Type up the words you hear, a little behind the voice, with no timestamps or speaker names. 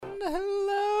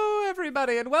Hello,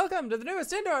 everybody, and welcome to the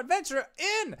newest indoor adventure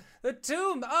in the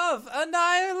Tomb of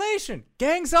Annihilation.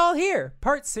 Gang's all here,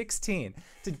 part 16.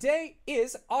 Today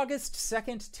is August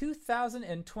 2nd,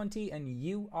 2020, and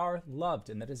you are loved.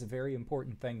 And that is a very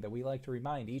important thing that we like to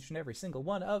remind each and every single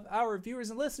one of our viewers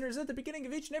and listeners at the beginning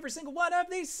of each and every single one of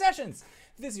these sessions.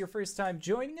 If this is your first time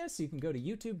joining us, you can go to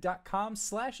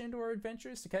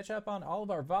youtube.com/indooradventures to catch up on all of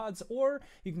our VODs, or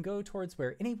you can go towards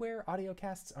where anywhere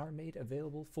audiocasts are made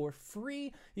available for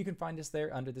free. You can find us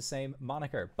there under the same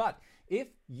moniker. But if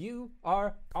you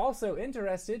are also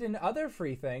interested in other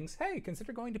free things, hey,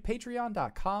 consider going to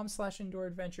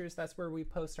patreon.com/indooradventures. That's where we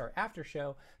post our after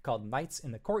show called Nights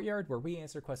in the Courtyard, where we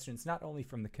answer questions not only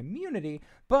from the community,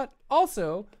 but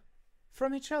also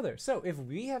from each other. So if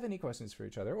we have any questions for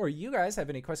each other, or you guys have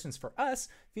any questions for us,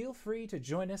 feel free to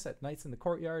join us at Nights in the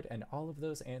Courtyard, and all of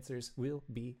those answers will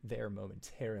be there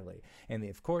momentarily. And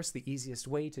of course, the easiest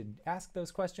way to ask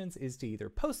those questions is to either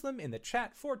post them in the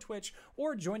chat for Twitch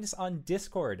or join us on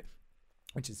Discord,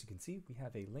 which, as you can see, we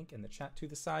have a link in the chat to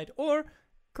the side, or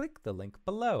click the link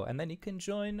below, and then you can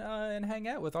join and hang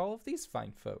out with all of these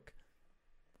fine folk.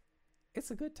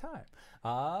 It's a good time.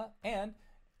 And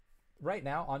right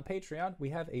now on Patreon, we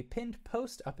have a pinned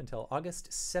post up until August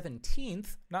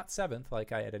 17th, not 7th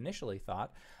like I had initially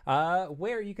thought,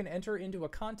 where you can enter into a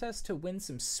contest to win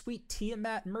some sweet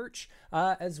Tiamat merch,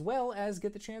 as well as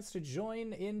get the chance to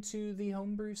join into the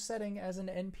homebrew setting as an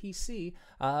NPC,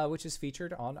 which is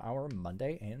featured on our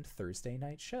Monday and Thursday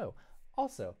night show.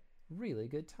 Also, really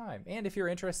good time. And if you're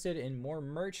interested in more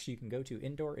merch, you can go to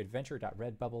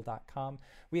indooradventure.redbubble.com.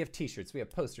 We have t-shirts, we have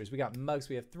posters, we got mugs,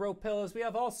 we have throw pillows, we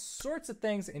have all sorts of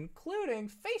things, including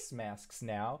face masks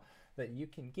now that you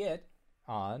can get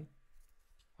on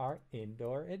our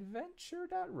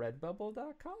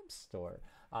indooradventure.redbubble.com store.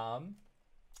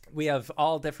 We have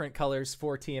all different colors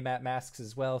for Tiamat masks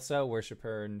as well, so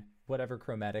worshiper and whatever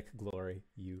chromatic glory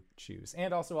you choose.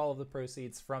 And also all of the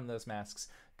proceeds from those masks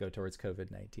go towards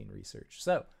COVID-19 research.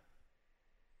 So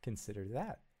consider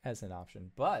that as an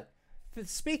option. But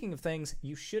speaking of things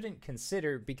you shouldn't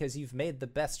consider because you've made the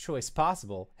best choice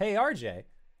possible, hey RJ,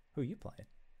 who you playing?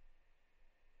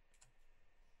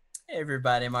 Hey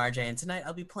everybody, I'm RJ, and tonight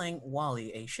I'll be playing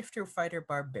Wally, a shifter fighter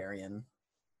barbarian.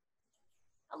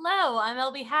 Hello, I'm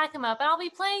LB Hackemup, and I'll be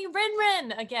playing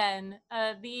Rin again.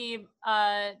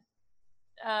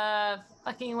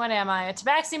 Fucking what am I? A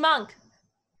Tabaxi monk.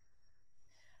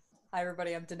 Hi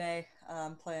everybody, I'm Danae.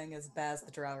 I'm playing as Baz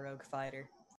the Drow Rogue Fighter.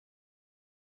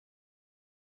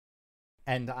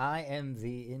 And I am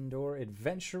the Indoor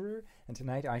Adventurer, and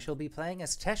tonight I shall be playing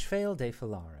as Teshfail de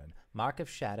Falaran, Mark of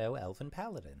Shadow Elven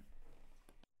Paladin.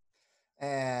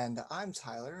 And I'm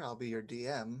Tyler, I'll be your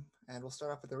DM, and we'll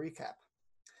start off with a recap.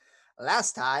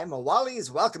 Last time, Wally's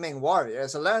welcoming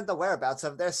warriors learned the whereabouts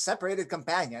of their separated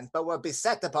companions, but were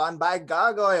beset upon by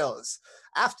gargoyles.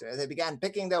 After, they began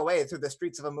picking their way through the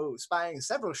streets of Amu, spying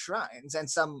several shrines and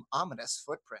some ominous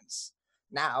footprints.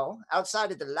 Now,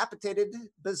 outside a dilapidated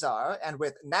bazaar, and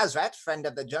with Nazrat, friend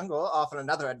of the jungle, off on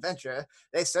another adventure,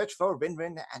 they search for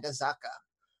Rinrin and Azaka.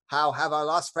 How have our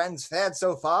lost friends fared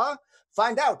so far?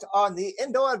 Find out on the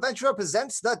Indoor Adventurer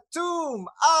presents The Tomb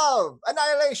of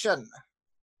Annihilation.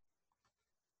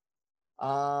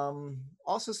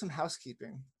 Also some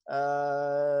housekeeping.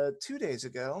 2 days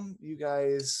ago, you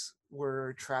guys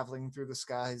were traveling through the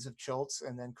skies of Chultz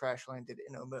and then crash landed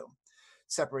in Omu,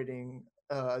 separating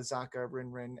Azaka,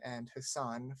 Rinrin, and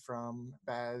Hassan from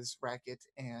Baz, Racket,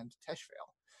 and Teshfail.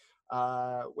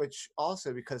 Which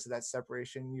also, because of that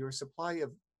separation, your supply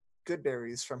of good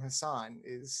berries from Hassan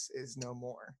is no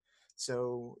more.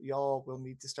 So y'all will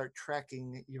need to start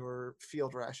tracking your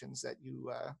field rations that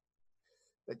you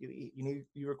eat.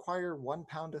 You require 1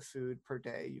 pound of food per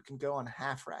day. You can go on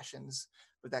half rations,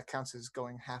 but that counts as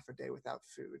going half a day without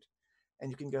food. And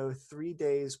you can go 3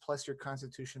 days plus your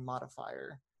constitution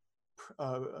modifier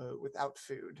without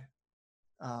food.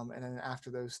 And then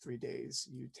after those 3 days,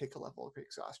 you take a level of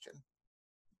exhaustion.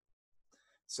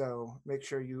 So make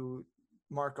sure you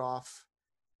mark off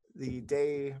the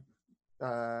day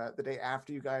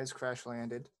after you guys crash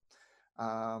landed,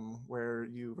 where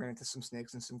you ran into some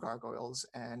snakes and some gargoyles,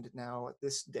 and now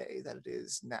this day that it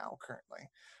is now currently.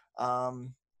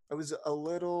 I was a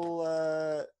little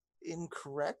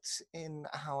incorrect in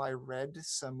how I read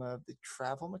some of the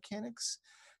travel mechanics.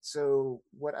 So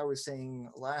what I was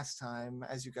saying last time,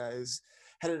 as you guys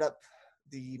headed up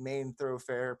the main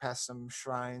thoroughfare past some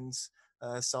shrines,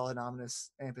 saw an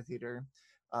ominous amphitheater,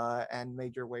 and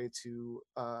made your way to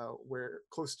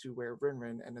close to where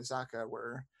Rinrin and Azaka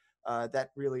were,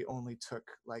 that really only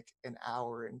took like an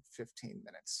hour and 15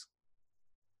 minutes.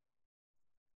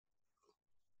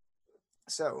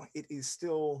 So it is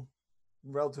still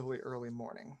relatively early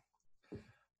morning.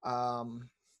 On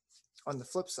the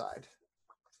flip side,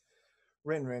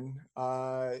 Rinrin,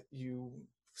 you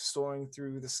soaring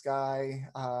through the sky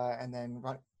and then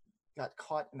got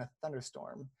caught in a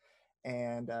thunderstorm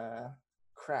and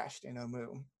crashed in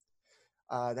Omu.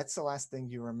 That's the last thing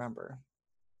you remember.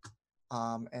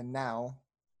 And now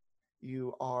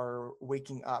you are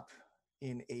waking up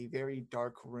in a very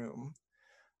dark room.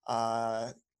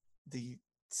 The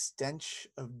stench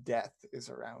of death is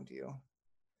around you,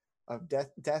 of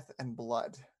death and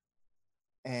blood.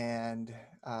 And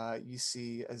you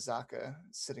see Azaka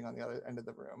sitting on the other end of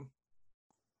the room.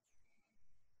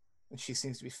 And she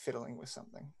seems to be fiddling with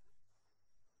something.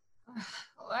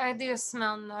 Why do you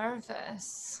smell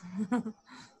nervous?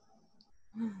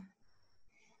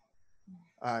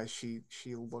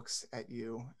 She looks at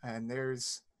you, and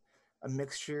there's a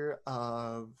mixture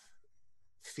of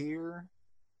fear,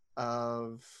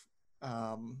 of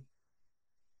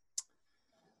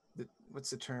what's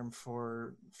the term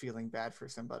for feeling bad for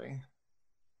somebody?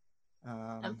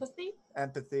 Empathy?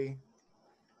 Empathy,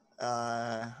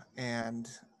 and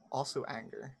also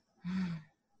anger.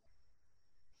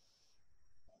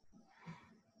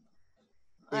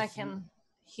 I can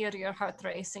hear your heart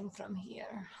racing from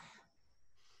here.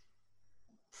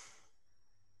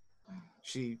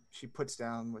 She puts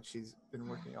down what she's been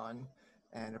working on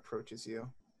and approaches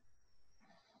you.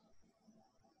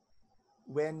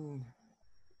 When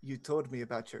you told me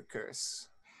about your curse,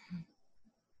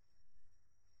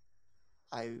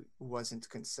 I wasn't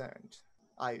concerned.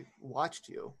 I watched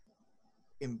you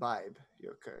imbibe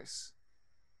your curse.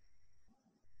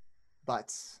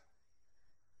 But,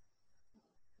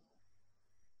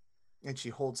 and she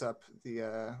holds up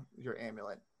the your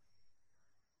amulet.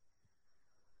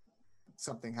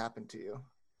 Something happened to you.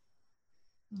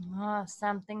 Oh,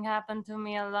 something happened to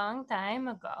me a long time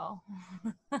ago.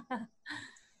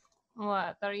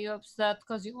 What, are you upset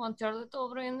because you want your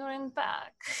little Rin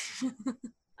back?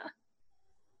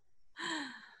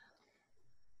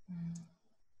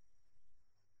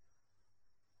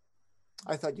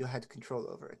 I thought you had control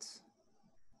over it.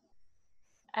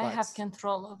 I have But-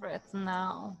 control over it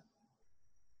now.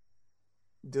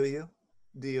 Do you?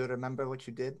 Do you remember what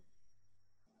you did?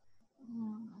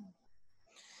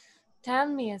 Tell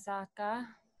me, Azaka,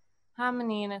 how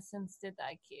many innocents did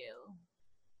I kill?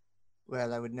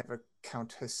 Well, I would never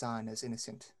count Hassan as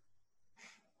innocent.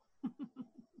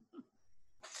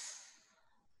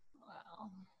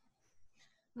 Well,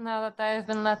 now that I have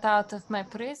been let out of my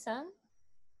prison,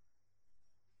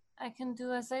 I can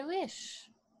do as I wish.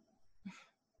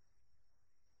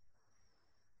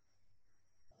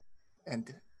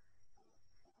 And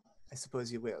I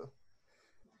suppose you will.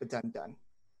 But done.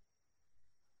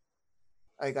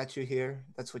 I got you here.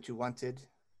 That's what you wanted.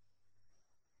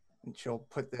 And she'll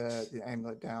put the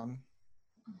amulet down.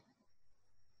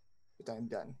 But I'm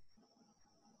done.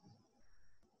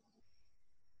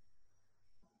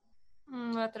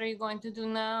 What are you going to do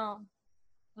now?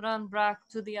 Run back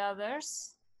to the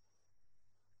others?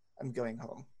 I'm going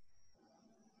home.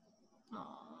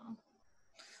 Oh,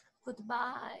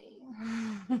 goodbye.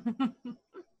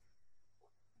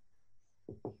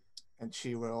 And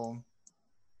she will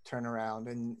turn around.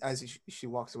 And as she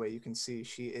walks away, you can see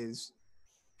she is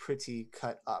pretty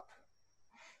cut up.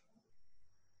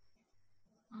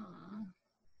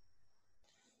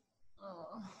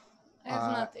 Oh, I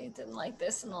have not eaten like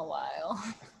this in a while.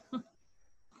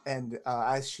 And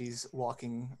as she's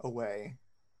walking away,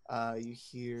 you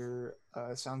hear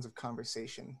sounds of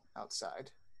conversation outside.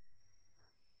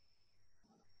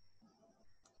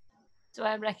 Do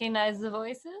I recognize the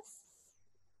voices?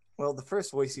 Well, the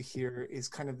first voice you hear is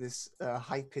kind of this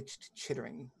high-pitched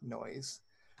chittering noise.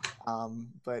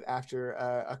 But after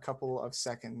a couple of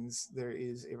seconds, there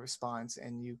is a response,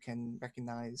 and you can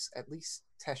recognize at least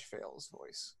Teshfail's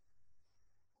voice.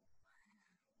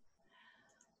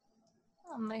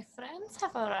 Oh, my friends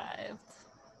have arrived.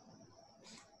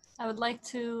 I would like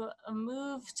to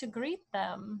move to greet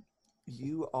them.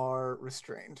 You are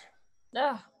restrained.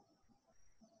 Ugh.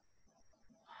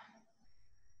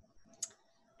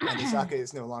 And Isaka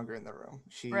is no longer in the room.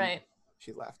 She left.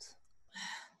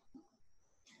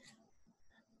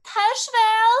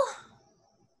 Teshvale!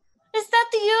 Is that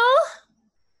you?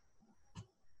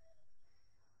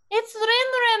 It's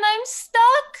Rinrin, I'm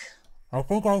stuck! I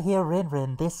think I hear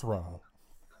Rinrin this way.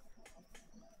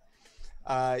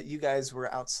 You guys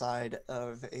were outside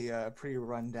of a pretty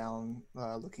rundown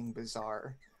looking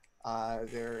bazaar.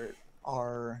 There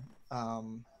are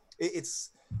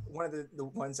it's one of the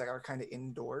ones that are kind of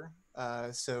indoor.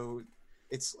 So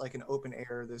it's like an open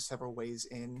air. There's several ways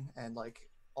in, and like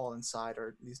all inside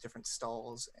are these different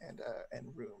stalls and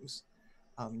rooms.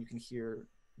 You can hear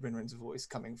Rinrin's voice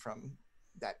coming from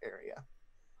that area.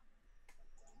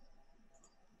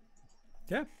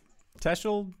 Yeah. Tesh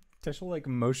will like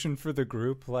motion for the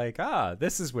group like,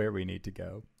 this is where we need to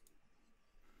go.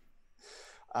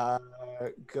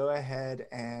 Go ahead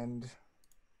and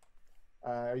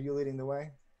are you leading the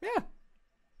way? Yeah.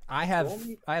 I have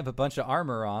a bunch of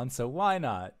armor on, so why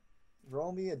not?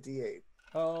 Roll me a d8.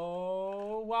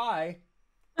 Oh, why?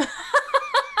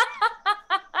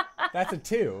 That's a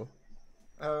 2.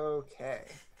 Okay.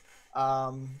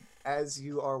 As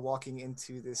you are walking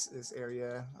into this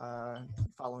area,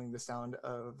 following the sound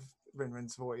of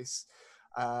Rinrin's voice,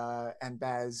 and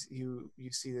Baz, you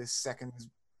see this seconds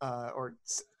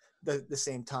the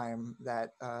same time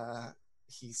that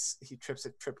he trips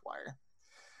a tripwire,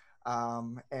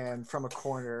 and from a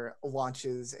corner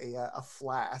launches a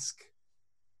flask,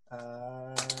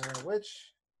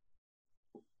 which,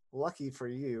 lucky for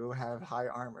you, have high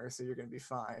armor, so you're going to be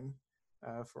fine,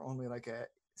 for only like a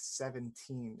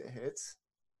 17 to hit.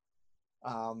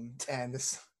 And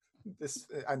this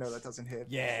I know that doesn't hit.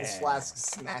 Yeah. This flask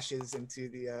smashes into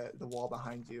the wall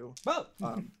behind you, Well,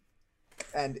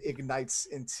 and ignites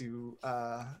into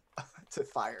to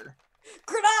fire.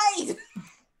 Grenade!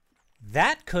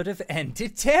 that could have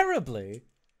ended terribly.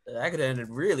 That could have ended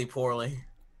really poorly.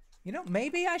 You know,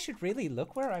 maybe I should really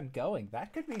look where I'm going.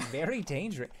 That could be very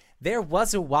dangerous. There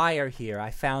was a wire here.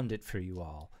 I found it for you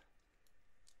all.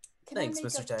 Can Thanks, I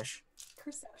make Mr. a Tesh.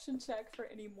 perception check for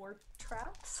any more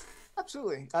traps?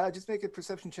 Absolutely. Just make a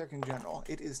perception check in general.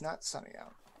 It is not sunny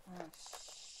out.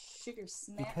 Sugar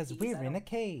snap. Because we're in a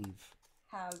cave.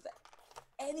 Have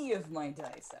any of my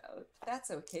dice out. That's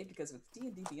okay because with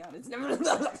D&D Beyond, it's never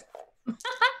 24.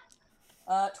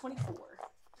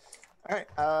 All right.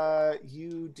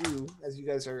 You do, as you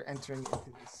guys are entering into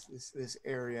this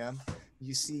area,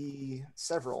 you see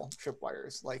several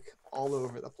tripwires like all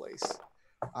over the place.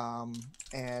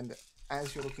 And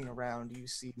as you're looking around, you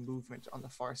see movement on the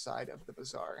far side of the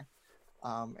bazaar.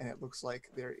 And it looks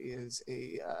like there is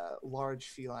a large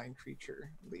feline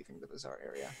creature leaving the bazaar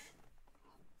area.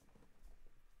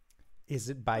 Is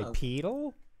it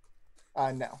bipedal?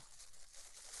 No.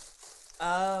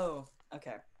 Oh,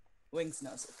 okay. Wings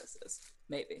knows what this is.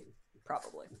 Maybe.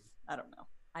 Probably. I don't know.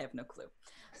 I have no clue.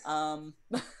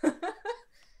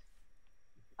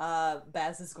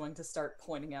 Baz is going to start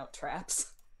pointing out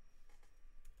traps.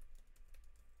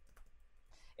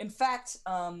 In fact,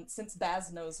 since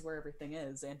Baz knows where everything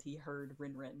is and he heard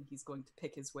Rinrin, he's going to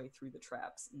pick his way through the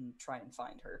traps and try and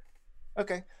find her.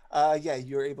 Okay. Yeah,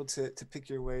 you're able to pick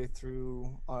your way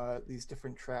through these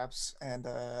different traps and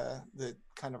the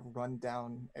kind of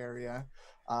rundown area,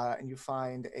 and you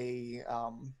find a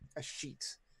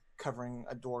sheet covering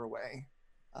a doorway,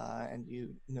 and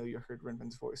you heard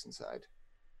Rinrin's voice inside.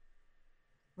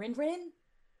 Rinrin?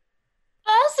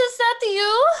 Baz, is that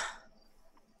you?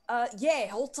 Yeah,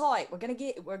 hold tight. We're gonna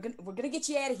get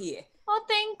you out of here. Oh,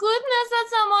 thank goodness that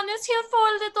someone is here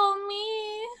for little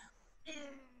me.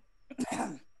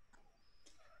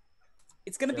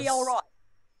 It's gonna be Yes. all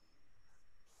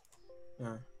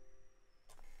right.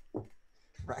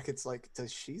 Bracket's like,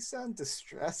 does she sound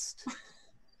distressed?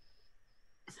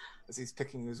 As he's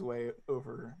picking his way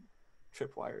over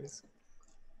tripwires.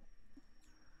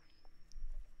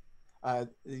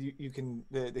 You can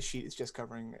the sheet is just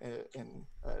covering in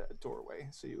a doorway,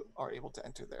 so you are able to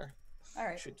enter there. All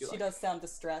right. Should you She like. does sound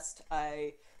distressed.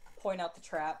 I point out the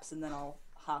traps and then I'll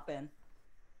hop in.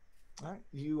 All right,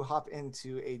 you hop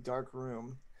into a dark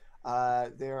room.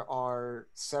 There are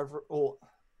several. Well,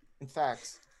 in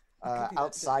fact, could be that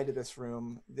outside of this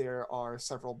room, there are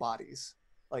several bodies.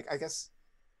 Like, I guess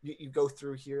you go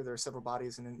through here. There are several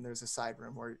bodies, and then there's a side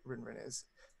room where Rinrin is.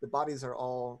 The bodies are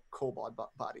all kobold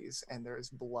bodies, and there is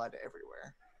blood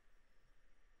everywhere.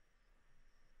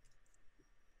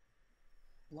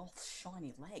 Loth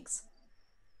shiny legs.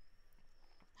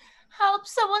 Help,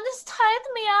 someone has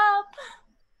tied me up.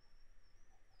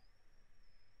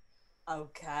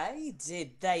 Okay.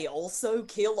 Did they also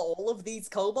kill all of these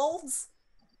kobolds?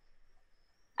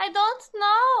 I don't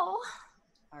know.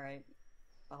 All right.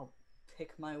 I'll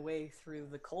pick my way through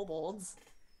the kobolds.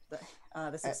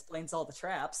 This explains all the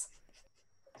traps.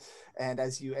 And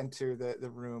as you enter the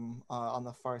room, on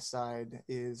the far side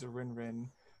is Rinrin,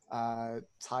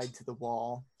 tied to the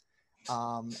wall,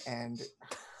 and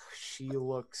she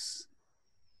looks.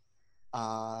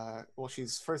 Well,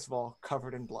 she's first of all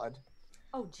covered in blood.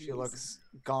 Oh, geez. She looks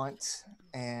gaunt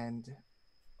and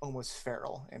almost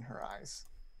feral in her eyes.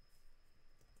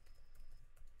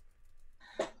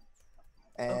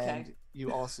 And Okay.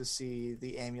 you also see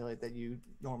the amulet that you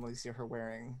normally see her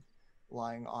wearing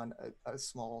lying on a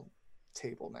small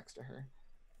table next to her.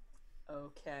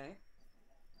 Okay.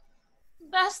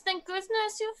 Bess, thank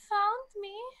goodness you found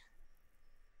me.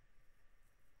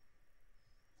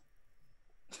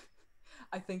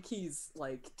 I think he's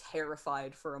like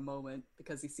terrified for a moment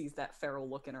because he sees that feral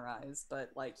look in her eyes,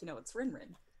 but like, it's Rin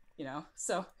Rin,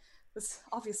 So this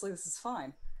is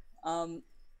fine. Um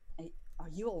are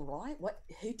you all right?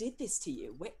 Who did this to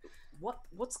you?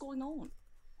 What's going on?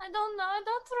 I don't know. I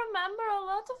don't remember a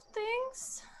lot of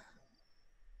things.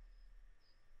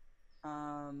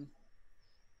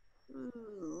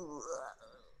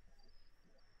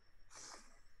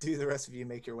 Do the rest of you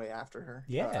make your way after her?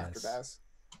 After Yes. Baz.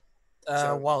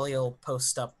 So- Wally will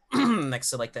post up next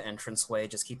to like the entranceway,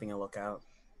 just keeping a lookout.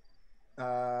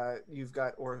 You've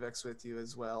got Orvex with you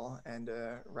as well, and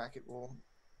Racket will.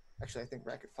 Actually, I think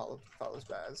Racket follows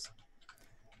Baz.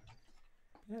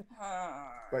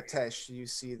 But Tesh, you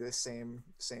see the same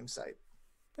sight.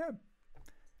 Yeah.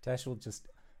 Tesh will just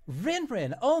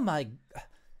Rin. Oh my,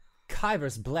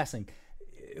 Kyber's blessing.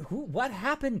 What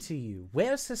happened to you?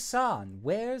 Where's Hassan?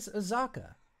 Where's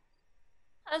Azaka?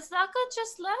 Azaka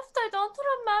just left. I don't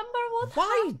remember what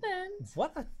Why? happened.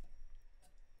 What?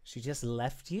 She just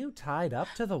left you tied up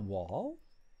to the wall?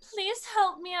 Please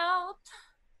help me out.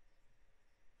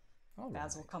 All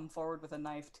Baz will right. come forward with a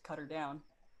knife to cut her down.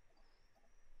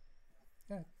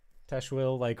 Yeah. Tesh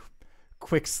will like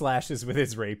quick slashes with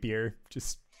his rapier.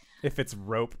 Just if it's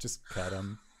rope, just cut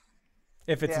him.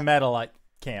 If it's Yeah. metal, I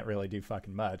can't really do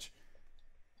fucking much.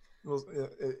 We'll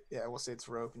say it's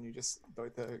rope, and you just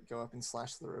both go up and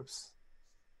slash the ropes.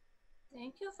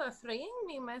 Thank you for freeing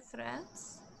me, my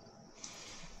friends.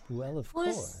 Well, of Who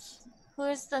is- course. Who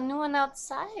is the new one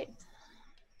outside?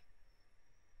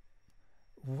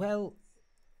 Well,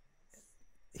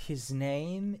 his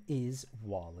name is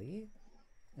Wally,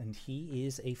 and he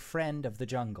is a friend of the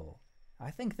jungle. I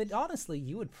think that honestly,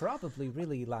 you would probably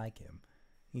really like him.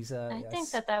 He's I think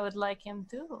that I would like him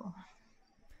too.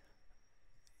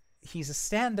 he's a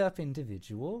stand-up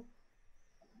individual,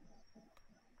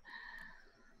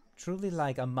 truly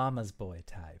like a mama's boy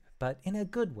type, but in a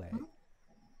good way.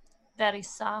 Very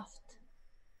soft.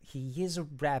 He is a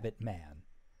rabbit man.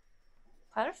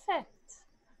 Perfect.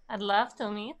 I'd love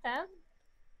to meet them.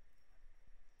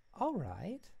 All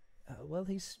right. Well,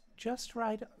 he's just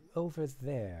right over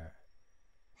there,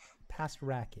 past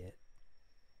Racket.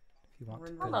 If you want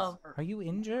to go. Hello. Are you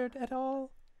injured at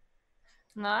all?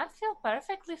 No, I feel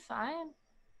perfectly fine.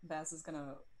 Baz is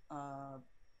gonna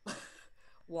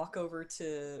walk over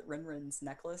to Rin Rin's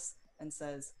necklace and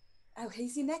says, "Oh,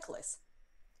 here's your necklace."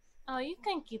 Oh, you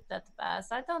can keep that,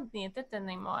 Baz. I don't need it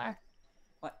anymore.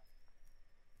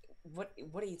 What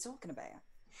are you talking about?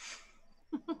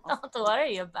 Don't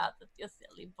worry about it, you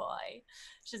silly boy.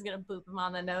 She's gonna boop him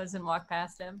on the nose and walk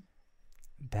past him.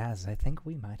 Baz, I think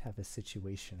we might have a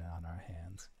situation on our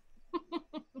hands.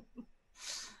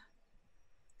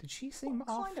 Did she seem What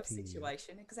off kind of to you?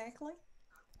 situation exactly?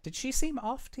 Did she seem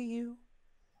off to you?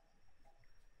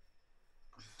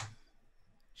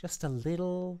 Just a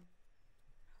little.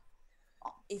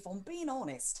 If I'm being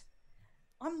honest,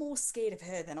 I'm more scared of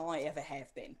her than I ever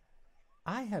have been.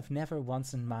 I have never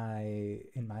once in my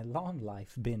long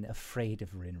life been afraid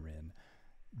of Rin Rin,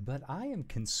 but I am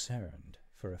concerned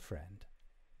for a friend.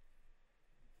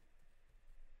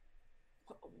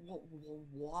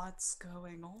 What's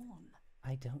going on?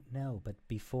 I don't know, but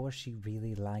before she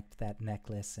really liked that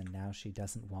necklace and now she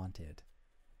doesn't want it.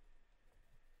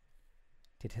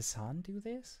 Did Hassan do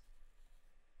this?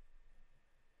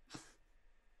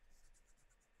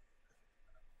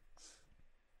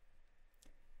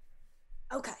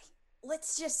 Okay,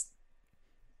 let's just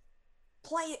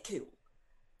play it cool.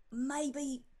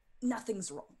 Maybe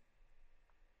nothing's wrong.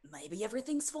 Maybe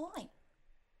everything's fine.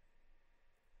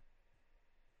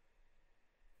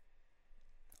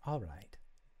 All right.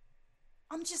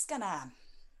 I'm just gonna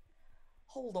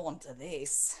hold on to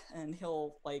this, and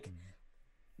he'll like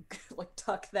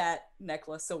tuck that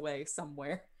necklace away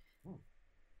somewhere.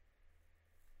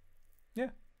 Yeah.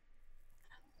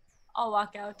 I'll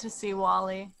walk out to see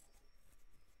Wally.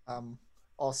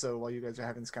 Also, while you guys are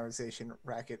having this conversation,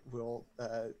 Racket will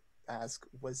ask,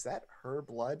 "Was that her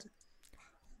blood?"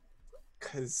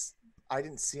 Because I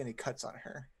didn't see any cuts on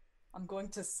her. I'm going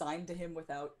to sign to him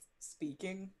without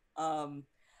speaking.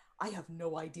 I have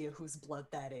no idea whose blood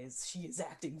that is. She is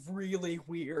acting really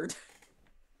weird.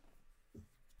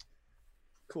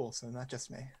 Cool, so not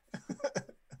just me.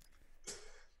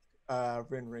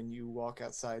 Rin, you walk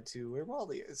outside to where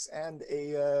Wally is, and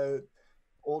a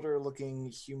older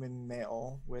looking human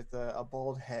male with a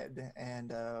bald head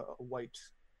and a white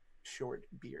short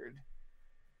beard.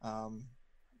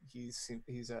 He's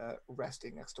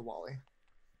resting next to Wally.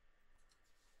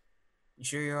 You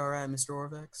sure you're alright, Mr.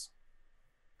 Orvex?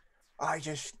 I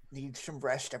just need some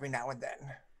rest every now and then.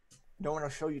 No one will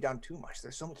show you down too much.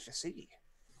 There's so much to see.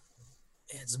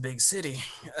 It's a big city.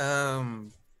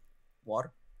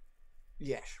 Water?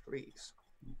 Yes, please.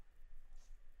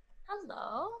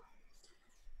 Hello.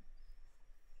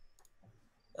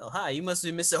 Oh, hi, you must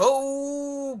be Mr.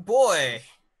 Oh, boy.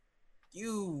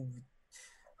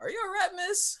 Are you alright,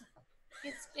 miss?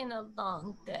 It's been a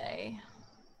long day.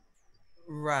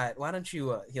 Right, why don't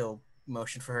you, he'll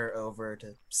motion for her over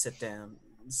to sit down.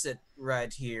 Sit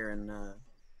right here and,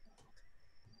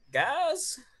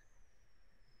 guys?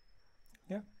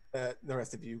 The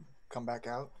rest of you come back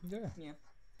out. Yeah.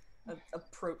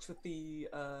 Approach with the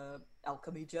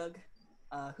alchemy jug.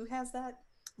 Who has that?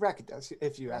 Racket does.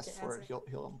 If you Racket ask for has it, it?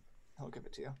 he'll give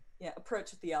it to you. Yeah,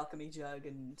 approach with the alchemy jug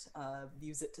and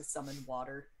use it to summon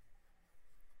water.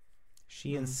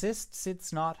 She insists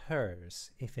it's not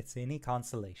hers, if it's any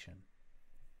consolation.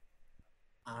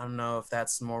 I don't know if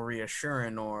that's more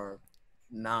reassuring or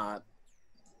not.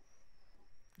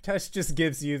 Tush just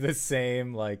gives you the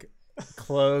same, like,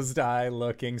 closed eye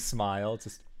looking smile.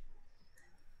 Just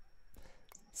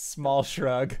small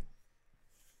shrug.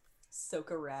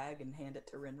 Soak a rag and hand it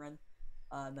to Rinrin,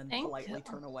 and then Thank politely you.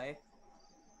 turn away.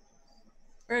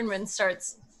 Rinrin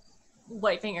starts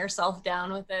wiping herself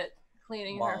down with it,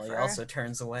 cleaning her Wally fur. also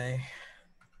turns away.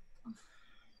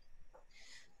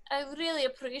 I really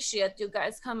appreciate you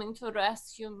guys coming to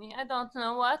rescue me. I don't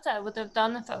know what I would have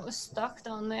done if I was stuck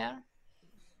down there.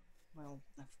 Well,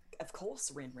 of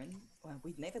course, Rinrin. Well,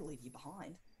 we'd never leave you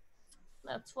behind.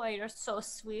 That's why you're so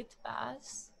sweet,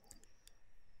 Baz.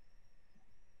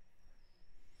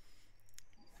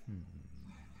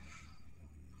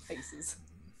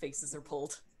 Faces are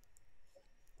pulled.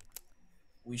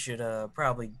 We should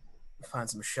probably find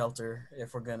some shelter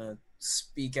if we're gonna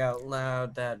speak out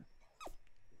loud. That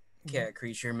cat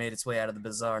creature made its way out of the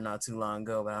bazaar not too long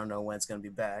ago, but I don't know when it's gonna be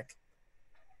back.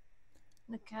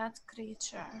 The cat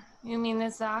creature. You mean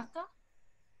Izaka?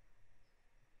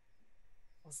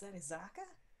 Was that Izaka?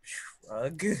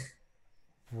 Shrug.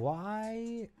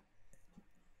 Why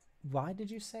did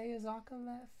you say Azaka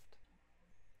left?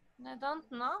 I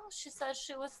don't know. She said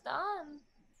she was done.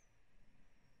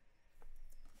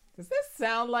 Does this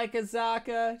sound like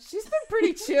Azaka? She's been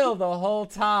pretty chill the whole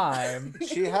time.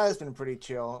 She has been pretty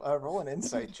chill. Roll an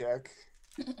insight check.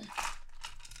 That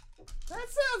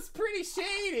sounds pretty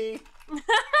shady.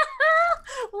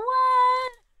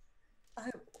 What?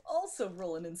 I also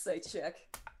roll an insight check.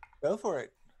 Go for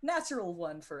it. Natural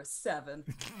 1 for a 7.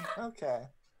 Okay.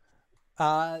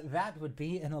 That would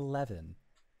be an 11.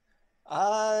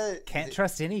 Can't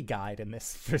trust any guide in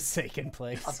this forsaken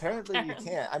place. Apparently you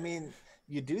can't. I mean,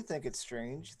 you do think it's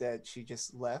strange that she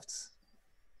just left.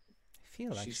 I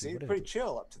feel like She she seemed would pretty have.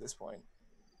 chill up to this point.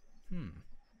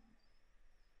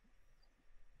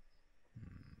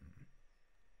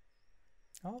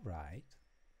 All right.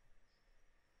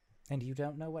 And you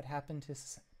don't know what happened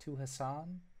to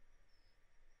Hassan?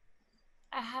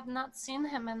 I have not seen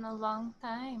him in a long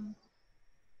time.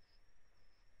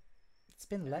 It's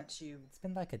been It's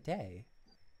been like a day.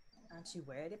 Aren't you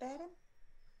worried about him?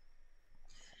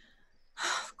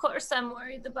 Of course, I'm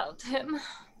worried about him.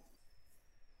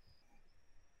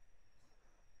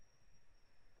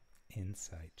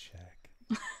 Insight check.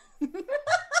 I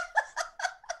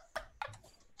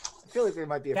feel like there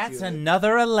might be a That's few.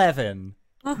 another 11.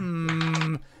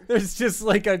 There's just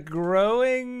like a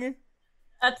growing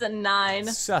That's a 9.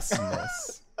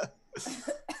 susness.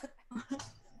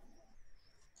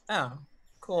 Oh,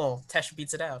 cool. Tesh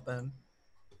beats it out then.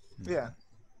 Yeah.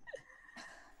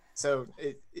 So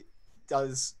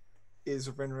is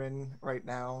Rinrin right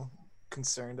now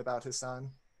concerned about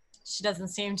Hassan? She doesn't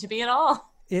seem to be at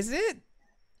all. Is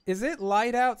it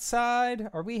light outside?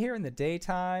 Are we here in the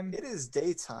daytime? It is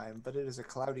daytime, but it is a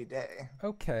cloudy day.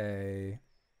 Okay.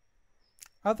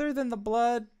 Other than the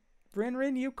blood,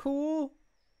 Rinrin, you cool?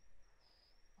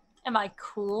 Am I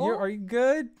cool? Are you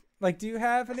good? Like, do you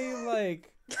have any,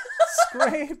 like,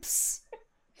 scrapes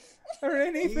or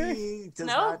anything? He does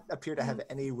No. not appear to have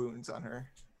any wounds on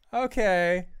her.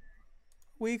 Okay.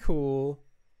 We cool.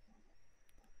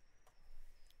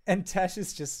 And Tesh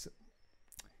is just,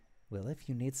 well, if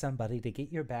you need somebody to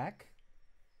get your back.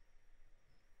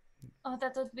 Oh,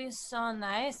 that would be so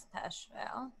nice,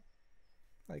 Tashville.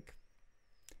 Like,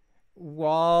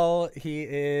 while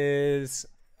he's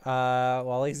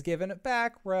giving it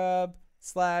back rub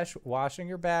 / washing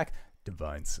your back,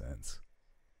 divine sense.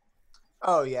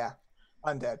 Oh yeah,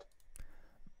 undead.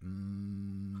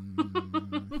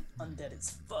 Undead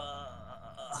as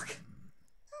fuck.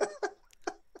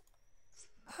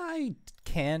 I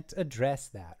can't address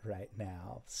that right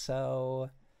now. So,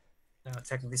 No,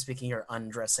 technically speaking, you're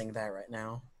undressing that right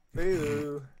now.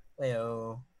 Boo.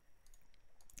 Heyo.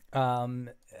 um,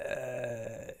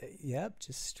 yep,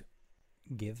 just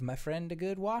give my friend a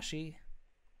good washy.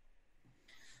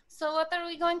 So what are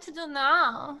we going to do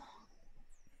now?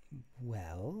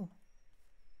 Well,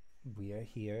 we're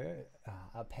here.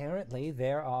 Apparently,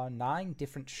 there are 9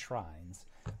 different shrines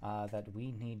that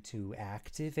we need to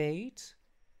activate.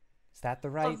 Is that the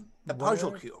right The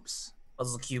puzzle word? cubes.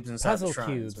 Puzzle cubes inside Puzzle the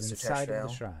shrines, cubes Mr. inside of the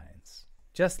Testrale. shrines,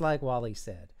 just like Wally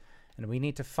said. And we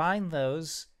need to find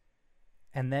those,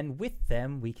 and then with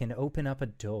them we can open up a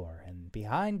door. And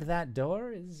behind that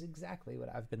door is exactly what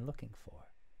I've been looking for.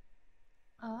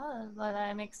 Oh, but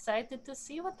I'm excited to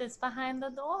see what is behind the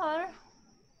door.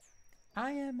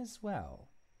 I am as well.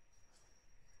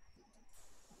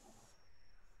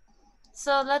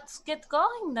 So let's get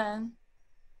going then.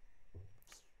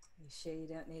 You sure you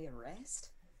don't need a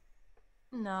rest?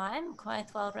 No, I'm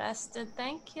quite well rested,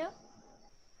 thank you.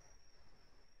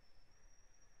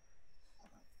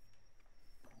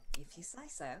 If you say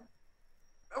so.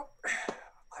 Oh,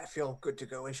 I feel good to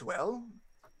go as well.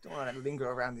 Don't want to linger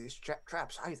around these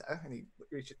traps either. And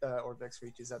Orvex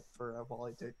reaches up for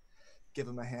Wally to give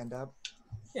him a hand up.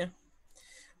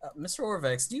 Mr.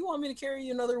 Orvex, do you want me to carry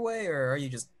you another way, or are you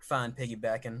just fine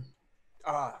piggybacking?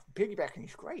 Piggybacking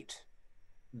is great.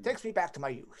 Takes me back to my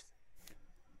youth.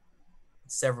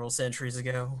 Several centuries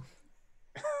ago.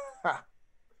 Ha.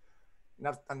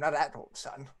 I'm not that old,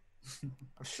 son.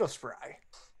 I'm still spry.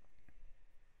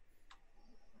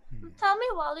 Tell me,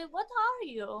 Wally, what are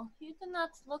you? You do not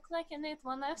look like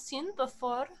anyone I've seen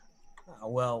before.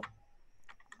 Well,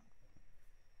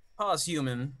 Pa's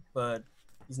human, but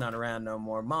he's not around no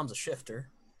more. Mom's a shifter.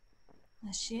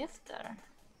 A shifter.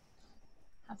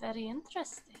 How very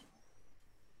interesting.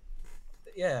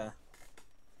 Yeah.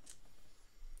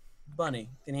 Bunny,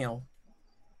 can you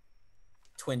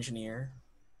twinge an ear?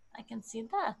 I can see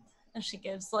that. And she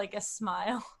gives like a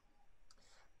smile.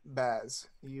 Baz,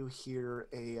 you hear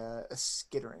a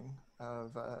skittering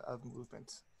of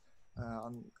movement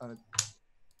down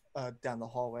the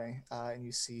hallway, and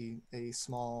you see a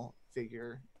small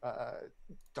figure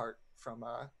dart from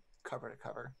cover to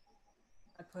cover.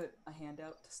 I put a hand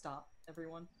out to stop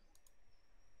everyone.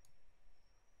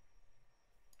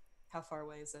 How far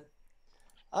away is it?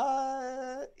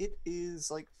 It is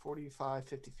like 45,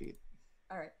 50 feet.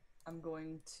 All right. I'm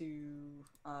going to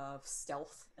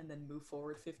stealth and then move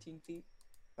forward 15 feet.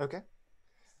 Okay.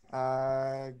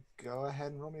 Go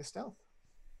ahead and roll me a stealth.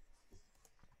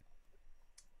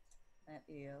 That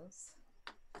is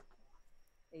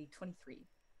a 23.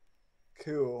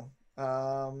 Cool.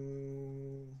 All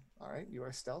right, you are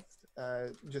stealthed.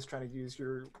 Just trying to use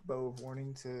your bow of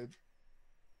warning to.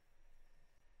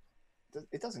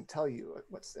 It doesn't tell you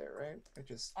what's there, right? It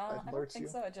just I don't alerts think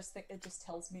you. so. I just think it just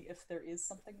tells me if there is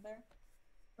something there.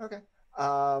 Okay.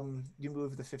 You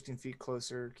move the 15 feet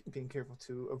closer, being careful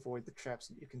to avoid the traps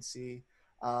that you can see.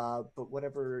 But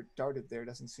whatever darted there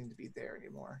doesn't seem to be there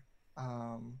anymore.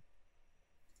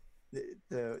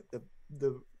 The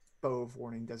bow of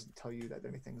warning doesn't tell you that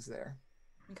anything's there.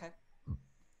 Okay.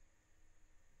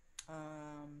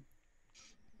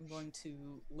 I'm going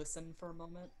to listen for a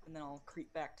moment, and then I'll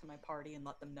creep back to my party and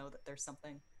let them know that there's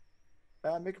something.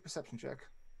 Make a perception check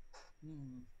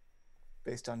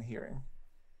based on hearing.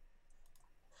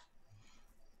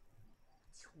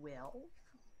 12.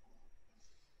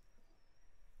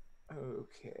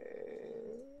 Okay.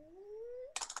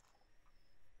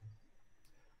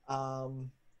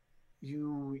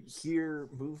 You hear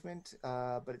movement,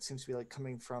 but it seems to be like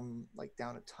coming from like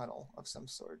down a tunnel of some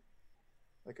sort,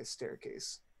 like a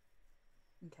staircase.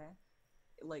 Okay.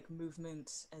 Like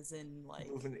movement, as in like.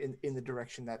 Movement in the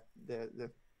direction that the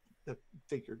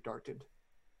figure darted.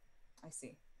 I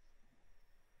see.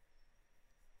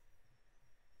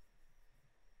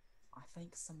 I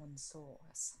think someone saw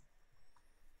us.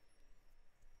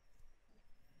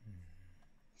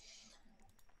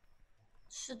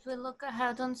 Should we look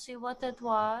ahead and see what it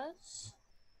was?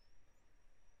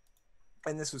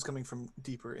 And this was coming from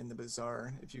deeper in the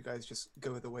bazaar. If you guys just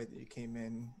go the way that you came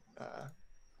in,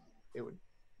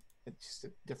 it's just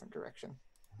a different direction.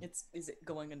 Is it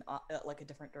going in like a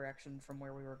different direction from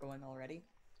where we were going already?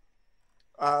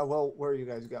 Well, where are you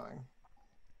guys going?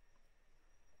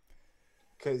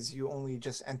 Because you only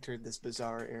just entered this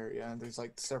bazaar area, and there's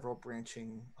like several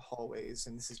branching hallways,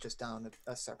 and this is just down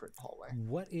a separate hallway.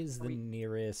 What is the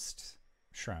nearest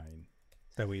shrine?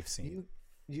 that we've seen.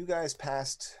 You guys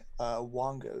passed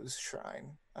Wongo's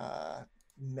shrine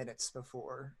minutes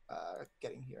before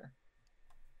getting here.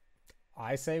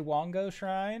 I say Wongo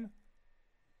Shrine,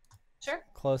 Sure.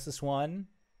 closest one.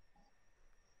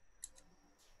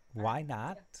 Why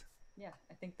not? Yeah,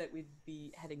 I think that we'd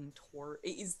be heading toward.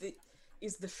 Is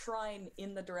the shrine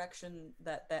in the direction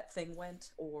that that thing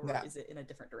went, or No. is it in a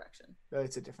different direction?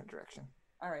 It's a different direction.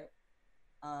 All right.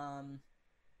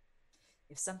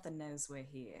 If something knows we're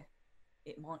here,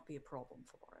 it might be a problem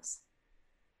for us.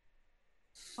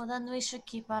 Well, then we should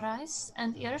keep our eyes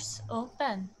and ears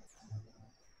open.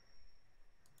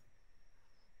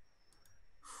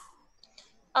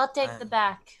 I'll take the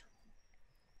back.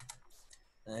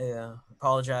 I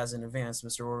apologize in advance,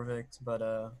 Mr. Orvik, but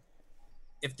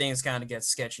if things kind of get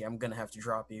sketchy, I'm gonna have to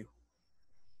drop you.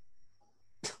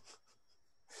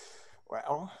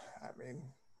 Well, I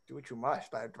mean, do what you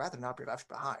must, but I'd rather not be left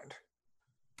behind.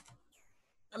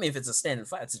 I mean, if it's a stand and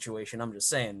fight situation, I'm just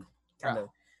saying, kind of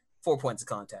 4 points of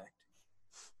contact.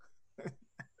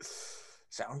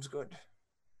 Sounds good.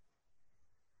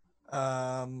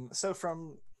 So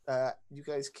from you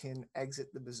guys can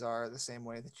exit the bazaar the same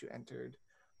way that you entered.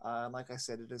 Like I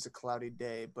said, it is a cloudy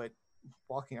day, but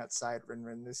walking outside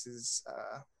Rinrin, this is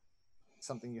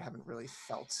something you haven't really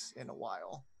felt in a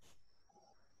while.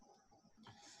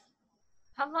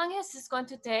 How long is this going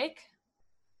to take?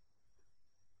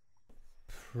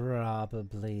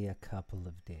 Probably a couple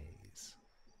of days.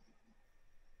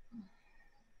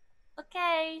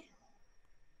 Okay.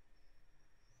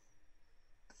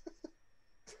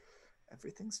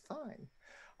 Everything's fine.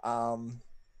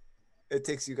 It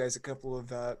takes you guys a couple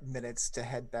of minutes to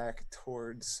head back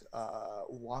towards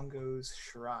Wongo's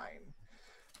shrine.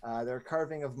 There are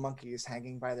carving of monkeys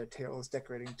hanging by their tails,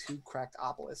 decorating two cracked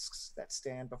obelisks that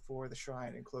stand before the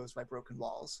shrine enclosed by broken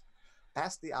walls.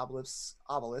 Past the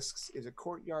obelisks is a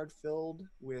courtyard filled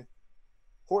with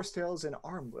horsetails and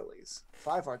arm lilies.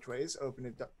 5 archways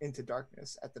open into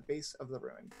darkness at the base of the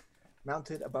ruin.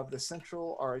 Mounted above the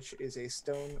central arch is a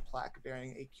stone plaque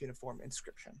bearing a cuneiform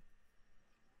inscription.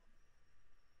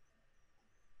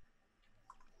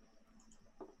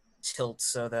 Tilt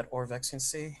so that Orvex can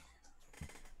see.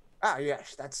 Ah,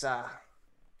 yes, that's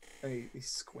he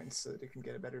squints so that he can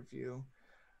get a better view.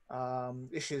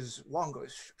 This is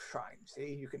Wongo's shrine.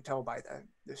 See, you can tell by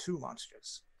the Sioux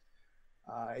monsters.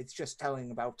 It's just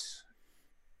telling about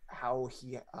how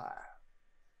he,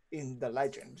 in the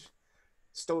legend,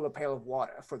 stole a pail of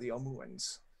water for the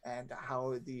Omuans, and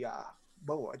how the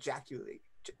Moa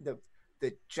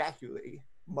the Jaculi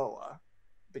Moa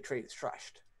betrayed his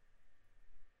trust.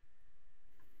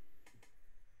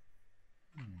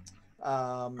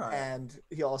 And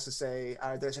he also say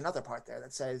there's another part there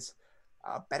that says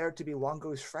better to be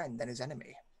Wongo's friend than his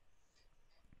enemy.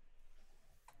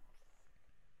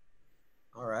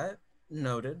 All right,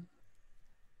 noted.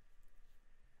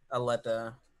 I'll let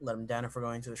him down if we're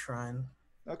going to the shrine.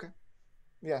 Okay.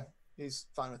 Yeah, he's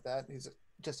fine with that. He's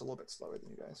just a little bit slower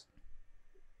than you guys.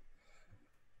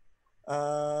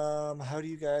 How do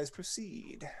you guys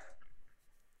proceed?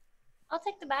 I'll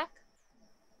take the back.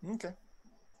 Okay.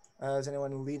 Is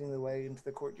anyone leading the way into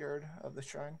the courtyard of the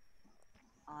shrine?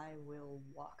 I will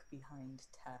walk behind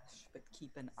Tash, but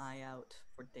keep an eye out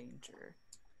for danger.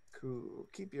 Cool.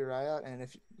 Keep your eye out, and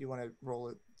if you want to roll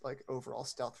it like overall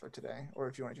stealth for today, or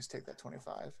if you want to just take that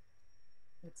 25.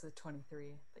 It's a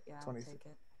 23, but yeah, I'll 23. take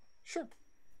it. Sure.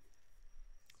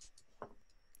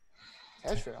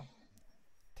 Ashville.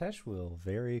 Tesh will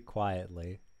very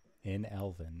quietly, in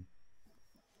Elven,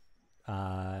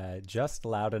 just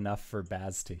loud enough for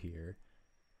Baz to hear,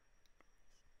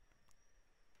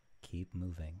 keep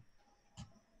moving.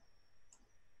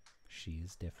 She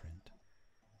is different.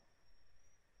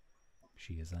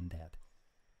 She is undead.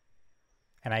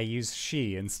 And I use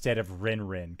she instead of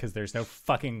Rinrin because there's no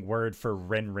fucking word for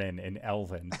Rinrin in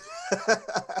Elven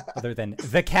other than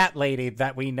the cat lady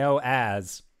that we know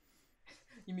as.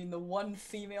 You mean the one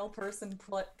female person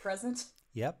present?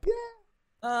 Yep.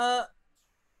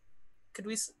 Could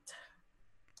we?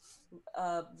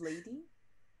 Lady?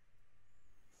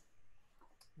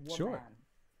 Sure. Woman.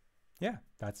 Yeah,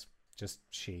 that's just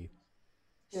she.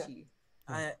 Yeah. She.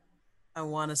 I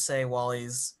want to say while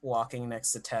he's walking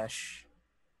next to Tesh,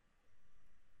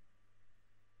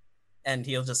 and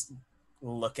he'll just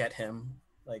look at him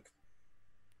like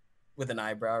with an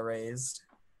eyebrow raised.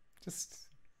 Just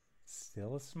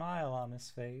still a smile on his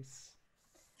face.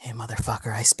 Hey,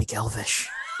 motherfucker! I speak Elvish.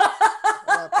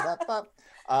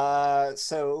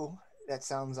 So that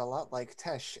sounds a lot like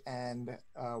Tesh and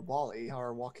Wally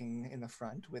are walking in the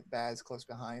front with Baz close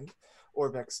behind,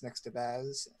 Orbex next to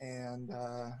Baz, and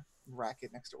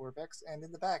bracket next to Orbex, and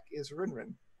in the back is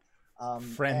Rinrin.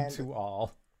 Friend and to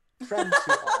all. friend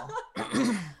to all.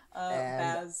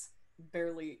 And-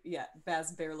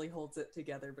 Baz barely holds it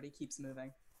together, but he keeps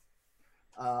moving.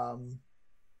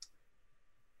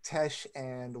 Tesh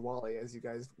and Wally, as you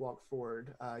guys walk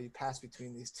forward, you pass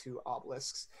between these two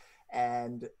obelisks,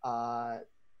 and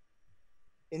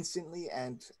instantly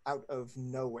and out of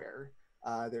nowhere,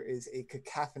 there is a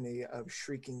cacophony of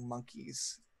shrieking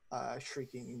monkeys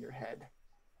shrieking in your head.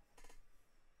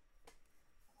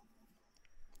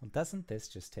 Well, doesn't this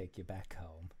just take you back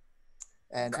home?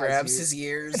 And Grabs as his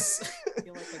ears. I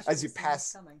feel like I should As you have seen this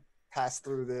pass- coming. pass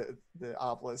through the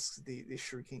obelisks, the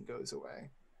shrieking goes away.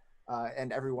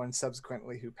 And everyone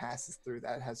subsequently who passes through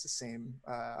that has the same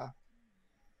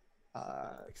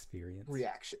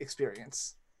Experience.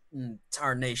 experience.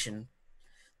 Tarnation.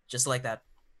 Just like that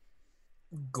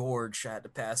gorge I had to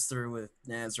pass through with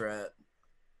Nazrat.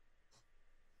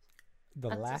 The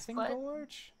That's a Laughing split.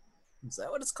 Gorge? Is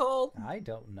that what it's called? I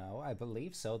don't know. I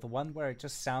believe so. The one where it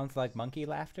just sounds like monkey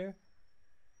laughter?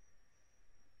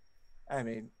 I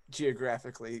mean,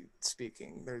 geographically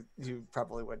speaking, you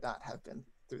probably would not have been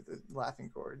through the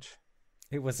Laughing Gorge.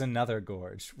 It was another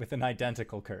gorge with an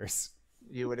identical curse.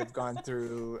 You would have gone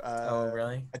through Oh,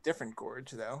 really? a different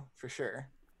gorge, though, for sure.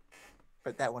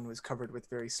 But that one was covered with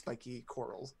very spiky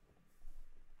corals.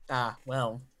 Ah,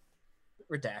 well.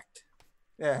 Redact.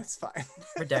 Yeah, it's fine.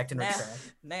 Redact and Nah.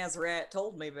 retract. Nazrat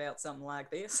told me about something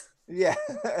like this. Yeah.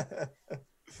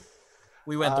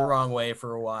 We went the wrong way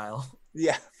for a while.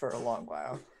 Yeah, for a long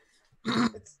while.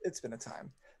 It's been a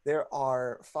time. There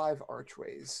are 5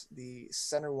 archways. The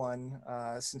center one,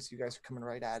 since you guys are coming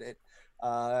right at it,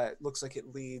 looks like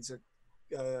it leads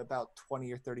about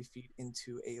 20 or 30 feet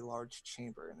into a large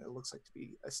chamber, and it looks like to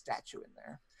be a statue in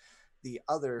there. The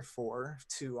other 4,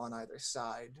 2 on either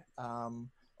side,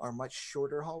 are much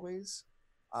shorter hallways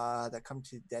that come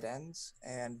to dead ends,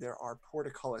 and there are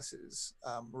portcullises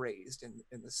raised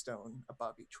in the stone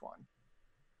above each one.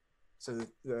 So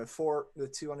the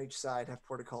 2 on each side have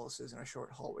portcullises and are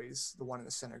short hallways. The one in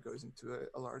the center goes into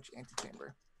a large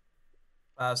antechamber.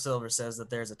 Bob Silver says that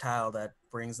there's a tile that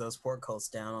brings those portcullis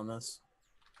down on us.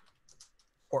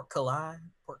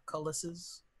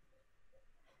 Portcullises?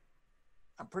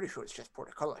 I'm pretty sure it's just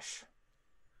portcullis.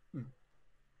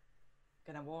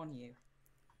 Gonna warn you,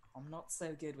 I'm not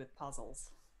so good with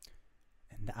puzzles.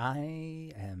 And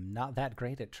I am not that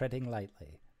great at treading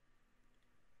lightly.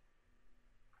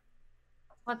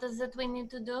 What is it we need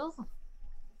to do?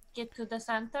 Get to the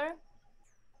center?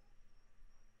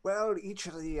 Well, each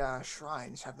of the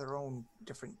shrines have their own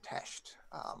different test,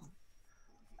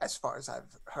 as far as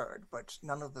I've heard, but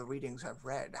none of the readings I've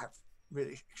read have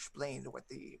really explained what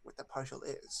the puzzle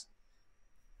is.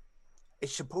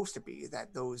 It's supposed to be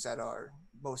that those that are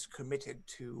most committed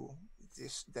to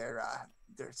their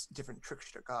different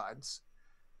trickster gods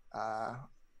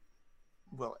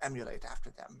will emulate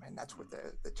after them, and that's what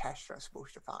the tests are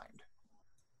supposed to find.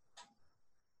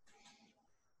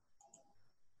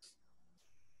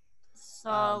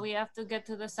 So we have to get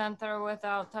to the center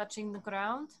without touching the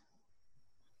ground?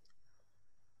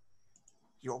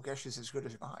 Your guess is as good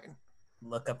as mine.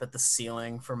 Look up at the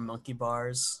ceiling for monkey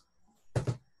bars.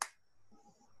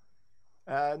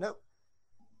 Nope.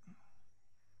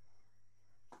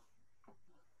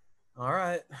 All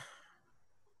right.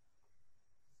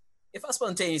 If I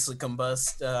spontaneously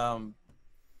combust,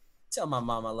 tell my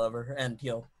mom I love her, and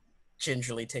he'll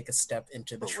gingerly take a step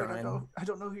into the But wait, shrine. I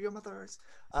don't know who your mother is.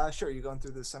 Sure, you going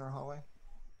through the center hallway?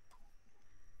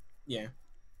 Yeah.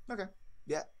 Okay.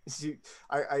 Yeah.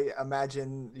 I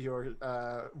imagine your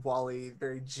Wally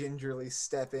very gingerly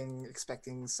stepping,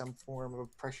 expecting some form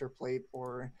of pressure plate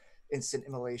or instant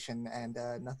immolation, and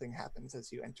nothing happens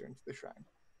as you enter into the shrine.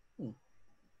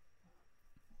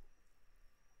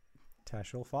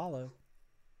 Tesh will follow.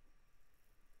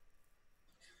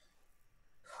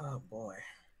 Oh boy.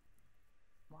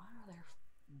 Why are there?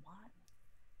 What?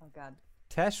 Oh god.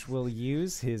 Tesh will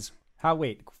use his...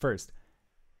 first.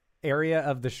 Area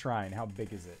of the shrine. How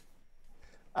big is it?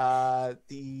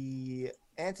 The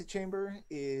antechamber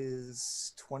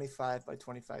is 25 by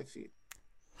 25 feet.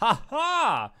 Ha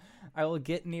ha! I will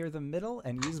get near the middle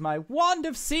and use my Wand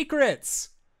of Secrets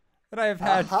that I have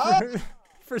had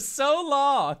for so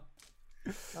long.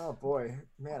 Oh boy,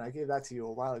 man, I gave that to you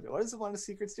a while ago. What does the Wand of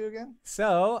Secrets do again?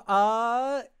 So,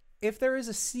 if there is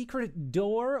a secret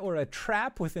door or a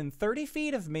trap within 30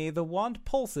 feet of me, the wand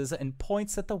pulses and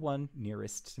points at the one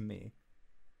nearest to me.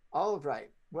 All right.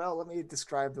 Well, let me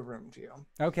describe the room to you.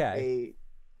 Okay.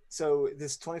 So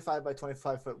this 25 by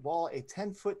 25 foot wall, a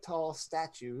 10-foot tall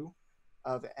statue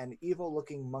of an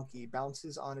evil-looking monkey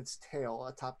bounces on its tail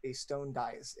atop a stone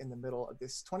dais in the middle of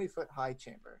this 20-foot-high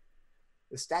chamber.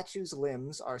 The statue's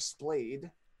limbs are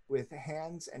splayed with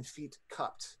hands and feet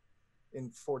cupped in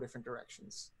 4 different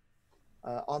directions.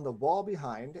 On the wall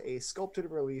behind, a sculpted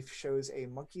relief shows a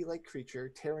monkey-like creature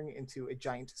tearing into a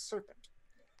giant serpent.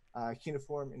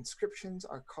 Cuneiform inscriptions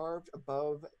are carved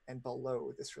above and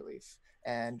below this relief.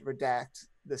 And redact,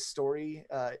 the story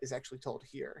is actually told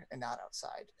here and not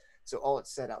outside. So all it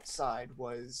said outside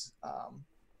was,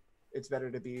 it's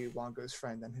better to be Wongo's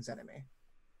friend than his enemy.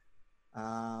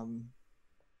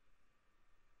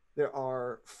 There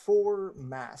are 4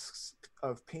 masks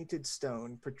of painted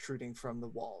stone protruding from the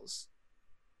walls.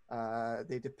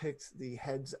 They depict the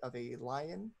heads of a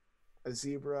lion, a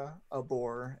zebra, a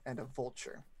boar, and a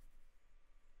vulture.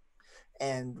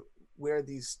 And where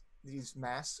these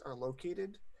masks are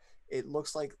located, it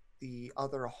looks like the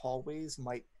other hallways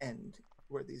might end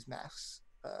where these masks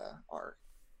are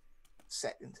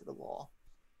set into the wall.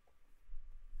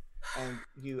 And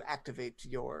you activate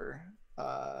your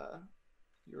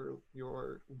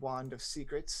wand of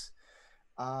secrets,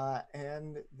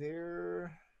 and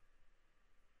there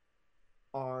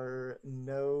are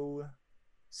no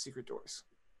secret doors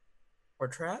Or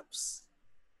traps?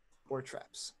 or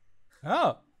traps.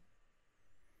 Oh.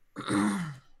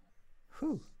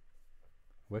 Whew.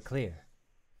 We're clear.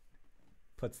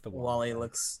 Puts the wand Wally back.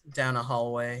 looks down a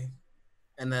hallway,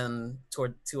 and then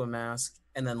to a mask,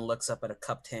 and then looks up at a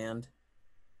cupped hand.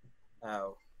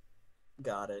 Oh,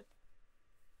 got it.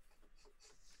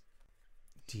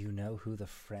 Do you know who the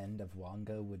friend of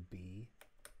Wongo would be?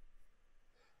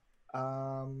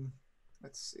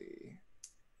 Let's see.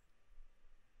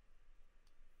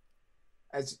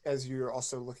 As you're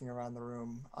also looking around the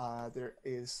room, there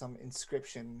is some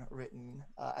inscription written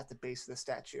at the base of the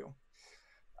statue.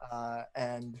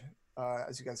 And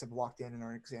as you guys have walked in and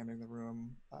are examining the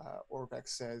room, Orbeck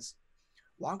says,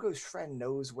 Wongo's friend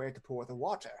knows where to pour the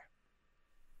water.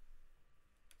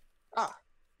 Ah,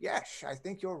 yes, I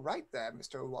think you're right there,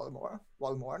 Mr.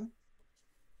 Walmorn.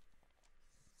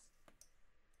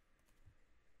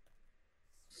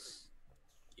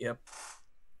 Yep.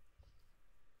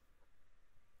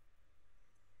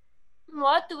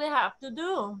 What do we have to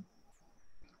do?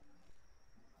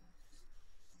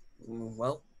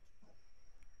 Well,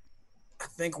 I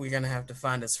think we're gonna have to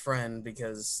find his friend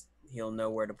because he'll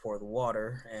know where to pour the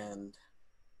water, and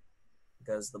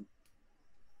because I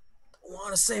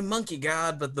want to say monkey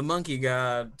god, but the monkey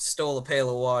god stole a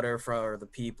pail of water for the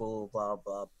people, blah,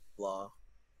 blah, blah.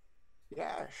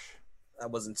 Yes. I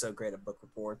wasn't so great at book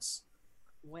reports.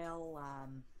 Well,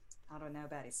 I don't know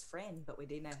about his friend, but we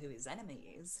do know who his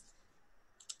enemy is.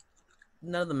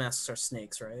 None of the masks are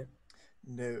snakes, right?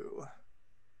 No.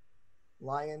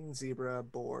 Lion, zebra,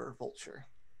 boar, vulture.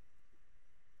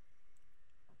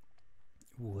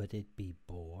 Would it be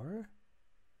boar?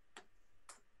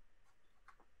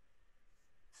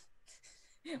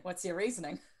 What's your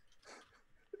reasoning?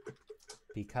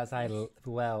 Because a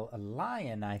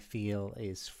lion, I feel,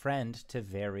 is friend to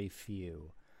very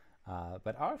few,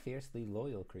 but are fiercely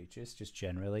loyal creatures, just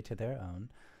generally to their own.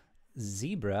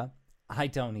 Zebra, I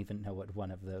don't even know what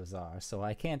one of those are, so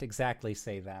I can't exactly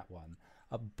say that one.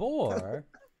 A boar,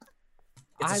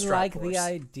 It's a I strap like horse. the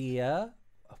idea.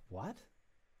 Of what?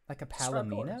 Like a Strap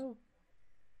horse. palomino?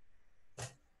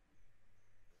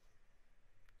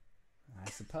 I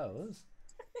suppose.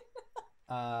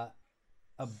 A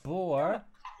boar.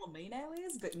 Palomino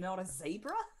is, but not a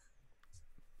zebra?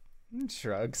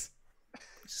 Shrugs.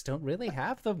 Just don't really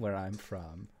have them where I'm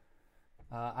from.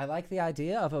 I like the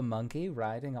idea of a monkey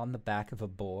riding on the back of a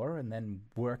boar and then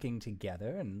working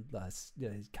together in a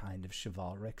kind of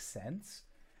chivalric sense.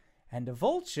 And a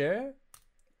vulture,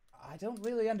 I don't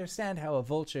really understand how a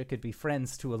vulture could be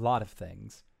friends to a lot of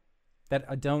things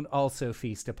that don't also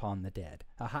feast upon the dead.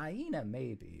 A hyena,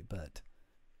 maybe, but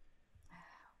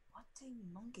What do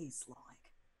monkeys like?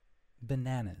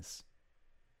 bananas.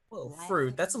 Well,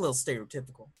 fruit, that's a little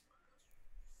stereotypical.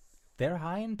 They're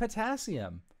high in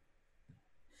potassium.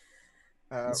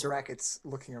 Racket's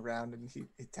looking around and he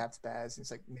taps Baz and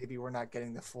he's like, maybe we're not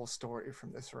getting the full story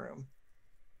from this room.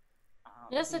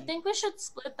 Yes, I think we should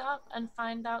split up and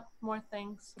find out more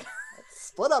things.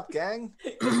 Split up, gang.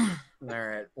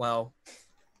 Alright, well,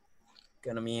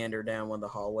 gonna meander down one of the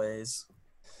hallways.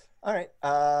 All right.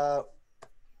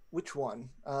 Which one?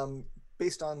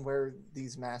 Based on where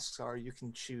these masks are, you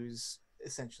can choose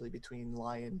essentially between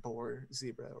lion, boar,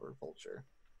 zebra, or vulture.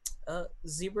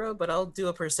 Zebra, but I'll do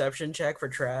a perception check for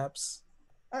traps.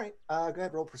 All right. Go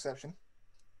ahead, roll perception.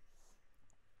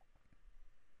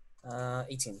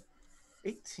 18.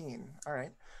 18. All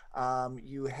right.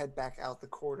 You head back out the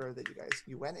corridor that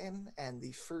you went in, and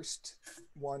the first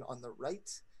one on the right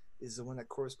is the one that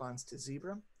corresponds to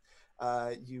Zebra.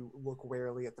 You look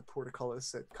warily at the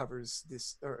portcullis that covers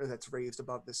this, or that's raised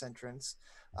above this entrance,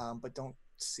 but don't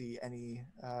see any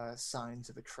signs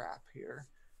of a trap here.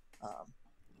 What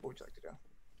would you like to do?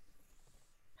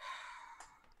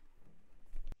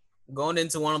 Going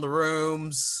into one of the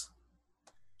rooms.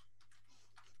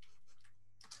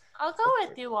 I'll go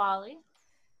with you, Wally.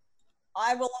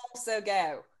 I will also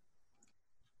go.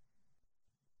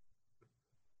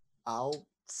 I'll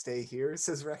stay here,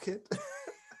 says Rekit.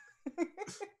 He's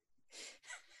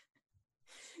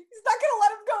not gonna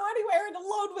let him go anywhere and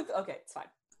alone with. Okay, it's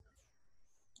fine.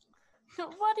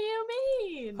 What do you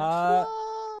mean?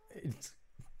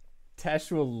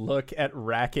 Tesh will look at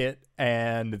Racket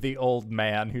and the old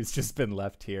man who's just been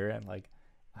left here and like,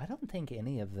 I don't think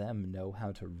any of them know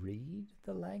how to read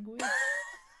the language.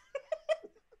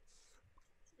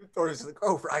 Or is it like,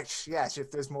 oh, right, yes, if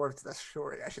there's more to the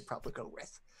story, I should probably go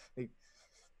with. He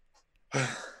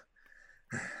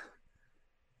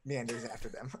meanders after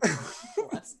them.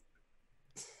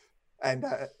 And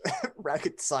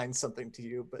Racket signs something to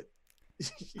you, but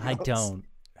I don't.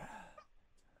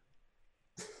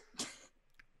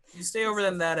 You stay over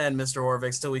in that end, Mr.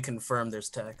 Orvix, till we confirm there's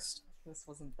text. This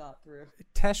wasn't thought through.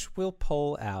 Tesh will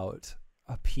pull out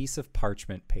a piece of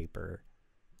parchment paper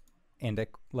and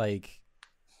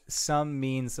some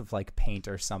means of like paint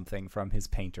or something from his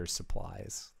painter's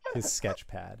supplies, his sketch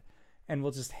pad, and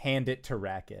we'll just hand it to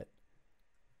Racket.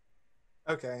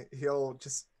 Okay, he'll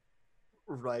just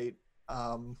write.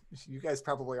 You guys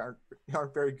probably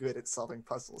aren't very good at solving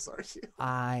puzzles, are you?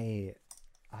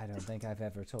 I don't think I've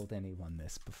ever told anyone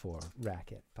this before,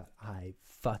 Racket, but I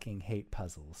fucking hate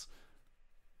puzzles.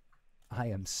 I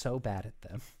am so bad at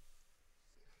them.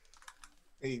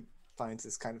 He finds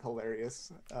this kind of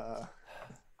hilarious.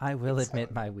 I will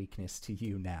admit my weakness to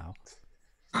you now.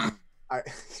 He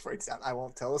writes down, I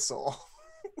won't tell a soul.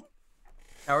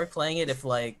 How are we playing it if,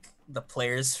 like, the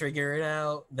players figure it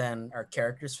out, then our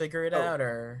characters figure it out,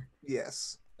 or?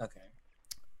 Yes. Okay.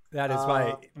 That is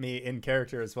why me in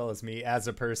character as well as me as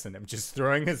a person, I'm just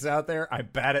throwing this out there. I'm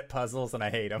bad at puzzles and I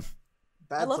hate them.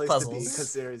 Bad love place puzzles. to be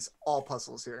because there's all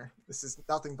puzzles here. This is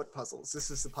nothing but puzzles. This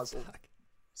is the puzzle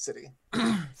city.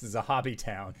 This is a hobby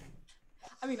town.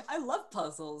 I mean, I love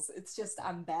puzzles. It's just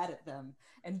I'm bad at them,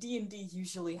 and D&D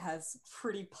usually has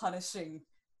pretty punishing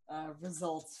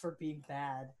results for being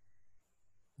bad,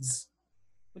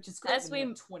 which is great. As when you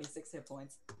we- have 26 hit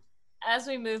points. As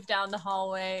we move down the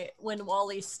hallway, when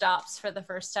Wally stops for the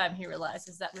first time, he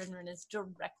realizes that Rinrin is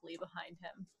directly behind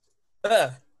him.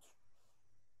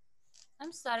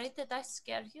 I'm sorry, did I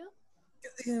scare you?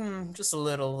 Just a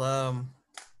little, I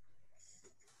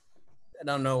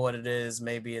don't know what it is.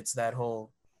 Maybe it's that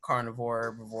whole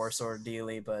carnivore, herbivore sort of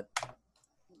dealy, but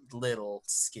little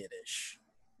skittish.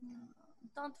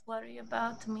 Don't worry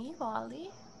about me, Wally.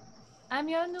 I'm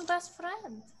your new best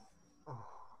friend.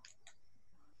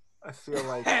 I feel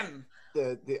like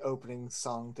the opening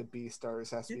song to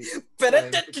Beastars has to be playing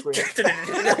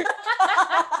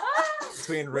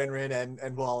between Rinrin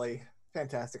and Wally.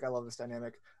 Fantastic. I love this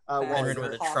dynamic. Wally, Rinrin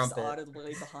with a coughs trumpet.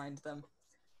 audibly behind them.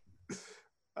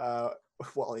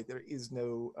 Wally, there is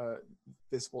no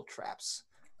visible traps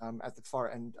at the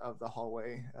far end of the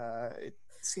hallway. It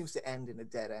seems to end in a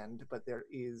dead end, but there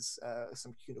is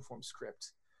some cuneiform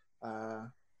script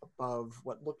above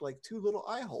what looked like two little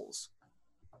eye holes.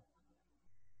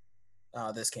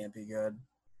 Oh, this can't be good.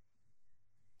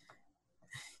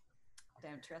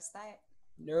 Don't trust that.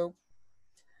 Nope.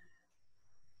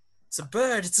 It's a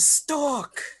bird. It's a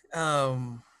stork.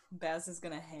 Baz is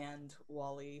gonna hand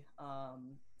Wally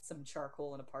some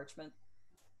charcoal and a parchment.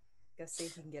 Go see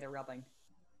if he can get a rubbing.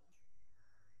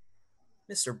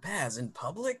 Mr. Baz in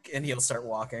public, and he'll start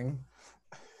walking.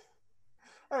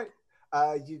 All right.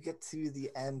 You get to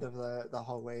the end of the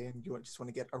hallway, and you just want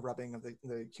to get a rubbing of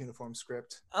the cuneiform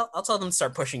script. I'll tell them to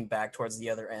start pushing back towards the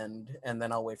other end, and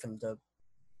then I'll wait for them to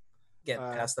get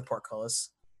past the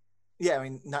portcullis. Yeah, I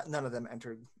mean, none of them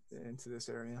entered into this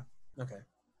area. Okay.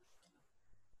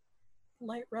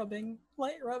 Light rubbing.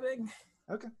 Light rubbing.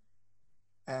 Okay.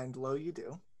 And low you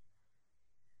do.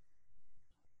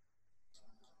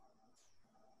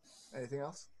 Anything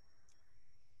else?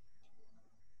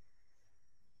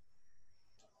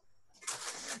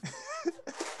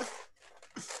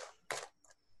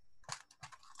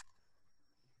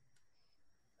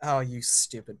 Oh, you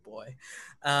stupid boy.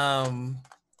 He'll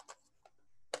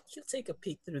take a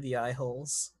peek through the eye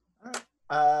holes.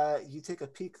 You take a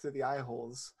peek through the eye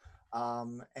holes,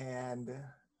 and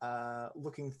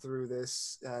looking through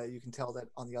this, you can tell that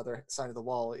on the other side of the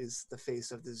wall is the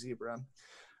face of the zebra.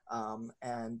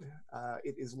 And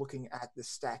it is looking at the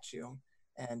statue,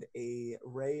 and a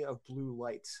ray of blue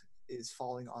light is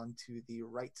falling onto the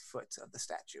right foot of the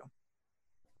statue.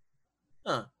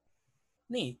 Huh.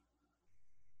 Neat.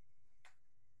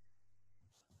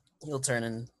 He'll turn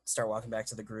and start walking back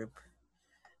to the group.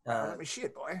 Let me see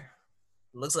it, boy.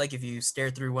 Looks like if you stare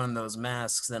through one of those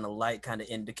masks, then a light kind of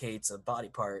indicates a body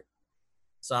part.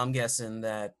 So I'm guessing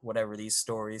that whatever these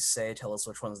stories say tell us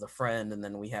which one's the friend, and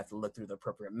then we have to look through the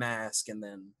appropriate mask, and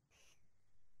then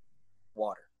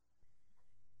water.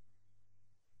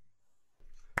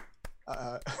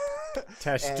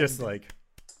 Tesh just like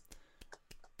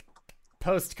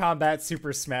post-combat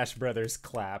Super Smash Brothers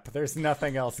clap. There's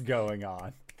nothing else going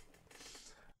on.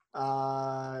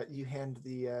 You hand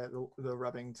the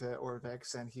rubbing to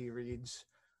Orvex, and he reads,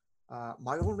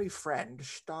 "My only friend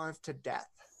starved to death."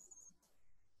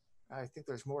 I think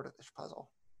there's more to this puzzle.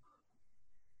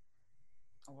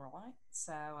 All right.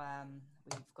 So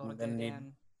we've got to We're go gonna need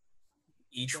down.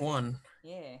 each one.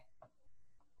 Yeah.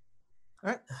 All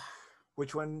right.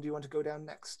 Which one do you want to go down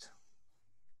next?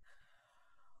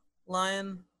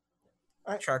 Lion.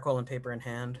 All right. Charcoal and paper in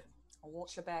hand. I'll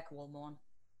watch your back, Wallmon.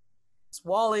 It's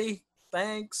Wally.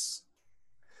 Thanks.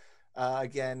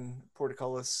 Again,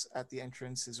 portcullis at the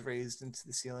entrance is raised into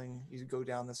the ceiling. You go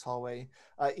down this hallway.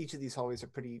 Each of these hallways are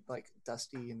pretty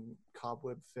dusty and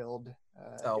cobweb filled.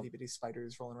 Itty bitty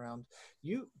spiders rolling around.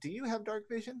 Do you have dark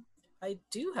vision? I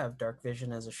do have dark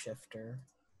vision as a shifter.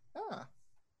 Ah,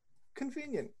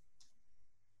 convenient.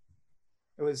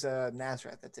 It was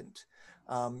Nazareth that didn't.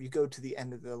 You go to the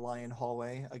end of the lion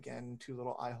hallway. Again, 2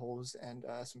 little eye holes and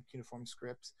some cuneiform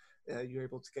script. You're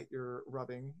able to get your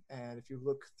rubbing, and if you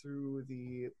look through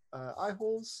the eye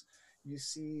holes, you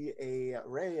see a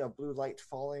ray of blue light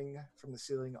falling from the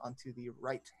ceiling onto the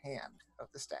right hand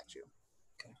of the statue.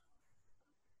 Okay.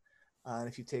 And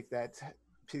if you take that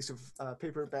piece of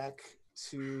paper back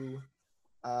to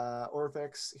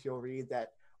Orvex, he'll read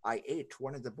that, "I ate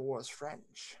one of the boar's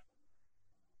friends."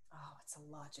 Oh, it's a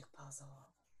logic puzzle.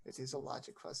 It is a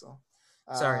logic puzzle.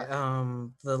 Sorry,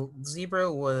 the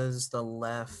zebra was the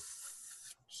left.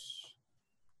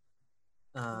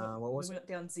 What was we it? went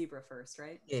down zebra first,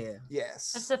 right? Yeah,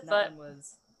 Yes. That's the And foot. that one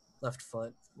was left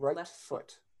foot. Right left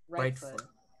foot. right, Right foot. foot.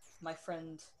 My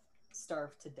friend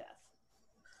starved to death.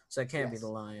 So it can't be Yes. the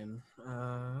lion.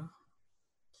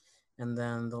 And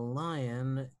then the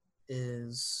lion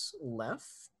is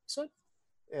left. So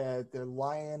The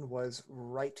lion was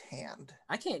right hand.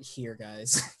 I can't hear,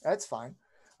 guys. That's fine.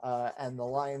 And the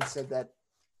lion said that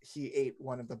he ate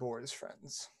one of the boar's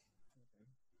friends.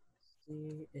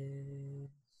 He is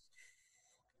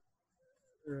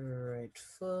right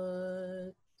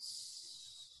foot.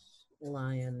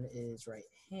 Lion is right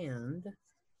hand.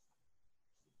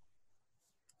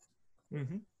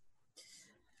 Mm-hmm.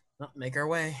 Well, make our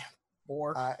way.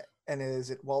 Boar. And is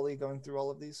it Wally going through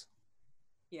all of these?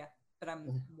 Yeah, but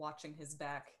I'm watching his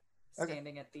back, Okay.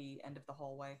 standing at the end of the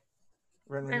hallway.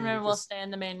 Rinrin, Rinrin you will just- stay in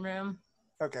the main room.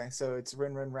 Okay, so it's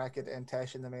Rinrin, Racket, and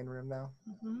Tesh in the main room now.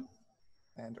 Mm-hmm.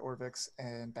 And Orvix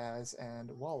and Baz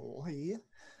and Wally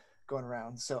going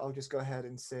around. So I'll just go ahead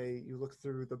and say you look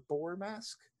through the boar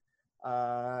mask.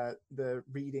 The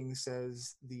reading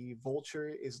says the vulture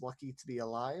is lucky to be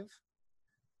alive,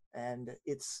 and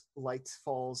its light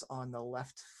falls on the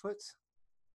left foot.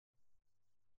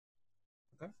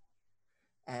 Okay.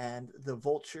 And the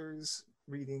vulture's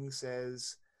reading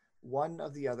says one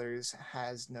of the others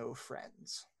has no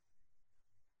friends.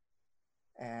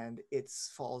 And it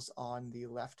falls on the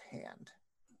left hand.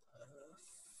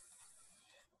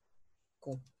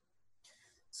 Cool.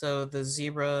 So the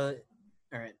zebra.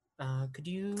 All right.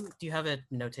 Do you have it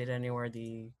notated anywhere?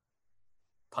 The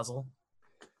puzzle,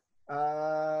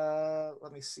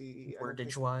 Let me see.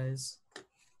 wordage wise.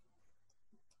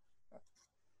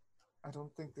 I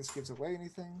don't think this gives away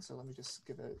anything, so let me just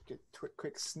get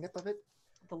quick snip of it.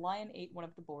 The lion ate one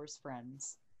of the boar's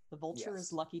friends. The vulture Yes.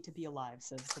 is lucky to be alive,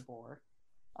 says the boar.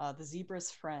 The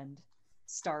zebra's friend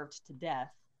starved to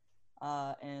death,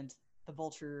 and the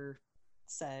vulture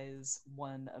says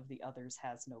one of the others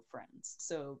has no friends.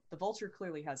 So the vulture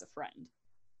clearly has a friend.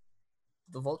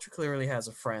 The vulture clearly has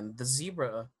a friend. The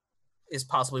zebra is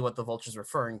possibly what the vulture's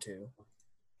referring to.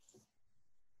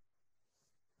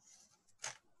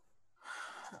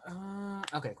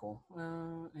 Okay, cool.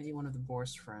 I ate one of the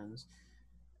boar's friends.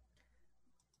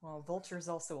 Well, vulture's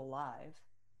also alive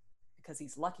because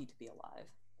he's lucky to be alive.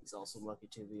 He's also lucky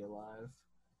to be alive.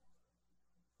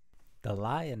 The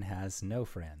lion has no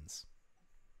friends.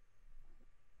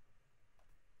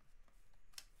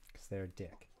 Because they're a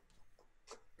dick.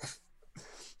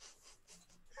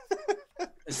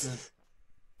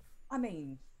 I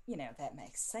mean, you know, that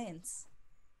makes sense.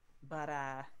 But,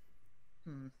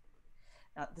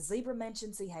 Now, the zebra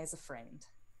mentions he has a friend.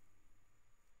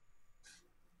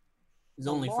 His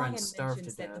The only friend lion starved to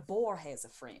mentions that the death. boar has a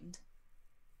friend.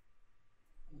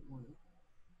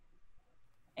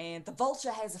 And the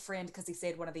vulture has a friend because he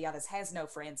said one of the others has no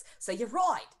friends. So you're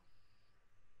right.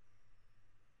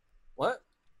 What?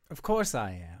 Of course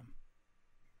I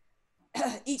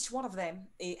am. Each one of them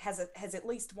has at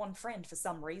least one friend for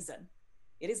some reason.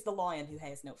 It is the lion who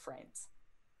has no friends.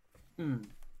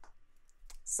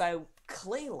 So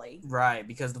clearly, right,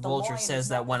 because the vulture lion says is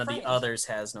that not one the of the friend. others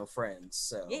has no friends.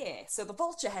 So yeah. So the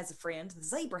vulture has a friend, the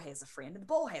zebra has a friend, and the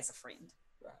boar has a friend.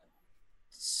 right.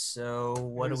 So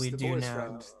what do Who's we the do boy's now?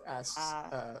 friend? Asks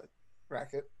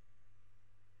Racket.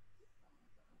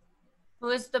 Who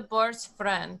is the boar's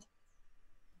friend?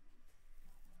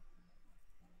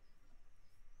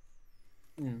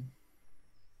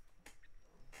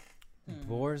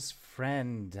 Boar's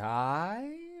friend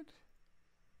died?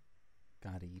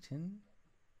 Got eaten?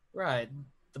 Right.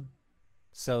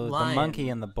 So the Lion. monkey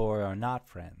and the boar are not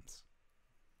friends.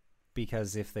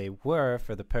 Because if they were,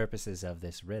 for the purposes of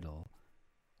this riddle,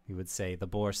 we would say the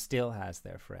boar still has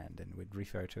their friend and would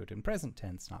refer to it in present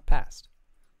tense, not past.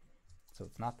 So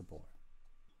it's not the boar.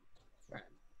 Right.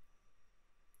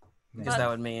 Now- Because that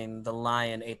would mean the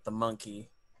lion ate the monkey.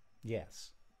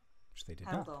 Yes. Which they did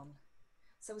Hold not. on.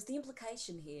 So is the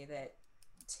implication here that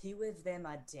two of them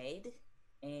are dead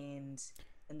and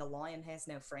the lion has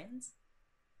no friends?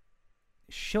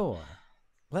 Sure.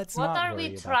 Let's What not are worry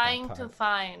we about trying that to part.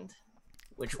 find?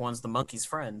 Which one's the monkey's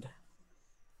friend?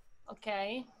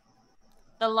 Okay.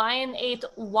 The lion ate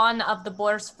one of the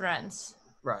boar's friends,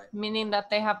 Right. meaning that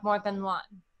they have more than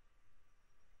one.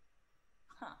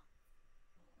 Huh.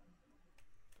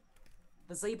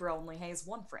 The zebra only has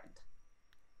one friend.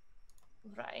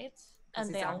 Right. 'Cause And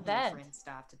his they are only dead. friend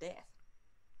starved to death.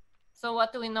 So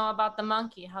what do we know about the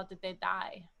monkey? How did they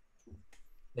die?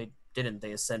 They didn't.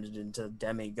 They ascended into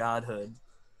demi-godhood.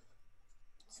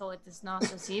 So it is not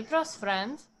the zebra's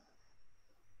friend.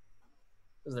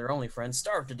 Because their only friend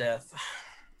starved to death.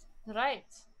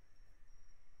 Right.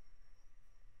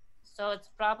 So it's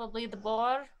probably the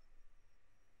boar.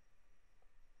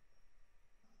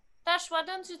 Dash, why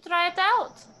don't you try it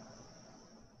out?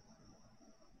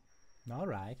 All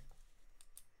right.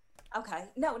 Okay.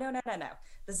 No.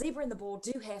 The zebra and the boar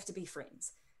do have to be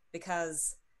friends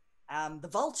because the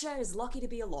vulture is lucky to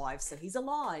be alive, so he's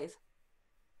alive.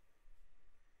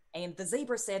 And the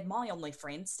zebra said, "My only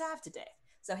friend starved to death."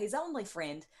 So his only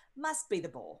friend must be the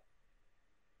boar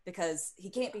because he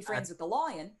can't be friends with the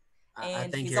lion, I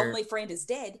and think his you're- only friend is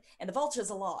dead, and the vulture's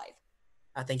alive.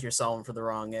 I think you're solving for the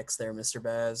wrong X there, Mr.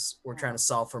 Baz. We're trying to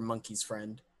solve for monkey's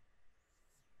friend.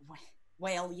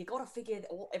 Well, you got to figure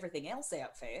everything else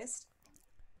out first.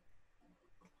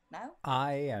 No?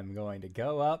 I am going to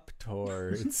go up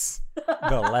towards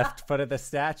the left foot of the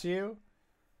statue.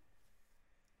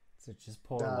 So just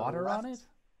pour The water on it? left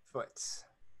Foot.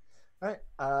 All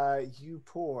right. You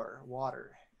pour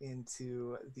water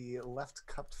into the left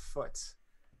cupped foot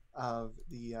of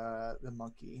the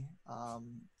monkey.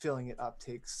 Filling it up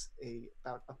takes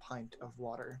about a pint of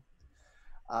water.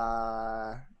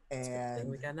 And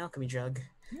we And got an alchemy jug.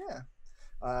 yeah,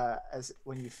 as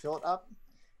when you fill it up,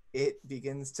 it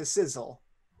begins to sizzle.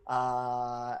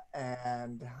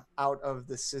 And out of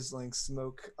the sizzling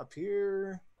smoke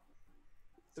appear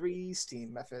 3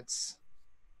 steam methods.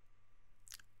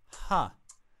 Huh.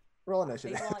 Roll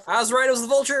initiative. I was right, it was the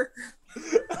vulture!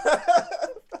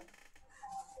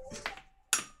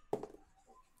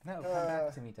 No, come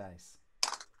back to me, dice.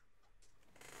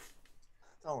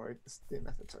 Don't worry, the steam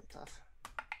methods are tough.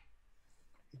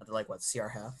 They're like, what, CR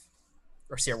half?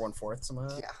 Or CR 1/4, something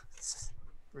like that? Yeah, it's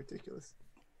ridiculous.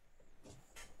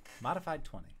 Modified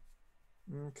 20.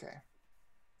 Okay.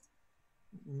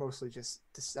 Mostly just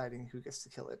deciding who gets to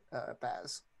kill it.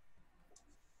 Baz.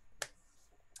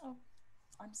 Oh,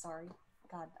 I'm sorry.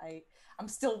 God, I'm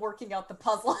still working out the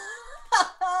puzzle.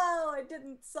 I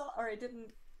didn't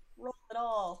roll at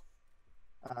all.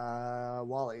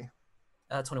 Wally.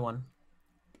 21.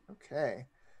 Okay.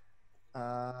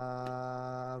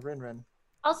 Rin.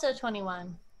 Also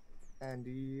 21. And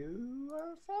you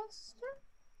are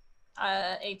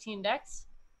faster? 18 dex.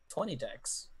 20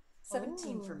 decks.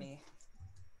 17 for Ooh. me.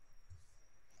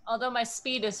 Although my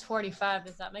speed is 45,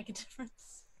 does that make a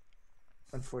difference?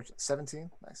 Unfortunately. 17?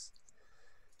 Nice.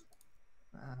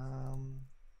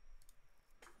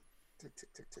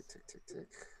 Tick.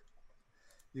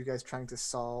 You guys trying to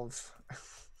solve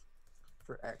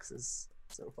for X is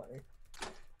so funny.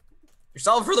 You're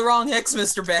solving for the wrong X,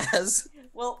 Mr. Baz.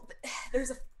 Well,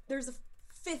 there's a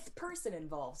fifth person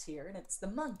involved here, and it's the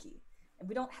monkey. And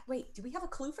we don't wait. Do we have a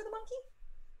clue for the monkey?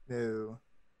 No.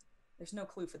 There's no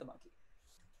clue for the monkey.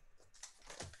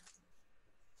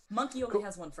 Monkey only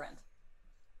has one friend.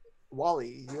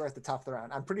 Wally, you're at the top of the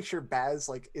round. I'm pretty sure Baz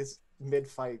is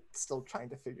mid-fight, still trying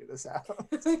to figure this out.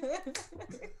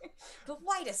 But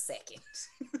wait a second.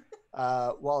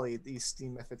 Wally, these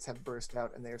steam efforts have burst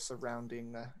out, and they are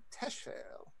surrounding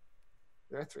Teshfail.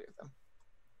 There are 3 of them.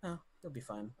 Oh, he'll be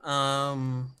fine.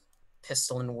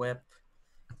 Pistol and whip.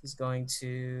 He's going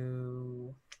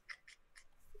to.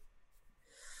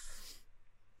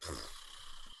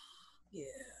 Yeah.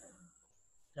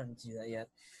 I don't need to do that yet.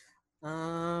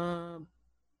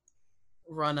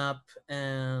 Run up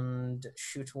and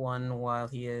shoot one while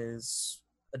he is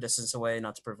a distance away,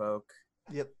 not to provoke.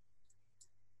 Yep.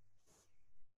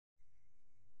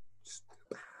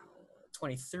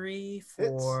 23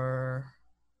 for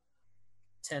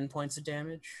 10 points of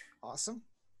damage. Awesome.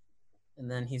 And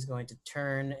then he's going to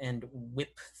turn and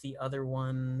whip the other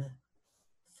one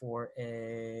for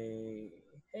a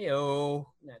heyo,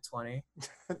 net 20.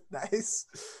 Nice.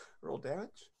 Roll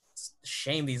damage. It's a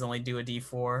shame these only do a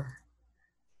d4.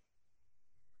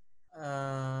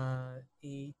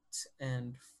 8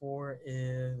 and 4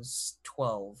 is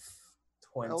 12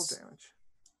 points 12 damage.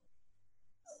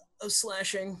 of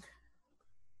slashing.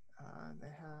 They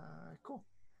have cool.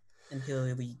 And he'll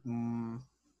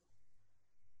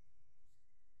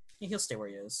stay where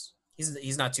he is.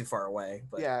 He's not too far away,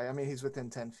 but Yeah, I mean he's within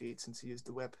 10 feet since he used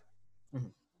the whip.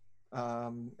 Mhm.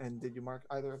 And did you mark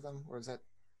either of them, or is that?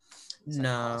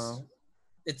 no, cost?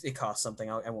 it costs something.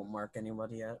 I won't mark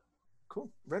anybody yet.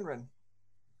 Cool. Rin.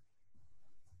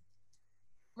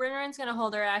 Rinrin's gonna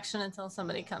hold her action until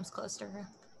somebody comes close to her.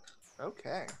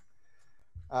 Okay.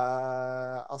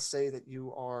 I'll say that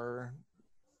you are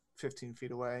 15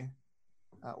 feet away.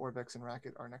 Orbex and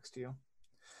Racket are next to you.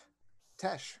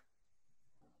 Tesh.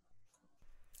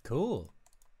 Cool.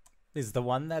 Is the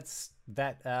one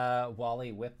that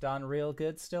Wally whipped on real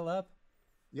good still up?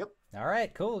 Yep. All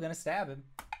right, cool. Gonna stab him.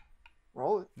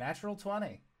 Roll it. Natural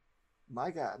 20.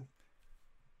 My God.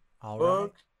 All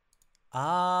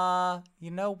right.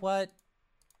 You know what?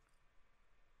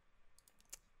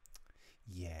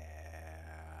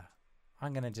 Yeah.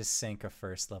 I'm going to just sink a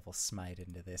first level smite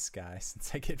into this guy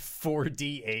since I get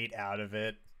 4d8 out of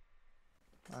it.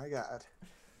 My God.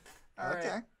 All Okay.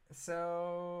 right.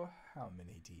 So, how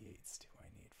many d8s do I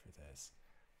need for this?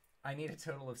 I need a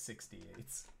total of 6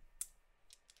 d8s.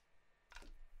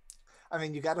 I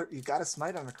mean, you gotta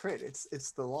smite on a crit.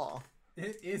 It's the law.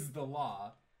 It is the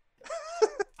law.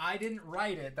 I didn't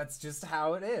write it. That's just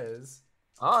how it is.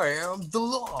 I am the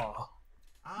law.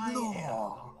 I am the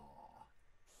law.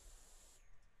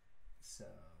 So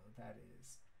that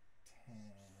is 10,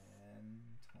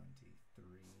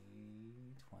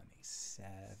 23,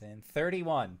 27,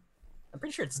 31. I'm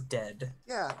pretty sure it's dead.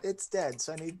 Yeah, it's dead.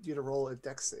 So I need you to roll a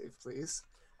dex save, please.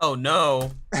 Oh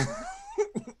no.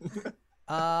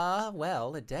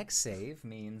 Well, a dex save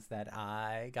means that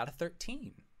I got a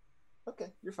 13. Okay,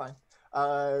 you're fine.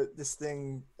 This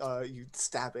thing, you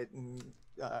stab it and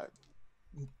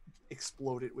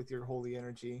explode it with your holy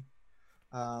energy,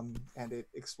 and it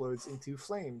explodes into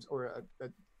flames or a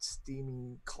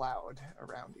steaming cloud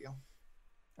around you.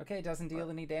 Okay, doesn't deal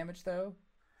any damage though.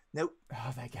 Nope.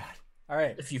 Oh, thank God. All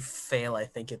right. If you fail, I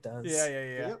think it does. Yeah.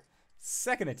 Yep.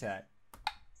 Second attack.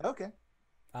 Okay.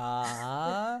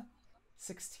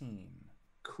 16.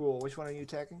 Cool. Which one are you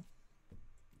attacking?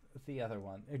 The other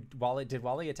one. Did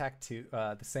Wally attack two?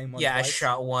 The same one? Yeah, twice? I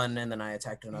shot one and then I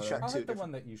attacked another. shot I'll two hit the different-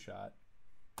 one that you shot.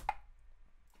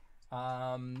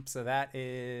 So that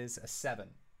is a 7.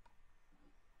 7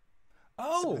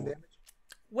 Oh, damage.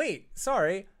 wait,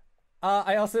 sorry.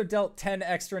 I also dealt 10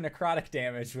 extra necrotic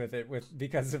damage with it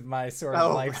because of my sword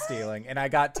of Oh. life stealing, and I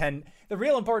got 10. The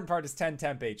real important part is 10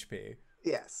 temp HP.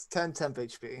 Yes, 10 temp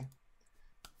HP.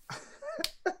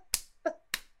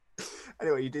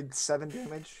 Anyway, you did 7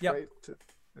 damage, Yep. right?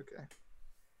 Okay.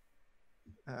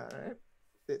 All right.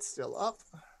 It's still up.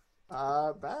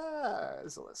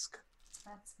 Basilisk.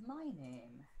 That's my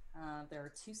name. There are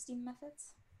 2 steam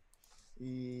methods,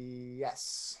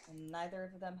 Yes. and neither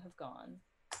of them have gone.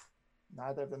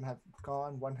 Neither of them have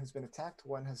gone. One has been attacked.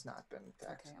 One has not been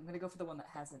attacked. Okay, I'm gonna go for the one that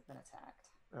hasn't been attacked.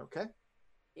 Okay.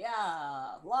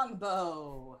 Yeah,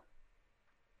 longbow.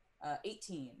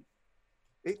 18.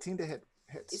 18 to hit.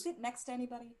 Hits. Is it next to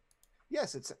anybody?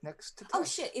 Yes, it's next to Oh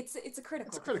Tesh. shit! It's a critical.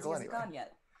 It's a because critical he hasn't anyway. gone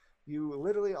yet. You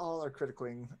literally all are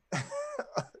criticling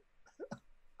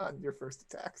on your first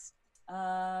attacks.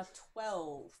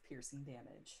 12 piercing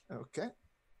damage. Okay.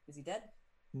 Is he dead?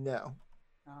 No.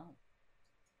 Oh.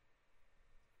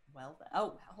 Well, then.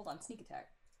 Oh, hold on. Sneak attack.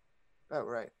 Oh,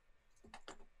 right.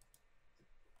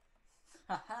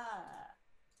 Haha.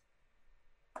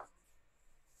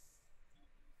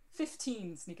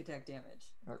 15 sneak attack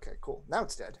damage. Okay, cool. Now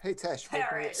it's dead. Hey, Tesh,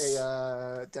 make me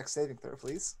a dex saving throw,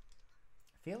 please.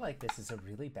 I feel like this is a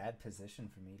really bad position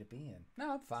for me to be in.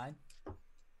 No, I'm fine.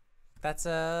 That's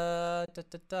Hey,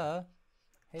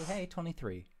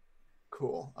 23.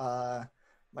 Cool.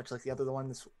 Much like the other one,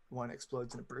 this one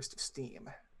explodes in a burst of steam.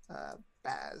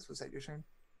 Baz, was that your turn?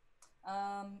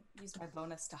 Use my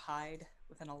bonus to hide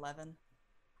with an 11.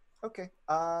 Okay.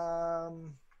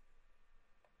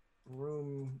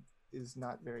 Room is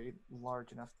not very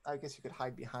large enough. I guess you could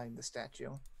hide behind the statue.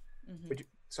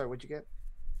 Mm-hmm. What'd you get?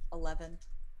 11.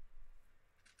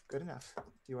 Good enough.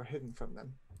 You are hidden from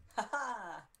them.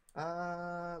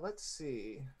 Haha. Let's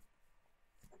see.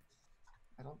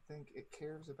 I don't think it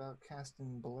cares about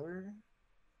casting blur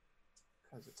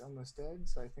because it's almost dead,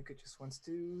 so I think it just wants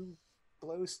to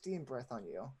blow steam breath on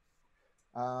you.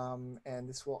 And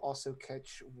this will also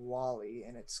catch Wally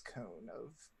in its cone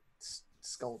of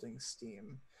scalding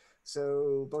steam.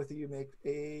 So both of you make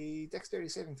a dexterity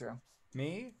saving throw.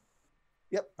 Me?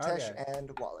 Yep, Tesh Okay.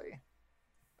 and Wally.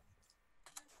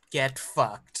 Get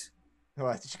fucked.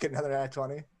 What, did you get another nat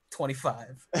 20?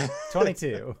 25.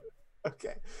 22.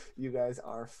 Okay, you guys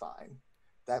are fine.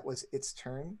 That was its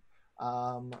turn.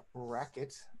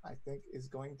 Racket, I think, is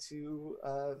going to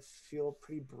feel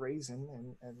pretty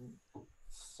brazen and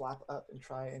flap up and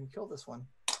try and kill this one.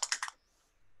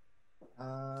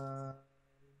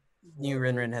 New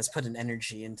Rinrin has put an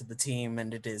energy into the team,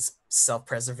 and it is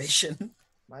self-preservation.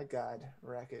 My God,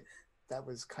 Racket, that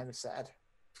was kind of sad.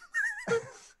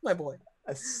 My boy.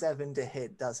 A 7 to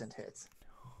hit doesn't hit.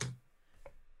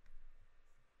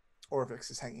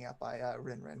 Orvix is hanging out by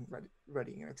Rinrin,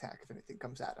 readying an attack if anything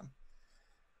comes at him.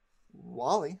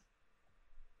 Wally.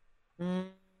 2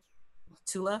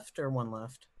 left or 1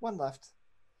 left? 1 left.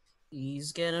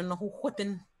 He's getting a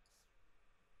whipping.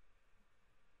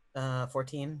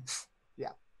 14.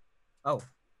 Yeah. Oh,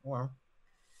 well.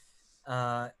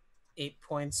 8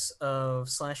 points of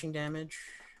slashing damage.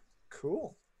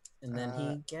 Cool. And then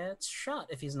he gets shot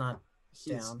if he's not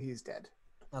down. He's dead.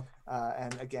 Okay.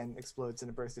 And again, explodes in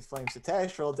a burst of flames. So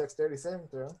Tesh, roll dexterity saving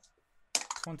throw.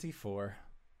 24.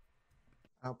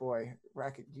 Oh boy,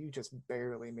 Racket, you just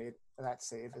barely made that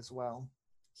save as well.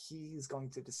 He's going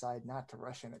to decide not to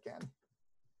rush in again.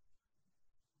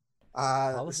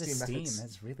 All of this steam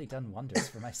has really done wonders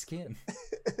for my skin.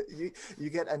 you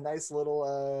get a nice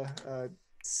little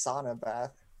sauna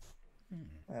bath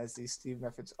as these steam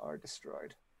methods are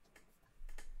destroyed.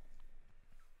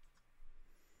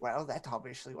 Well, that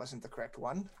obviously wasn't the correct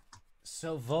one.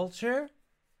 So Vulture?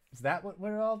 Is that what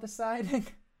we're all deciding?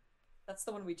 That's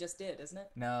the one we just did, isn't it?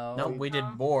 No. No, we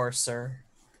did Boar, sir.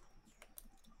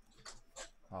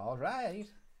 All right.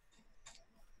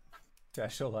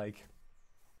 Josh will, like,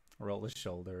 roll his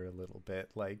shoulder a little bit,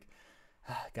 like,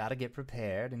 gotta get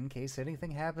prepared in case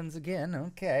anything happens again.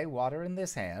 Okay, water in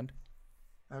this hand.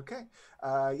 Okay.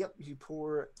 Yep, you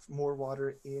pour more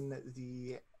water in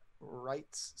the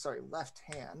left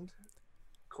hand,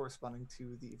 corresponding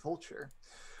to the Vulture.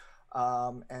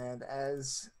 And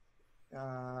as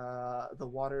the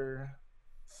water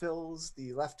fills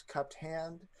the left cupped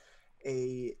hand,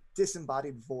 a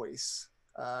disembodied voice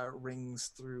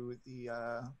rings through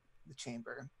the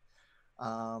chamber.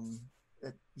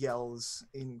 It yells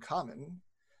in common,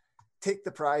 "Take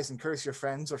the prize and curse your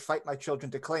friends, or fight my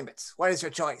children to claim it. What is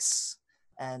your choice?"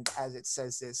 And as it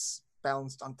says this,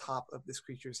 bounced on top of this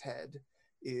creature's head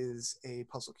is a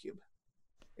puzzle cube.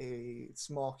 A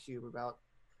small cube about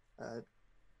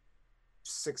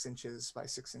 6 inches by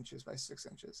 6 inches by 6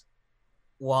 inches.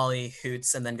 Wally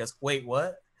hoots and then goes, "Wait,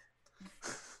 what?"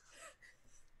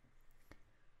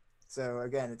 So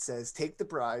again, it says, take the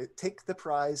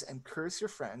prize and curse your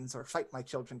friends, or fight my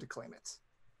children to claim it.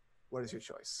 What is your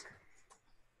choice?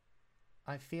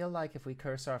 I feel like if we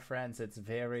curse our friends, it's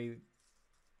very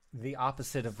the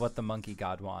opposite of what the monkey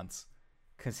god wants.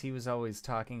 Because he was always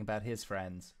talking about his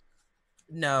friends.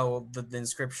 No, the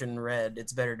inscription read,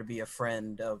 "It's better to be a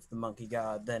friend of the monkey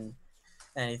god than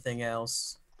anything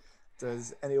else."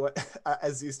 Does anyone,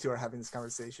 as these two are having this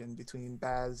conversation between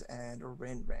Baz and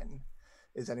Rinrin,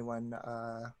 is anyone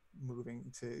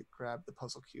moving to grab the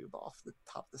puzzle cube off the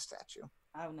top of the statue?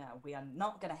 Oh no, we are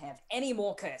not going to have any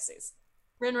more curses.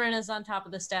 Rinrin is on top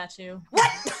of the statue.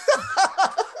 What?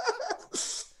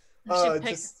 She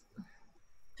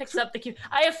picks up the cube.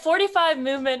 I have 45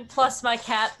 movement plus my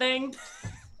cat thing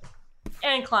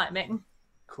and climbing.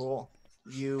 Cool.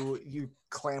 You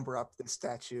clamber up the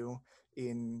statue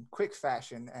in quick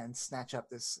fashion and snatch up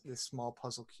this small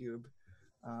puzzle cube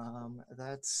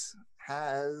that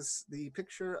has the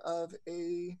picture of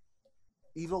a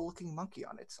evil looking monkey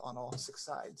on it on all 6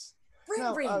 sides.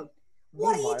 Rin,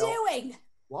 what are you doing?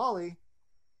 Wally,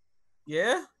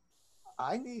 Yeah?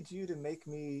 I need you to make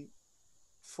me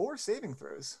 4 saving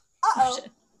throws. Uh-oh.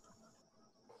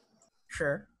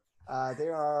 Sure. They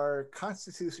are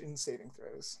Constitution saving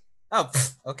throws. Oh,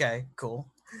 okay, cool.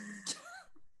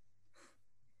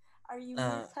 Are you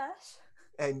Tash?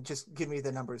 And just give me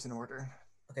the numbers in order.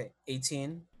 Okay,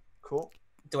 18. Cool.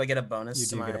 Do I get a bonus? You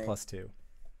to do get a my- +2.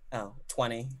 Oh,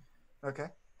 20. Okay.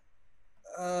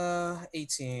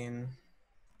 18.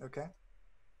 Okay.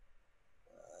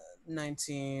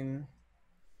 19.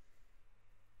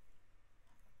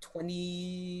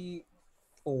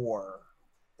 24.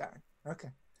 Darn.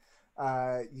 Okay.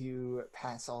 You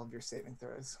pass all of your saving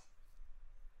throws.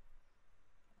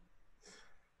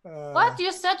 What?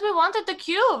 You said we wanted the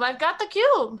cube. I've got the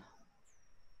cube.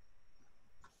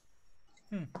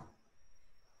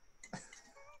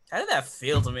 How did that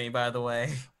feel to me, by the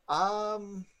way?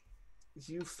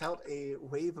 You felt a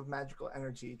wave of magical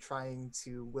energy trying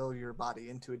to will your body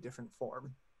into a different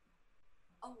form.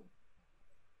 Oh.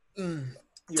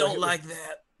 Don't like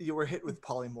that. You were hit with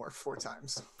polymorph 4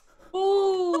 times.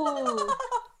 Ooh.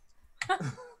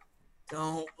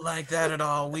 Don't like that at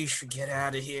all. We should get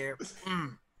out of here.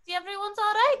 See, everyone's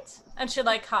all right. And she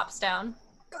like hops down.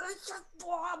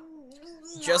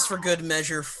 Just for good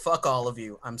measure, fuck all of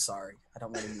you. I'm sorry. I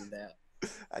don't want to do that.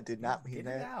 I did not mean Get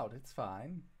it that. out. It's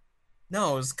fine.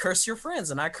 No, it was curse your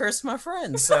friends, and I cursed my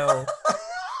friends, so...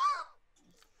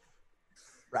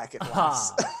 Racket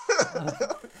laughs.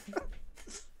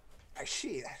 I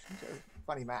see.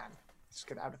 Funny man. Just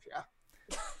get out of here.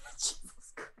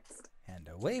 Jesus Christ. And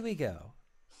away we go.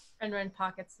 Rin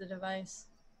pockets the device.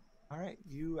 All right,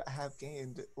 you have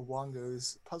gained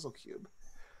Wongo's puzzle cube.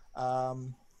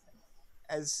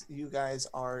 As you guys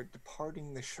are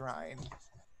departing the shrine,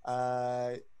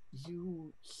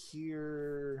 you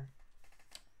hear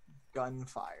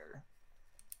gunfire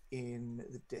in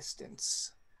the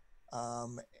distance.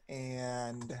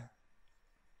 And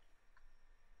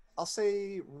I'll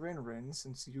say Rin,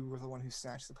 since you were the one who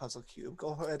snatched the puzzle cube,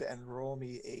 go ahead and roll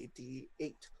me a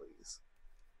d8, please.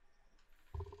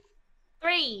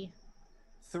 3.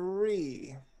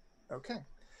 3. Okay.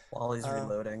 While he's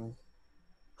reloading.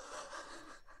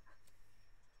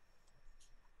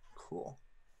 Cool.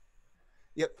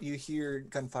 Yep, you hear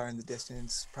gunfire in the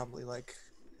distance, probably like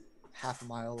half a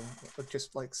mile, but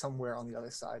just like somewhere on the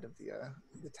other side of the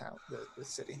town, the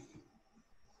city.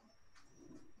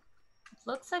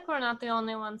 Looks like we're not the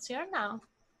only ones here now.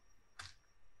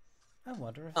 I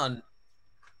wonder if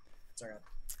Sorry.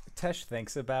 Tesh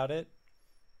thinks about it.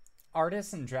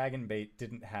 Artis and Dragonbait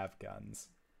didn't have guns.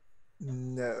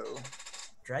 No.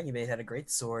 Dragonbait had a great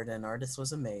sword, and Artis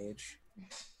was a mage.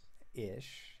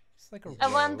 Ish. It's like a I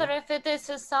wonder rogue. if it is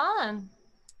his son.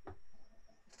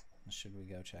 Should we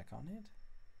go check on it?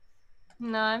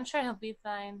 No, I'm sure he'll be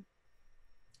fine.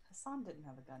 Hassan didn't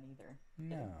have a gun either.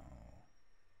 No.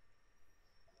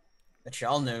 That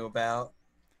y'all knew about.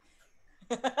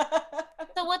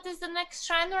 So what is the next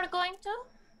shrine we're going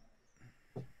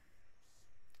to?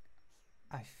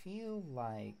 I feel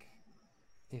like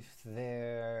if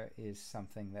there is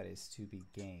something that is to be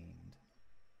gained,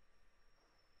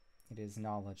 it is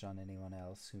knowledge on anyone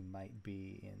else who might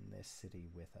be in this city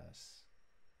with us.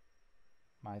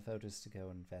 My vote is to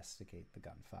go investigate the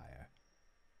gunfire.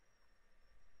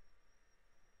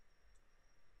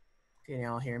 Can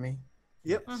y'all hear me?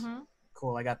 Yep. Mm-hmm.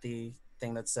 Cool, I got the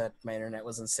thing that said my internet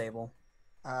was unstable.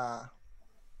 All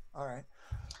right.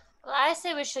 Well, I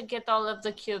say we should get all of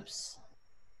the cubes.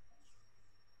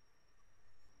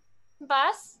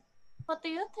 Bas, what do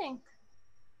you think?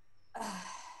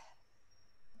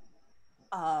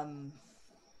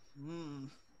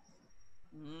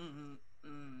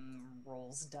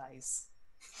 Rolls dice.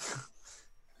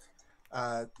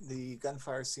 The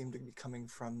gunfire seemed to be coming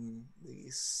from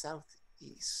the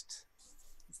southeast.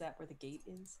 Is that where the gate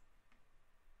is?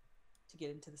 To get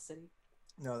into the city?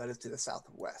 No, that is to the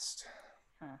southwest.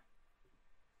 Huh.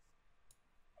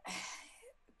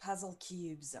 Puzzle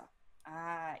cubes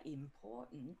are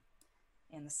important,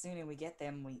 and the sooner we get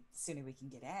them, the sooner we can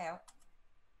get out.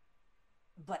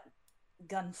 But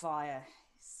gunfire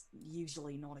is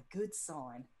usually not a good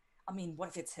sign. I mean, what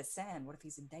if it's Hassan? What if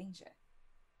he's in danger?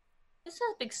 He's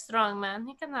a big, strong man.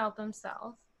 He can help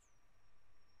himself.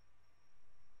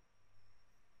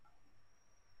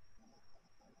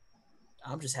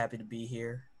 I'm just happy to be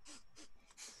here.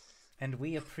 And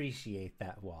we appreciate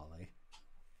that, Wally.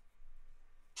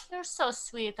 You're so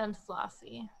sweet and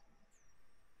fluffy.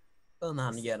 Well,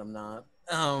 not yet. I'm not.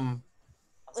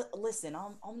 Listen,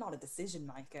 I'm not a decision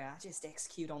maker. I just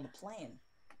execute on the plan.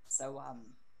 So,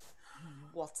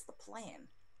 what's the plan?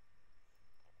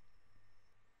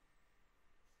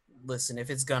 Listen, if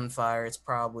it's gunfire, it's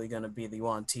probably gonna be the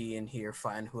Yuan-Ti in here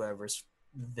fighting whoever's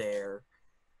there.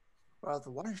 Well, the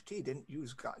Yuan-Ti didn't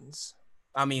use guns.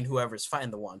 I mean, whoever's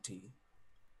fighting the Yuan-Ti.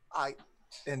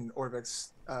 And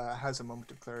Orvex has a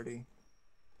moment of clarity.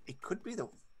 It could be the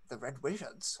Red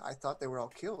Wizards. I thought they were all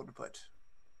killed, but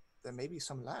there may be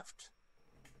some left.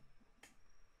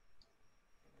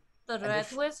 The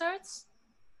Red Wizards?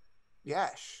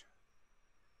 Yes.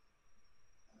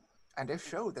 And if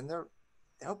so, then they're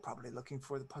probably looking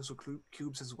for the puzzle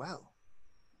cubes as well.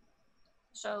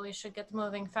 So we should get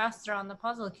moving faster on the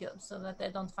puzzle cubes so that they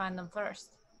don't find them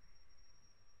first.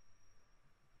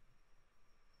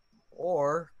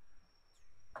 Or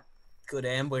could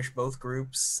ambush both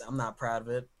groups. I'm not proud of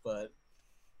it, but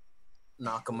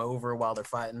knock them over while they're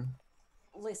fighting.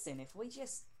 Listen, if we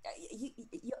just...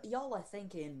 y'all are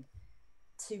thinking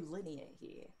too linear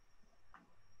here.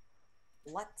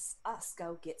 Let's us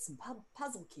go get some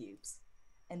puzzle cubes.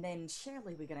 And then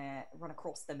surely we're gonna run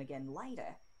across them again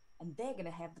later. And they're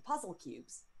gonna have the puzzle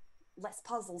cubes. Less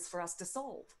puzzles for us to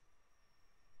solve.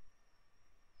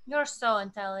 You're so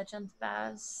intelligent,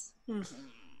 Baz.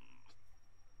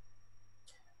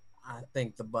 I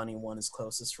think the bunny one is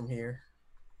closest from here.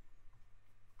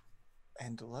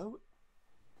 And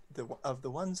of the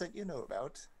ones that you know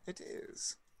about, it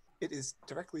is. It is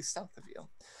directly south of you.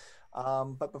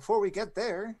 But before we get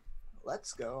there,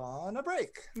 let's go on a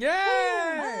break. Yay!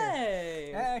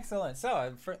 Hey! Excellent. So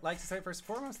I'd like to say first and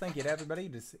foremost, thank you to everybody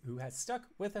who has stuck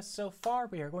with us so far.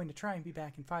 We are going to try and be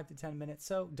back in 5 to 10 minutes,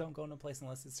 so don't go no place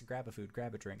unless it's to grab a food,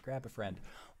 grab a drink, grab a friend,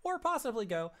 or possibly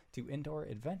go to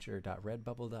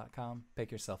indooradventure.redbubble.com,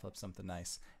 pick yourself up something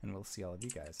nice, and we'll see all of you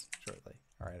guys shortly.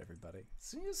 All right, everybody.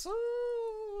 See you soon!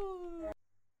 And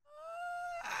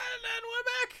then we're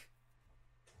back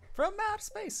from Map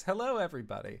Space. Hello,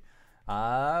 everybody.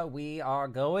 We are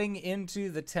going into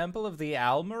the Temple of the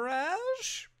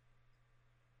Almirage,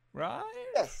 right?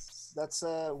 Yes, that's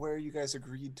where you guys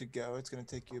agreed to go. It's going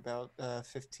to take you about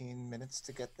 15 minutes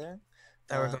to get there.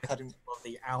 We're going to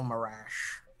the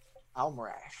Almirage.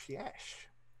 Almirage, yes.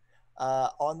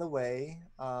 On the way,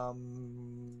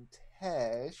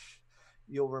 Tesh,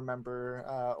 you'll remember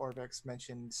Orvex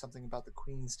mentioned something about the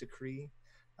Queen's Decree,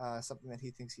 something that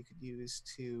he thinks he could use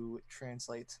to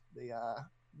translate the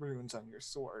runes on your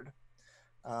sword.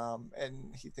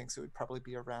 And he thinks it would probably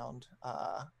be around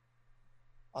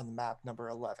on the map number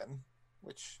 11,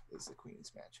 which is the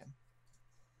Queen's Mansion.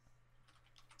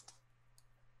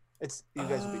 You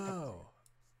guys will be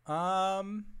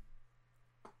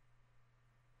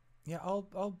yeah,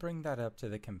 I'll bring that up to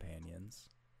the companions.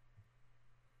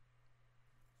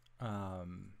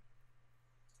 And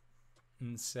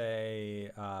say,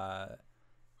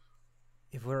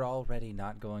 if we're already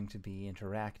not going to be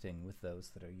interacting with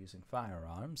those that are using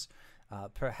firearms,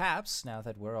 perhaps now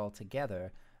that we're all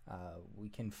together, we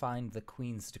can find the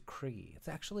Queen's Decree. It's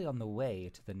actually on the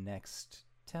way to the next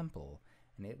temple,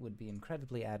 and it would be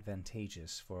incredibly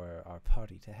advantageous for our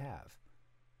party to have.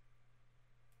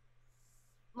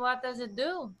 What does it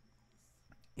do?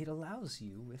 It allows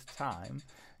you, with time,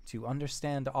 to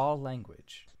understand all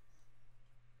language.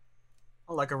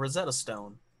 Oh, like a Rosetta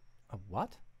Stone. A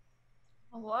what?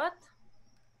 A what?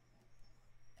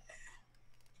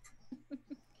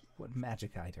 What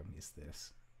magic item is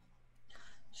this?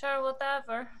 Sure,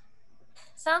 whatever.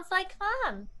 Sounds like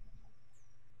fun.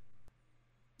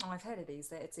 Oh, I've heard of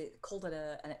these. It's called it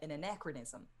an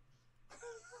anachronism.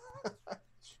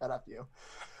 Shut up, you.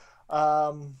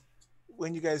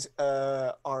 When you guys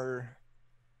are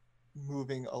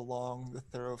moving along the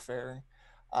thoroughfare,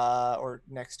 or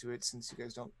next to it, since you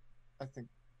guys don't, I think,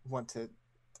 want to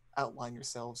outline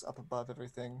yourselves up above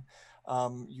everything,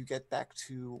 you get back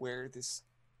to where this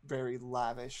very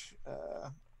lavish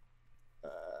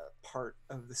part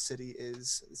of the city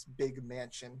is, this big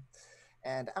mansion,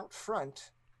 and out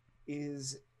front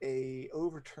is a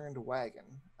overturned wagon.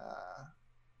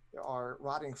 There are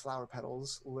rotting flower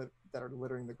petals that are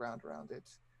littering the ground around it.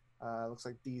 Looks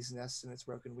like bees' nests in its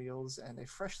broken wheels, and a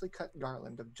freshly cut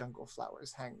garland of jungle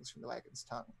flowers hangs from the wagon's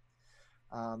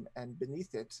tongue. And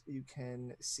beneath it, you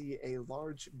can see a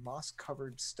large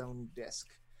moss-covered stone disc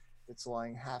that's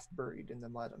lying half buried in the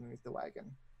mud underneath the wagon.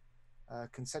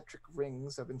 Concentric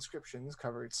rings of inscriptions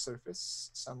cover its surface,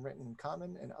 some written in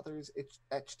common and others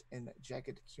etched in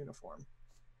jagged cuneiform.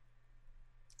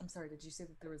 I'm sorry, did you say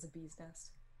that there was a bee's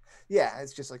nest? Yeah,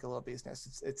 it's just like a little bee's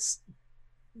nest. It's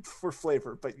for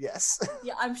flavor, but yes.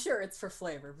 Yeah, I'm sure it's for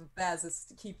flavor, but Baz is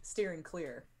to keep steering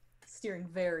clear. Steering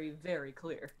very, very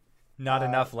clear. Not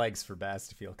enough legs for Baz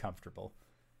to feel comfortable.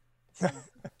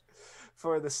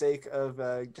 For the sake of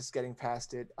just getting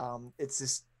past it, it's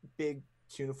this big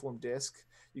cuneiform disc.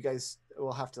 You guys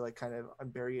will have to like kind of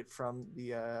unbury it from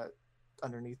the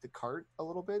underneath the cart a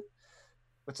little bit.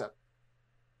 What's up?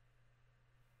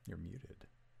 You're muted.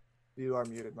 You are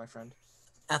muted, my friend.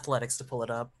 Athletics to pull it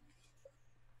up.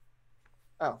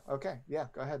 Oh, okay. Yeah,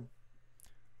 go ahead.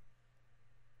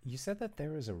 You said that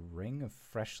there was a ring of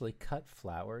freshly cut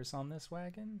flowers on this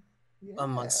wagon?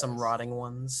 Amongst some rotting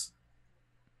ones.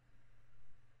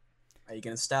 Are you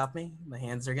going to stop me? My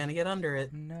hands are going to get under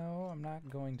it. No, I'm not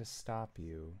going to stop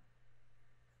you.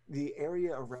 The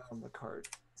area around the cart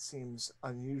seems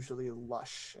unusually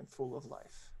lush and full of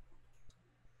life.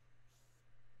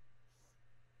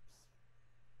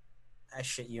 I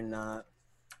shit you not.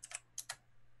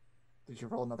 Did you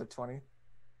roll another 20?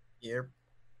 Yep.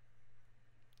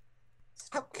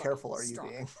 How careful are you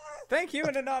being? Thank you,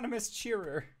 an anonymous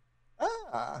cheerer.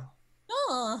 Ah.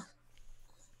 Oh.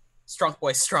 Strunk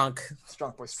boy, strunk.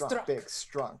 Strunk boy, strunk. Big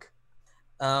strunk.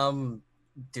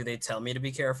 Do they tell me to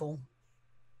be careful?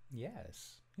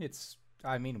 Yes.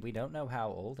 I mean, we don't know how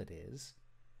old it is.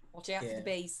 Watch out for the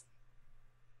bees.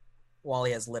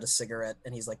 Wally has lit a cigarette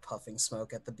and he's like puffing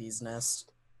smoke at the bee's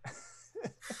nest.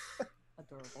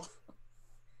 Adorable.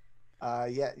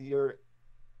 Yeah,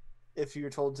 if you're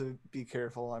told to be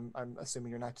careful, I'm assuming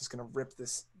you're not just gonna rip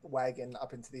this wagon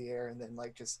up into the air and then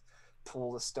like just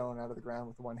pull the stone out of the ground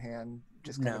with one hand,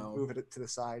 just kind of move it to the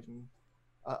side and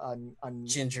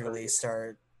gingerly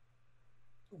start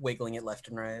wiggling it left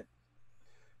and right.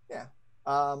 Yeah.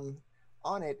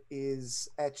 On it is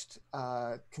etched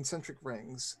concentric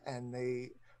rings, and they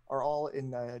are all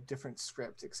in a different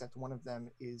script, except one of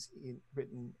them is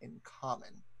written in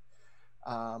Common.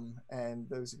 And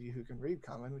those of you who can read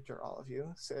Common, which are all of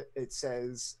you, it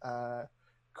says,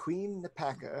 Queen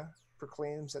Napaka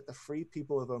proclaims that the free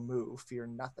people of Omu fear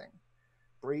nothing.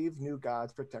 Brave new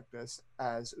gods protect us,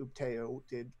 as Ubteo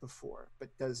did before,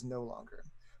 but does no longer.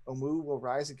 Omu will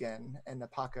rise again, and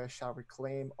Napaka shall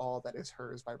reclaim all that is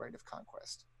hers by right of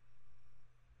conquest.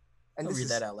 And I'll read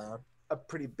that out loud. A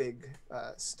pretty big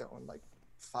stone, like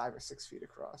 5 or 6 feet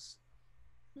across.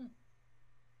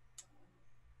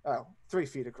 Oh, 3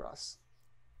 feet across.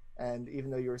 And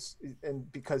even though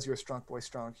because you're Strunk Boy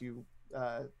Strong, you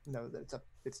know that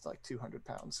it's like 200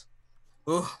 pounds.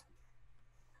 Ooh.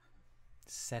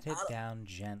 Set it down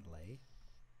gently.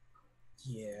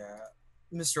 Yeah.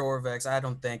 Mr. Orvex, I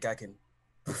don't think I can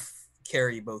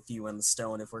carry both you and the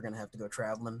stone if we're going to have to go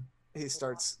traveling. He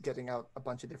starts getting out a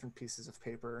bunch of different pieces of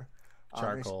paper.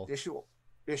 Charcoal. This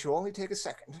will only take a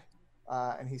second.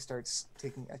 And he starts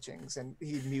taking etchings, and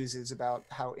he muses about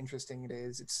how interesting it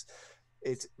is.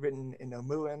 It's written in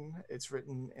Omuan, it's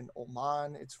written in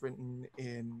Oman, it's written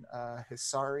in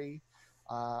Hisari,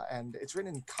 and it's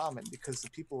written in Common because the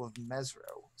people of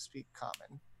Mesro speak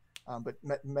Common. But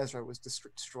Mesro was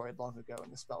destroyed long ago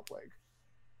in the Spell Plague.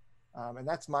 And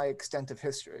that's my extent of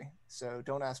history, so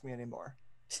don't ask me anymore.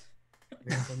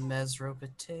 We're the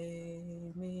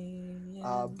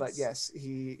Mesopotamians. But yes,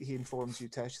 he informs you,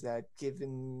 Tesh, that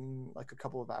given like a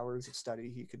couple of hours of study,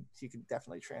 he could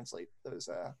definitely translate those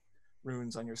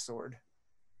runes on your sword.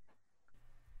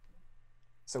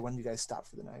 So when do you guys stop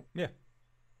for the night? Yeah.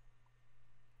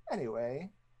 Anyway,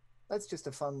 that's just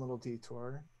a fun little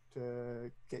detour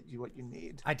to get you what you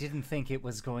need. I didn't think it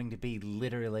was going to be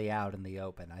literally out in the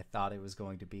open. I thought it was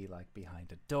going to be like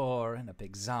behind a door and a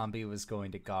big zombie was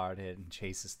going to guard it and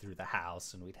chase us through the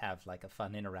house, and we'd have like a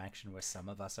fun interaction where some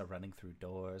of us are running through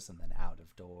doors and then out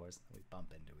of doors and then we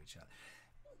bump into each other.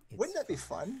 Wouldn't that be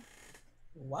fun?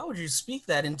 Why would you speak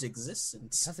that into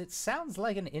existence? Because it sounds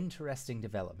like an interesting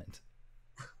development.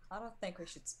 I don't think we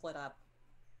should split up.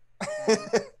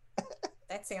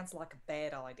 That sounds like a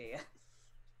bad idea.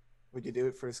 Would you do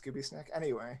it for a Scooby snack?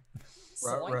 Anyway.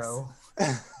 Row.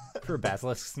 For a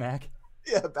basilisk snack?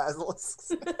 Yeah,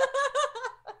 basilisks.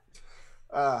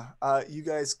 You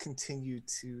guys continue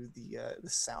to the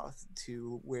south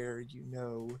to where you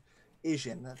know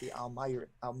Ijin, the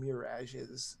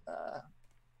Almiraj's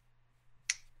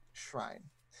shrine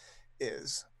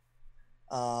is.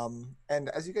 And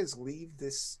as you guys leave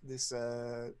this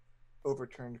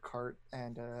overturned cart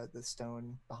and the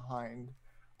stone behind,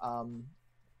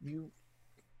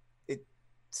 it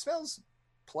smells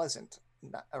pleasant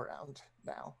around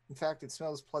now. In fact, it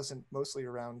smells pleasant mostly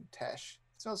around Tesh.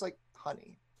 It smells like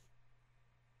honey.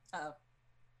 Oh.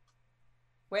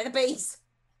 Where are the bees?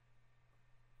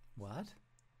 What?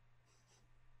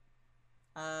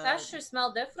 That should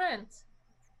smell different.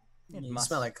 You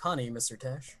smell like honey, Mr.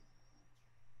 Tesh.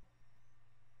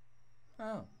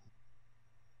 Oh.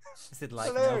 Is it light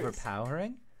and Hilarious.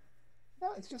 overpowering?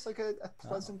 No, it's just like a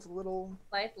pleasant little.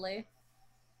 Lightly.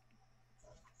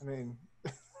 I mean,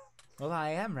 Well, I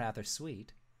am rather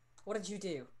sweet. What did you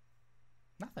do?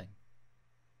 Nothing.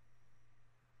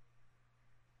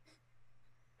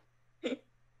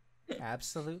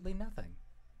 Absolutely nothing.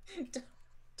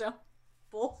 Don't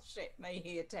bullshit me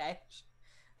here, Tesh.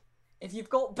 If you've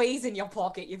got bees in your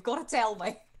pocket, you've got to tell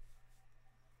me.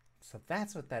 So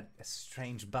that's what that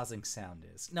strange buzzing sound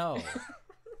is. No.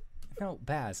 No,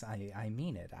 Baz, I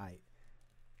mean it.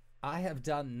 I have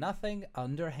done nothing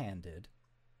underhanded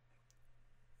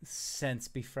since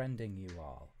befriending you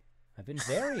all. I've been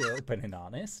very open and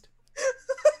honest.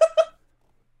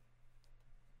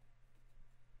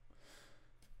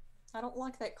 I don't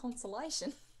like that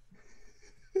consolation.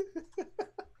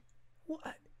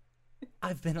 What?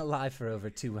 I've been alive for over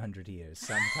 200 years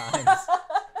sometimes.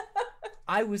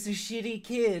 I was a shitty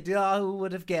kid. Oh, who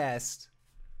would have guessed?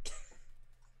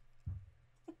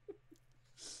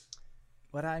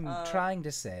 What I'm trying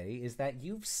to say is that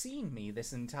you've seen me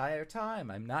this entire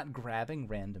time. I'm not grabbing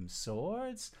random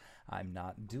swords. I'm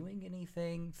not doing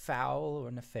anything foul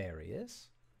or nefarious.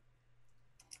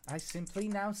 I simply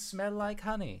now smell like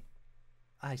honey,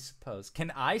 I suppose.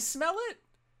 Can I smell it?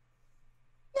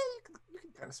 yeah, you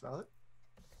can kind of smell it.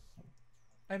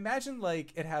 I imagine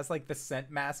like it has like the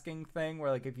scent masking thing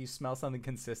where like if you smell something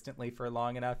consistently for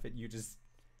long enough, you just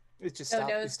It just Oh, stop.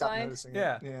 You nose stop blind? noticing.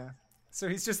 Yeah. It. Yeah. so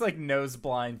he's just like nose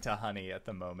blind to honey at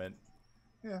the moment.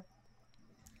 Yeah.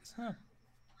 Huh.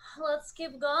 Let's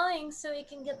keep going so we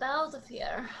can get out of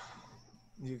here.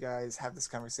 You guys have this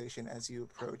conversation as you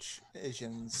approach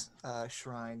Ijin's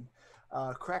shrine.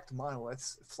 Cracked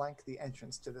monoliths flank the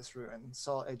entrance to this ruin.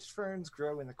 Saw-edged ferns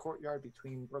grow in the courtyard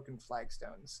between broken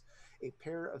flagstones. A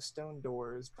pair of stone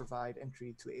doors provide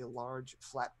entry to a large,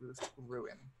 flat-roofed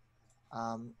ruin.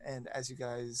 And as you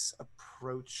guys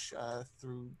approach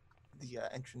through the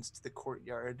entrance to the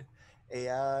courtyard,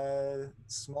 a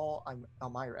small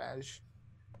Almiraj,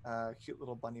 cute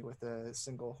little bunny with a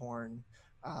single horn,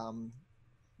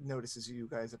 notices you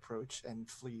guys approach and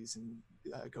flees and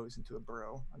goes into a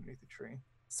burrow underneath a tree.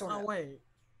 Sort Oh, of. wait.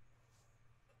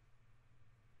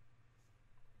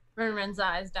 Rinrin's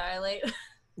eyes dilate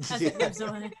as it moves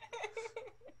away.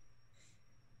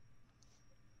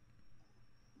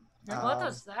 What Um,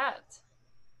 was that?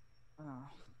 Oh.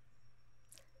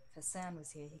 If Hassan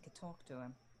was here, he could talk to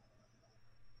him.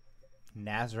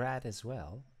 Nazrat as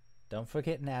well. Don't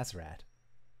forget Nazrat.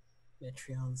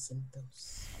 Metreon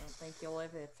Synthos. I don't think you'll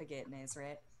ever forget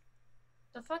Nazrat.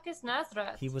 The fuck is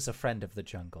Nazrat? He was a friend of the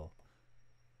jungle.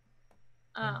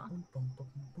 Oh.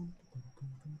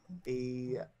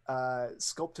 A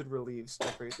sculpted reliefs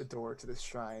decorate the door to this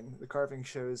shrine. The carving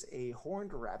shows a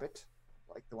horned rabbit,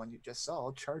 like the one you just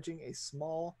saw, charging a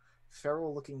small,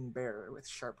 feral-looking bear with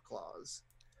sharp claws.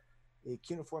 A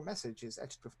cuneiform message is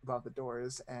etched above the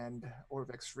doors, and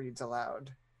Orvex reads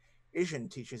aloud.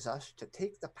 Ijin teaches us to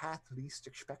take the path least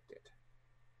expected.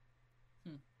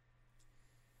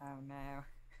 Oh no.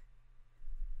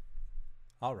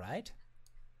 All right.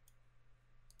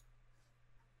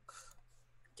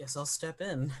 Guess I'll step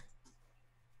in.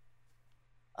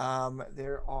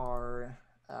 There are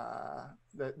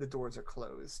the doors are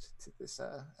closed to this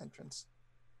entrance.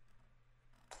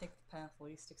 Take the path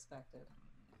least expected.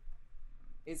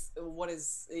 It's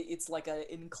like an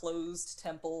enclosed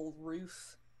temple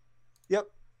roof. Yep.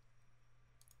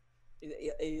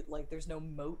 Like there's no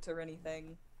moat or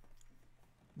anything.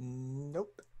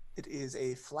 Nope. It is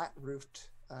a flat-roofed,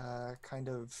 kind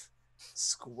of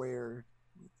square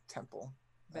temple.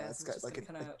 Baz It's is got just like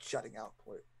gonna a kinda jutting out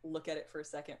port. Look at it for a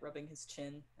second, rubbing his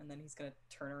chin, and then he's gonna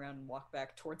turn around and walk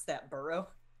back towards that burrow.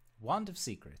 Wand of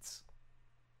Secrets.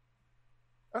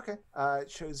 Okay. It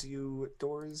shows you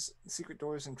doors, secret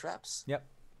doors, and traps. Yep.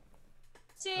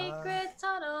 Secret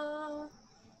tunnel.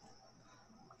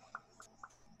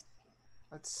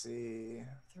 Let's see.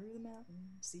 Through the mountain,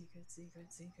 secret.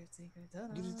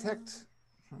 You detect.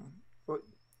 What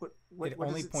It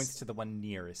only points to the one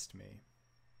nearest me.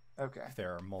 Okay. If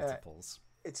there are multiples.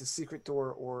 It's a secret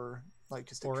door or like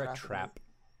just a Or trap.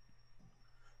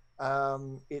 a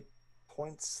trap. It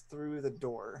points through the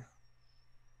door.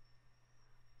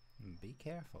 Be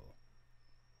careful.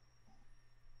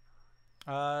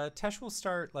 Tesh will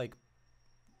start like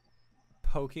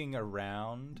poking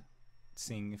around,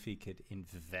 seeing if he could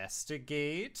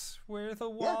investigate where the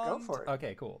wand. Yeah, go for it.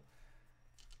 Okay, cool.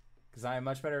 Because I am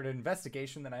much better at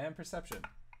investigation than I am perception.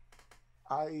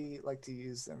 I like to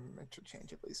use them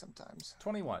interchangeably sometimes.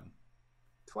 21.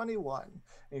 21. And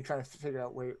you're trying to figure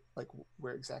out where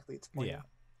exactly it's pointing.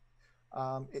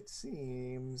 Yeah. It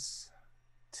seems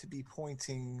to be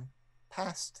pointing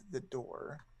past the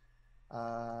door,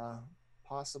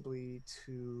 possibly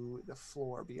to the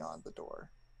floor beyond the door.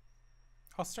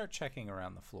 I'll start checking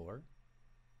around the floor.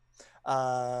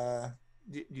 I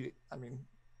mean,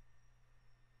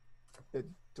 the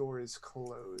door is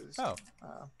closed. Oh.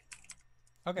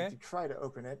 Okay. If you try to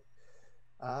open it,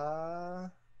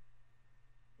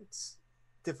 it's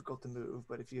difficult to move,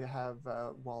 but if you have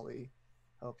Wally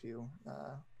help you,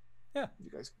 yeah, you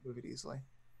guys can move it easily.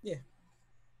 Yeah.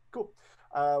 Cool.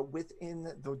 Within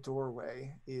the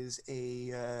doorway is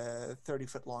a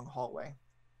 30-foot long hallway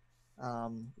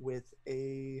with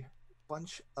a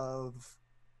bunch of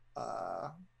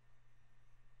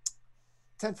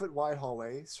 10-foot wide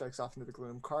hallway strikes off into the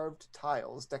gloom. Carved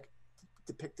tiles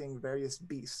depicting various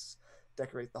beasts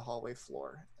decorate the hallway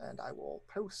floor, and I will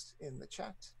post in the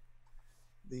chat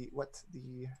what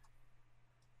the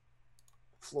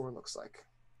floor looks like.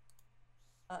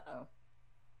 Uh-oh.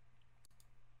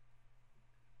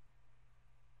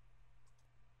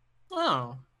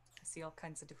 Oh. I see all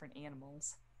kinds of different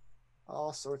animals.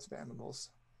 All sorts of animals.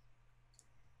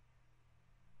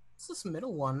 What's this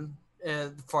middle one?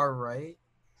 Far right.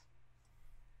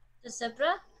 The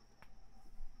zebra?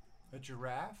 A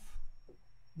giraffe?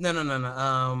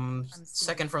 No.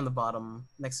 Second from the bottom,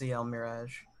 next to the El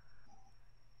Mirage.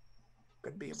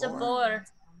 Could be a It's a boar. boar.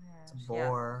 It's a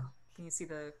boar. Yeah. Can you see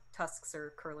the tusks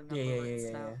are curling up Yeah. over its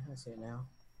snout? I see it now.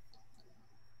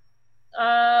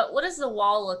 What does the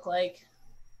wall look like?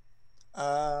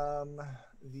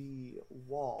 The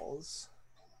walls.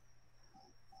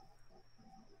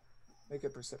 Make a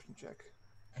perception check.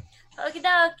 Okie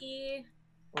dokie.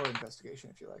 Or investigation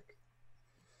if you like.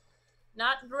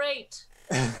 Not great.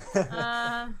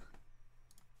 5.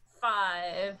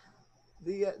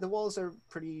 The walls are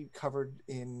pretty covered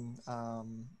in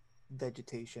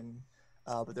vegetation,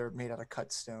 but they're made out of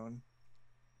cut stone.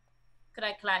 Could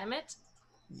I climb it?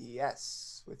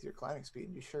 Yes, with your climbing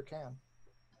speed, you sure can.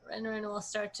 Ren will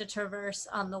start to traverse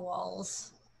on the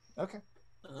walls. Okay.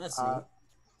 Oh, that's neat.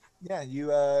 Yeah,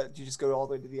 you just go all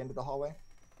the way to the end of the hallway?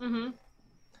 Mm-hmm.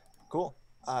 Cool.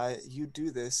 You do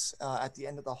this at the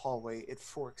end of the hallway. It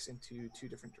forks into 2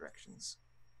 different directions.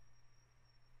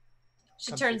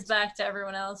 She turns back to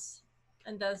everyone else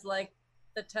and does like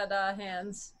the ta-da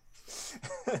hands.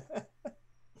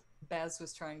 Baz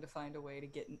was trying to find a way to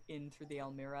get in through the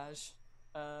El Mirage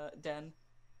den.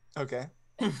 Okay.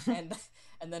 and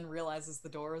then realizes the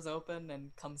door is open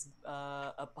and comes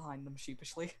up behind them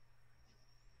sheepishly.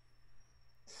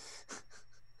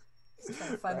 Just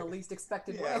trying to find the least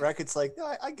expected way. Reckitt's like, no,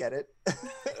 I get it.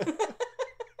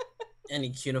 Any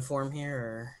cuneiform here,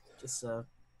 or just no.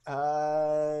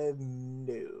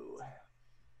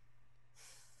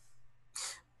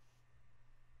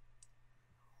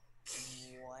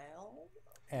 Well,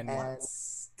 And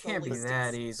can't be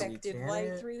that easy, expected can way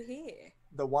it? through here.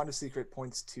 The Wand of Secret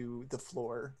points to the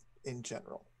floor in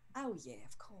general. Oh yeah,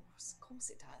 of course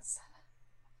it does.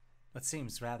 that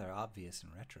seems rather obvious in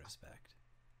retrospect.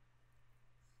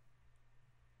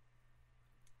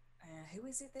 Who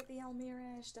is it that the El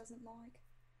Mirage doesn't like?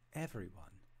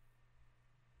 Everyone.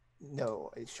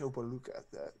 No, it's Shobaluka,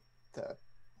 the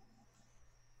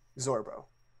Zorbo.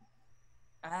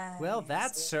 Well,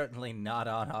 that's certainly not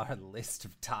on our list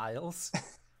of tiles.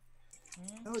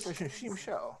 No, it's a Shishim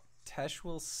show. Tesh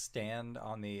will stand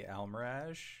on the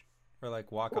Almirage, or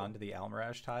like walk onto the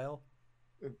Almirage tile.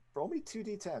 Roll me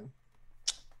 2d10.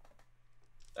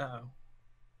 Uh-oh.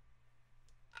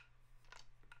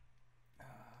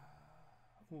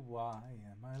 Why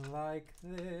am I like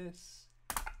this?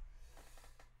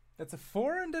 That's a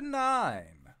 4 and a 9.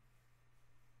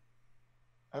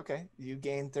 Okay, you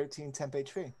gain 13 temp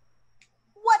HP.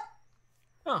 What?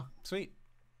 Oh, Sweet.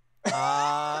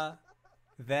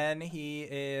 Then he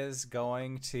is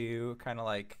going to kind of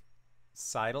like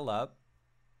sidle up.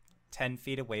 10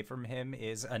 feet away from him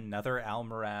is another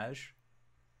Almirage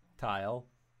tile.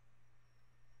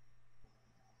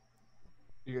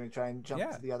 You're going to try and jump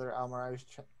to the other Almirage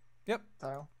Yep.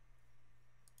 tile?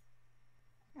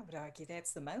 I would argue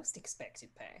that's the most expected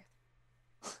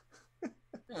path.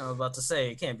 I was about to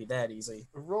say, it can't be that easy.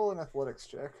 Roll an athletics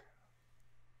check.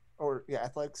 Or,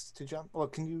 athletics to jump.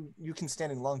 Well, you can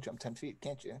stand in long jump 10 feet,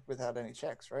 can't you? Without any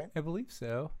checks, right? I believe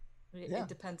so. Yeah. It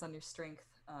depends on your strength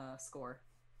score.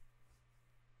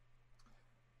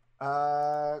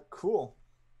 Cool.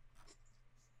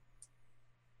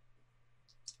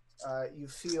 You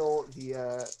feel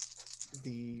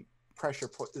the pressure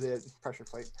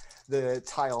plate, the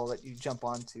tile that you jump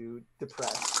onto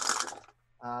depressed,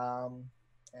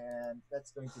 and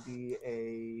that's going to be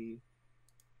a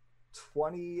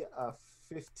 20, a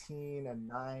 15, a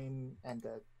 9, and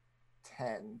a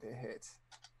 10 to hit.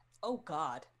 Oh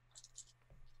God.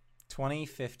 20,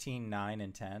 15, 9,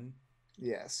 and 10.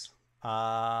 Yes.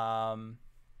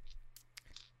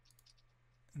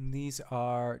 These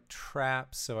are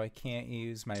traps, so I can't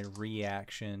use my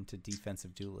reaction to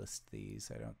defensive duelist these,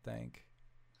 I don't think.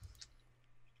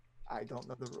 I don't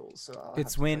know the rules, so I'll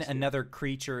It's have to when trust you. another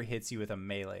creature hits you with a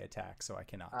melee attack, so I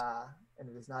cannot. And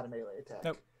it is not a melee attack.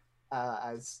 Nope.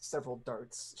 As several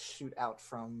darts shoot out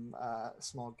from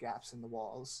small gaps in the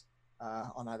walls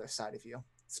on either side of you.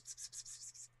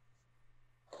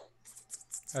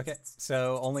 Okay,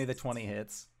 so only the 20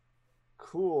 hits.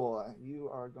 Cool. You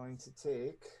are going to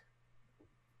take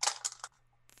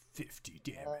 50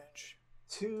 damage.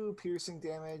 2 piercing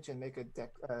damage and make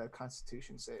a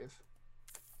Constitution save.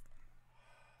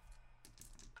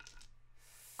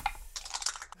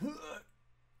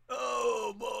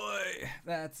 Oh boy,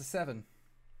 that's a 7.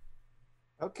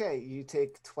 Okay, you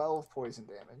take 12 poison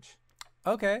damage.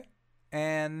 Okay,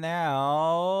 and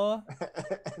now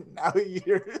Now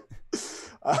you're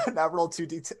now roll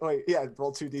 2d10. Wait, yeah,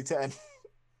 roll 2d10.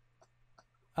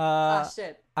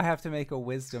 Shit. I have to make a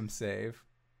wisdom save.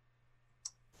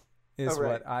 Is Oh,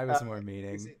 right. what I was more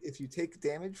meaning. Is it if you take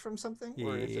damage from something,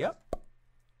 or if Yep.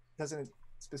 doesn't it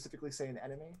specifically say an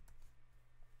enemy?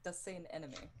 Does say an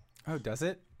enemy. Oh, does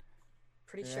it?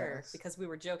 Pretty sure, Yes. because we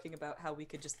were joking about how we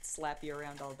could just slap you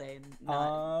around all day and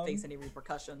not face any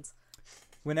repercussions.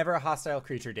 Whenever a hostile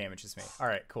creature damages me. All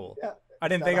right, cool. Yeah. I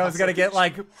didn't Not think a I was gonna hostile get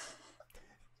like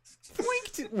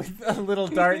poinked with a little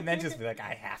dart and then just be like,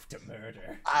 I have to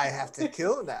murder. I have to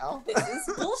kill now. This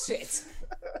is bullshit.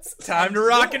 It's time to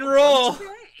rock and roll.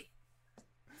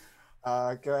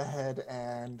 Go ahead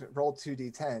and roll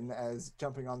 2d10 as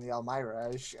jumping on the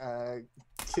Almirage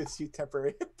gives you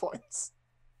temporary hit points.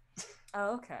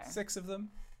 Oh, okay. 6 of them.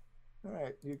 All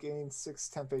right, you gain 6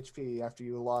 temp HP after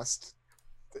you lost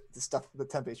the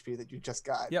temp HP that you just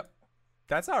got. Yep.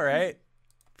 That's all right.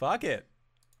 Fuck it.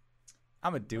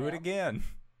 I'm gonna do it Well. again.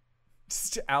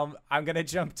 I'm gonna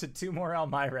jump to 2 more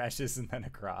Almirages and then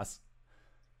across.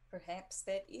 Perhaps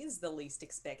that is the least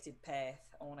expected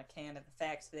path on account of the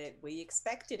fact that we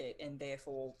expected it and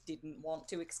therefore didn't want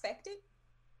to expect it.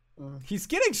 He's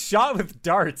getting shot with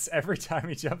darts every time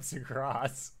he jumps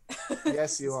across.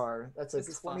 Yes, you are. That's a this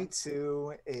is fun.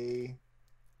 22, a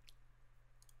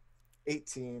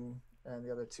 18, and the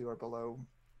other 2 are below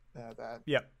that.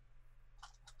 Yep.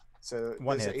 So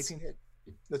One does the hits. 18 hit?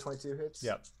 The 22 hits?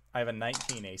 Yep. I have a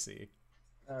 19 AC.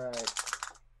 All right.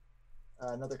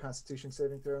 Another Constitution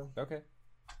saving throw. Okay.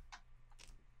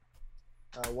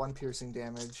 1 piercing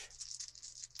damage.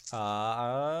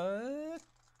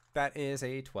 That is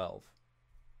a 12.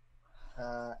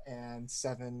 And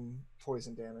 7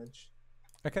 poison damage.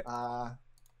 Okay.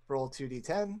 Roll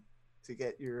 2d10 to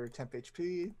get your temp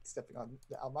HP, stepping on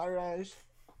the Almirage.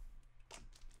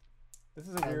 This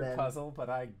is a And weird then- puzzle, but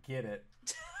I get it.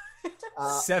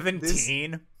 Uh,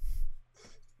 17.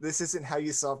 This isn't how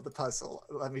you solve the puzzle.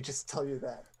 Let me just tell you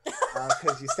that.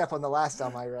 Because you step on the last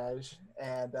Almirage,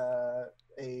 and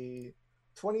a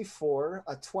 24,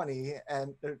 a 20,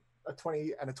 and a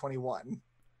 20 and a 21.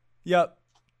 Yep.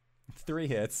 3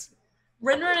 hits.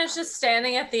 Rinrin is just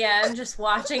standing at the end, just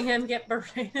watching him get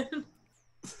berated.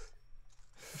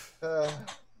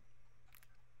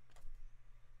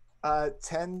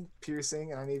 10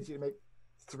 piercing, and I need you to make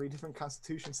 3 different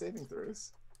Constitution saving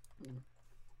throws.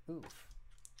 Oof.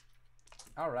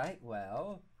 All right,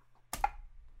 well.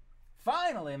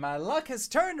 Finally, my luck has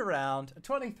turned around. A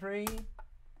 23,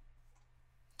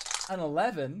 an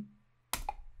 11,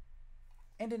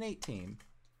 and an 18.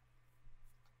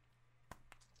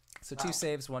 So 2 Wow.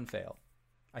 saves, 1 fail.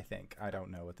 I think. I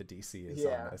don't know what the DC is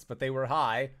Yeah. on this, but they were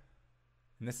high.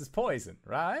 And this is poison,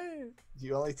 right?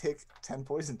 You only take 10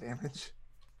 poison damage.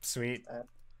 Sweet.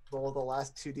 Roll the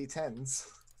last 2d10s.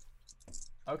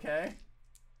 Okay.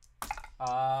 So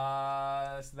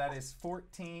that is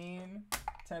 14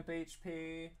 temp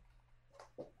HP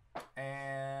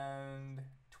and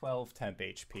 12 temp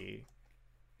HP.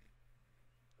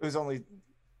 It was only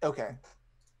okay.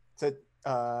 So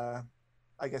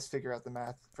I guess figure out the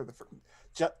math for the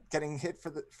getting hit for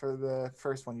the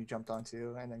first one you jumped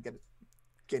onto, and then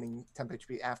getting temp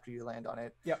HP after you land on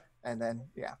it. Yep. And then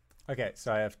yeah. Okay,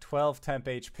 so I have 12 temp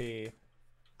HP.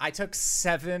 I took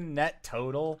 7 net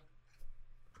total.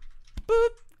 Boop.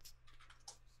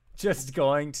 Just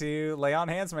going to lay on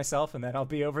hands myself, and then I'll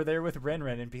be over there with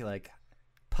Rinrin and be like,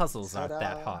 puzzles aren't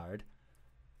that Ta-da. hard.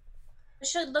 We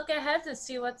should look ahead to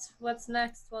see what's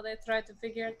next while they try to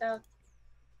figure it out.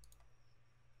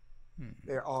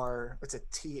 There are, it's a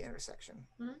T intersection.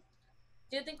 Do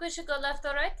you think we should go left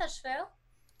or right, Tashvale?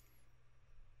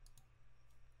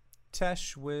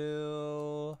 Tesh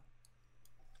will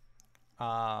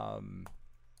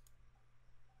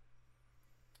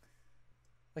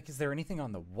like, is there anything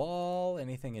on the wall,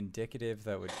 anything indicative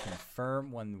that would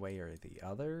confirm one way or the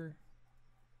other?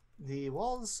 The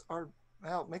walls are,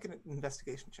 well, make an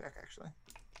investigation check, actually.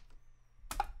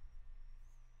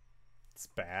 It's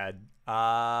bad.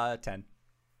 10.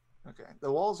 Okay.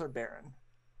 The walls are barren.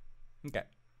 Okay.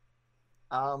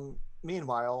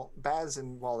 Meanwhile, Baz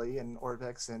and Wally and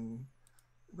Orvex and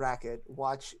Racket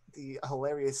watch the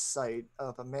hilarious sight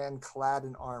of a man clad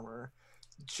in armor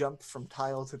jump from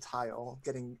tile to tile,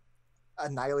 getting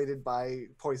annihilated by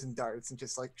poison darts and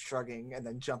just like shrugging, and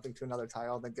then jumping to another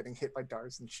tile, then getting hit by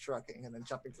darts and shrugging, and then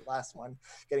jumping to the last one,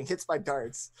 getting hit by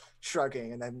darts,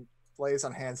 shrugging, and then lays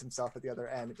on hands himself at the other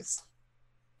end and just,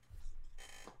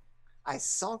 I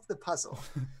solved the puzzle.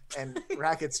 And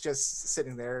Racket's just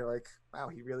sitting there like, wow,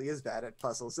 he really is bad at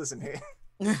puzzles, isn't he?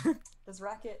 Does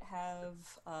Racket have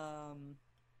how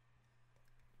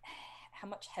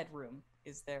much headroom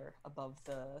is there above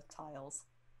the tiles?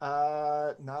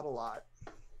 Not a lot.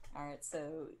 All right,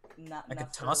 so not I enough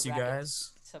could toss for you Racket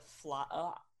guys. to fly.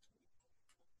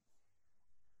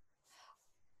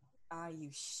 Are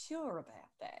you sure about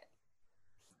that?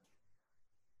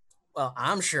 Well,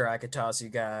 I'm sure I could toss you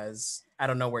guys. I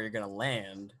don't know where you're gonna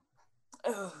land.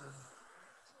 Ugh.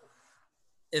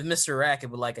 If Mr. Racket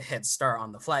would like a head start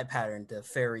on the flight pattern to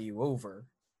ferry you over.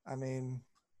 I mean,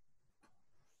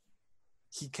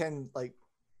 he can, like,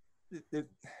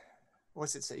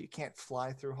 what's it say? You can't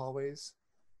fly through hallways?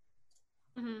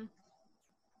 Mm-hmm.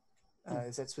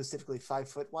 Is that specifically 5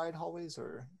 foot wide hallways,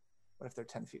 or what if they're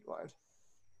 10 feet wide?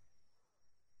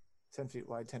 10 feet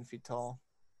wide, 10 feet tall.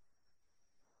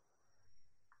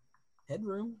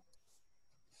 Headroom?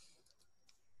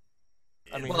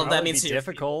 I mean, well, that means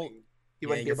difficult. He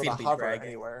wouldn't be your able feet to would be hover dragging.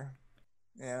 anywhere.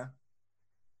 Yeah.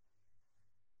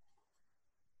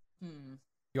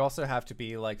 You also have to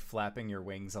be like flapping your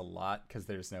wings a lot because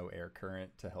there's no air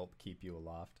current to help keep you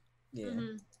aloft. Yeah.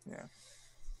 Mm-hmm. Yeah.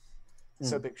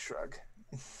 So big shrug.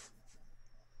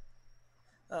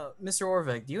 Mr.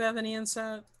 Orvik, do you have any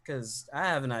insight? Because I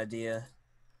have an idea.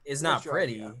 It's not What's your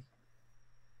pretty. idea?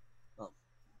 Well,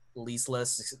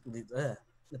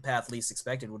 the path least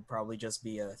expected would probably just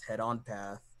be a head-on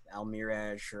path.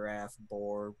 Almiraj, Giraffe,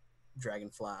 Boar,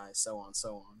 Dragonfly, so on,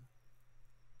 so on.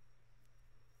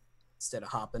 Instead of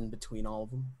hopping between all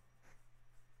of them.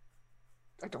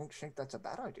 I don't think that's a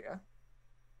bad idea.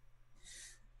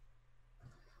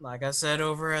 Like I said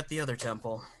over at the other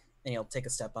temple. And he'll take a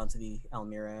step onto the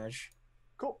Almiraj.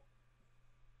 Cool.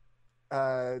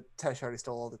 Tesh already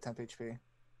stole all the temp HP.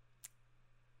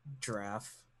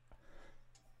 Giraffe.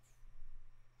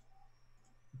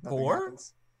 Nothing Boar?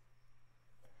 happens.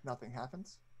 Nothing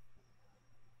happens.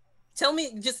 Tell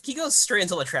me, just he goes straight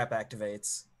until the trap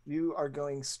activates. You are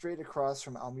going straight across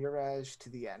from Almiraj to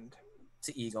the end.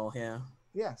 To Eagle, yeah.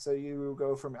 Yeah, so you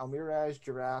go from Almiraj,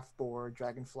 Giraffe, Boar,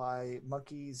 Dragonfly,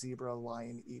 Monkey, Zebra,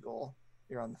 Lion, Eagle.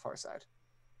 You're on the far side.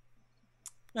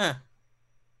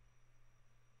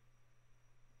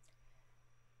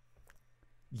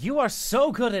 You are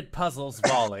so good at puzzles,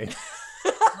 Wally.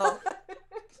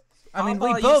 I mean,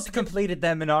 I'll we both completed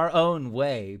them in our own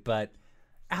way, but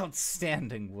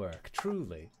outstanding work,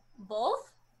 truly.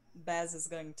 Both? Baz is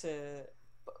going to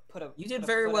put a. You did put a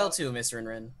very foot well out too, Mr.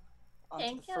 Inrin. onto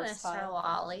Thank the you, first Mr. tile,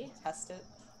 Wally. Test it.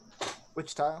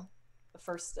 Which tile? The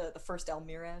first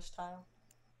Almiraj tile.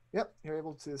 Yep, you're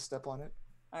able to step on it.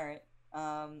 All right.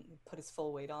 Put his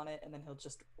full weight on it, and then he'll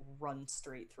just run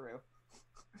straight through.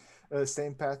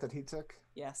 Same path that he took.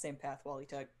 Yeah, same path Wally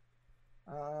took.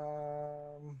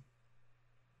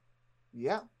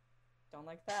 Yeah, Don't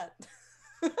like that.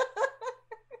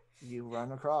 you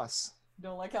run across.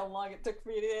 Don't like how long it took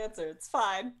for you to answer. It's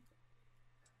fine.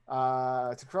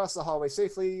 To cross the hallway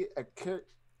safely, a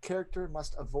character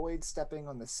must avoid stepping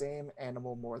on the same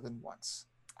animal more than once.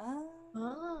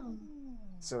 Oh.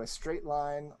 So a straight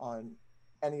line on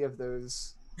any of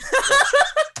those,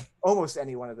 almost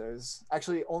any one of those.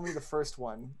 Actually, only the first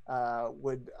one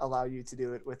would allow you to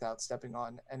do it without stepping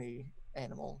on any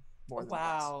animal more than once.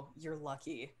 Wow, you're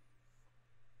lucky.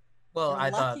 Well, You're I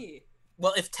lucky. thought.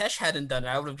 Well, if Tesh hadn't done it,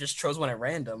 I would have just chose one at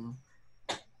random.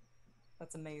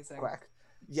 That's amazing. Quack.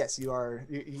 Yes, you are.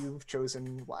 You've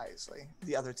chosen wisely.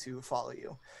 The other two follow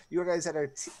you. You guys at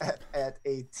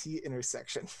a T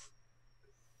intersection.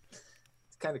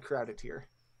 It's kind of crowded here.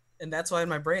 And that's why in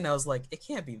my brain I was like, it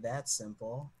can't be that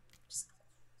simple.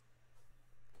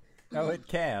 No, it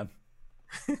can.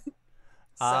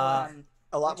 So,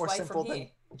 a lot Which more way simple from than here?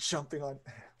 jumping on.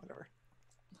 Whatever.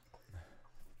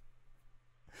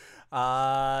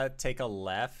 Take a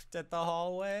left at the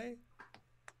hallway.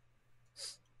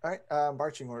 All right.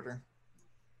 Marching order.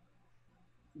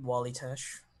 Wally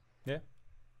Tesh. Yeah.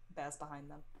 Baz behind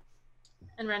them.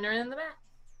 And Renner in the back.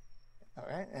 All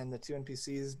right, and the two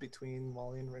NPCs between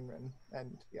Wally and Rinrin,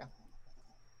 and yeah,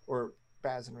 or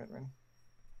Baz and Rinrin.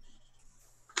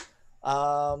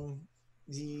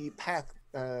 The path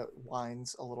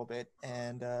winds a little bit,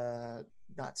 and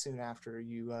not soon after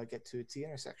you get to a T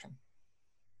intersection.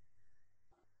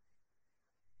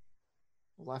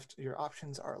 Left. Your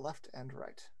options are left and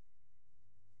right,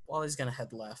 Wally's gonna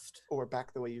head left. or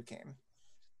back the way you came.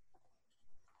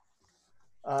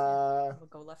 We'll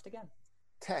go left again.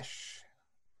 Tesh,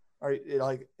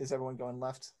 is everyone going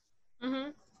left?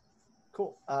 Mm-hmm.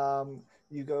 Cool.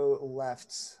 You go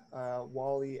left.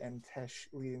 Wally and Tesh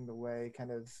leading the way.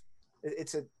 Kind of,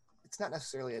 it's not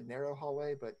necessarily a narrow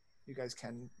hallway, but you guys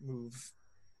can move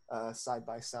side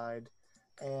by side,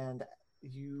 and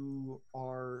you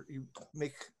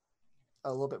make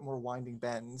a little bit more winding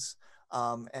bends.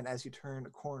 And as you turn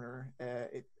a corner,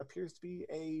 it appears to be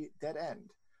a dead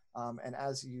end. And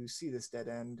as you see this dead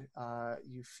end,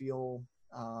 you feel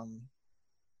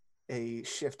a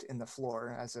shift in the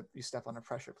floor as you step on a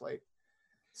pressure plate.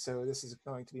 So this is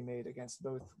going to be made against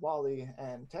both Wally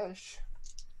and Tesh.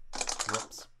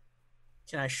 Whoops.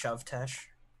 Can I shove Tesh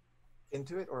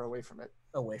Into it or away from it?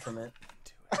 away from it?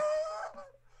 Do it.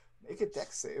 Make a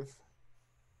dex save.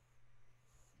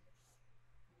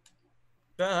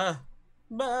 Bah.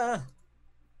 Me.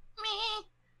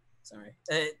 Sorry.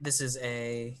 This is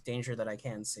a danger that I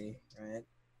can see, right?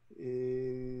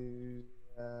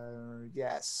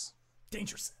 Yes.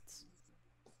 Danger sense.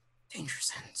 Danger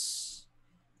sense.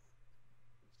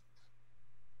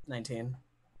 19.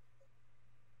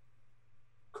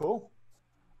 Cool.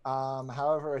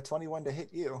 However, a 21 to hit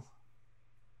you.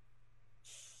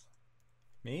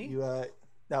 Me?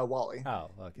 No, Wally.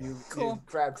 Oh, okay. You Cool.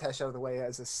 grab Tesh out of the way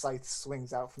as a scythe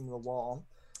swings out from the wall.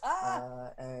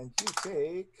 And you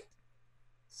take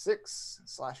 6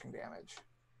 slashing damage.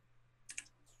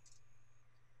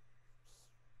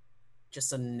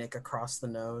 Just a nick across the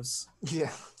nose.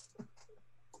 Yeah.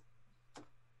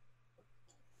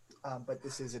 But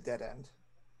this is a dead end.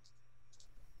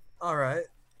 All right.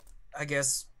 I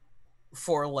guess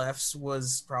 4 lefts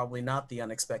was probably not the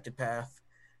unexpected path.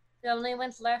 You only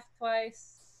went left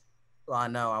twice. Well, I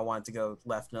know I wanted to go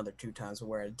left another 2 times, but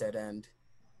we're at a dead end.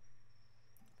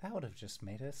 That would have just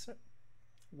made us.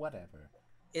 Whatever.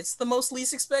 It's the most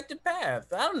least expected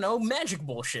path. I don't know, magic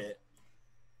bullshit.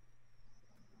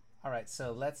 All right,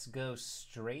 so let's go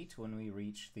straight when we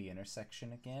reach the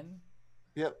intersection again.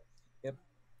 Yep. Yep.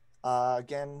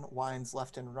 Again, winds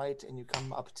left and right, and you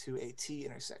come up to a T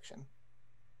intersection.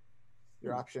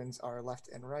 Your options are left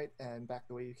and right, and back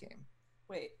the way you came.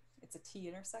 Wait, it's a T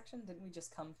intersection? Didn't we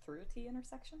just come through a T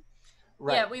intersection?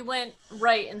 Right. Yeah, we went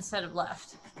right instead of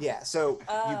left. Yeah, so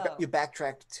Oh. you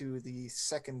backtracked to the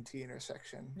second T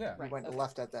intersection. Yeah. You Right, went okay.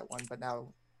 left at that one, but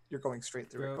now you're going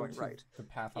straight through it, going to right. the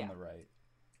path on Yeah. the right.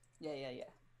 Yeah.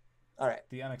 All right.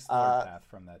 The unexplored path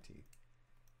from that T.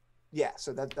 Yeah,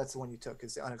 so that's the one you took,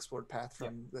 is the unexplored path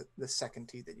from the second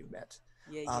T that you met.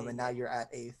 Yeah. And now you're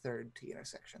at a third T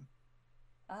intersection.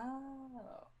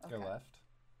 Oh. Okay. Go left.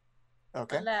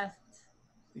 Okay. Left.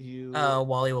 You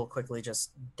Wally will quickly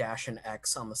just dash an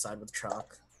X on the side with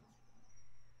chalk.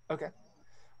 okay.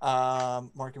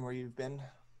 Marking where you've been.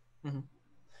 Mhm.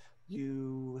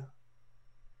 You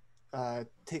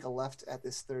take a left at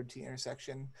this third T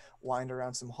intersection, wind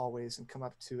around some hallways, and come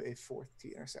up to a fourth T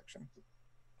intersection.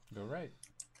 Go right.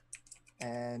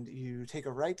 And you take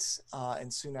a right,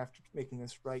 and soon after making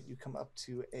this right, you come up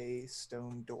to a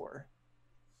stone door.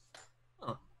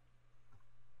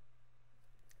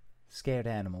 Scared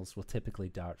animals will typically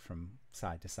dart from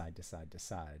side to side to side to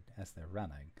side as they're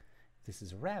running. If this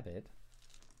is a rabbit,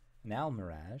 an owl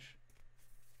mirage,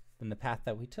 then the path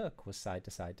that we took was side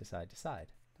to side to side to side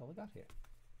until we got here.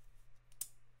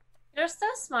 You're so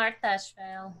smart,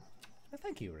 Dashvale. Well,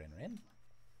 thank you, Rinrin.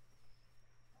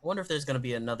 I wonder if there's going to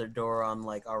be another door on,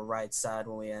 like, our right side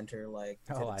when we enter, like,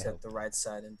 Oh, I to tip hope. the right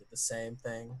side and do the same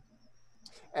thing.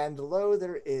 And lo,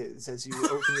 there is, as you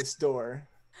open this door.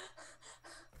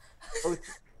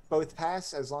 Both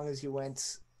pass, as long as you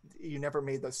never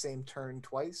made the same turn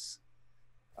twice,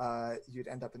 you'd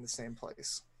end up in the same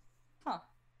place. Huh.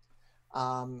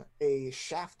 A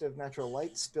shaft of natural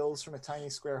light spills from a tiny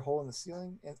square hole in the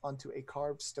ceiling and onto a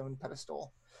carved stone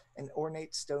pedestal. An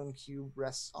ornate stone cube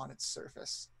rests on its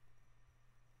surface.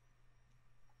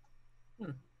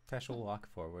 Tesh will walk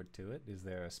forward to it. Is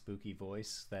there a spooky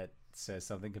voice that says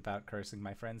something about cursing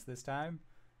my friends this time.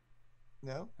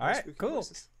 No? All right, cool.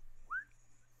 Voices.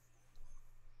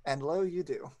 And lo, you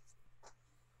do.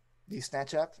 You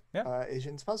snatch up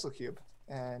Asian's puzzle cube,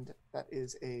 and that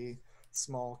is a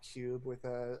small cube with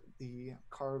the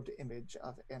carved image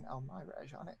of an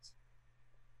Almiraj on it.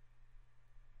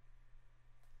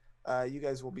 You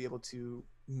guys will be able to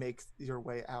make your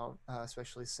way out,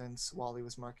 especially since Wally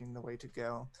was marking the way to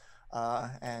go,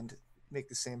 and make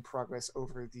the same progress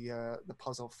over the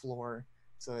puzzle floor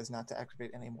so as not to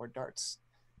activate any more darts,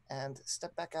 and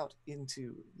step back out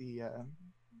into the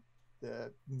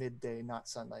midday, not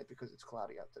sunlight, because it's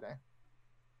cloudy out today.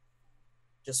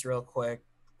 Just real quick,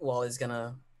 Wally's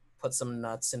gonna put some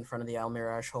nuts in front of the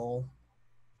Almiraj hole.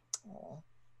 Aww.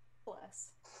 Bless.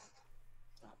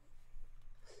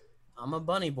 I'm a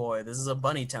bunny boy. This is a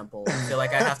bunny temple. I feel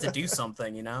like I have to do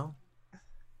something, you know?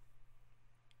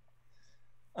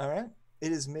 All right.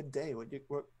 It is midday. What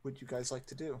would you guys like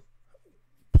to do?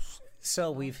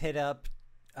 So we've hit up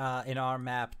in our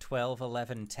map 12,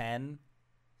 11, 10.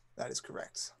 That is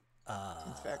correct.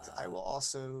 In fact, I will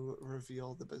also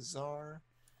reveal the bazaar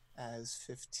as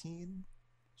 15,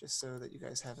 just so that you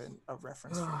guys have a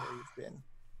reference for where you've been.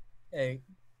 Hey,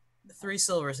 3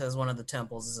 Silver says one of the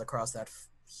temples is across that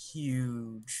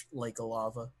huge lake of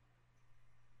lava.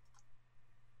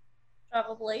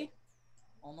 Probably.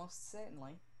 Almost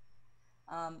certainly.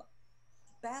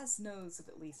 Baz knows of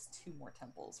at least 2 more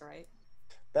temples, right?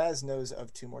 Baz knows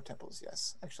of 2 more temples,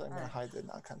 yes. Actually, I'm going to Alright. hide the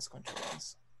non-consequential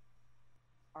ones.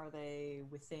 Are they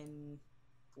within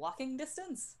walking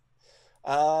distance?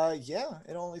 Yeah,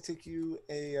 it'll only take you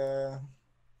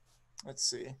let's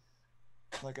see,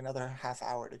 like another half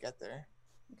hour to get there.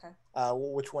 Okay.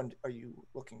 Which one are you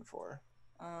looking for?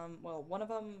 Well, one of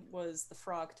them was the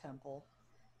Frog Temple,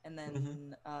 and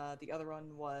then the other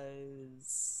one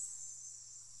was...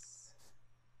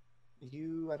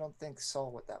 I don't think saw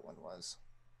what that one was.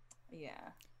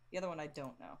 Yeah. The other one I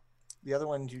don't know. The other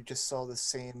one, you just saw the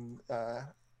same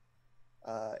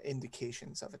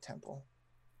indications of a temple.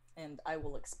 And I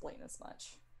will explain as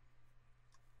much.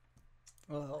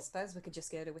 I Well, suppose we could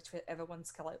just go to whichever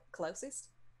one's closest.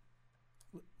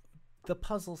 the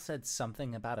puzzle said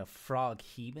something about a frog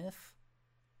hemoth.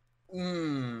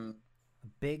 Mmm. A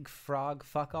big frog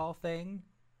fuck-all thing.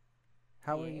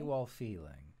 How are Yeah. you all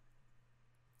feeling?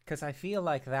 Because I feel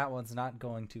like that one's not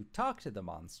going to talk to the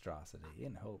monstrosity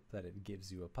and hope that it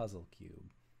gives you a puzzle cube.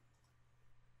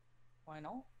 Why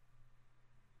not?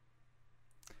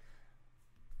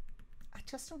 I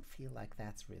just don't feel like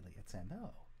that's really its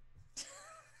MO.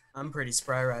 I'm pretty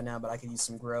spry right now, but I could use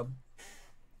some grub.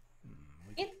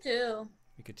 Me too.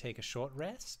 We could take a short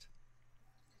rest.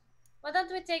 Why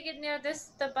don't we take it near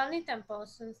the bunny temple,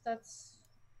 since that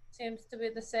seems to be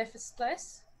the safest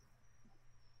place?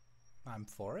 I'm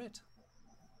for it.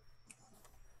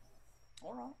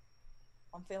 Alright.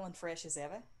 I'm feeling fresh as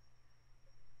ever.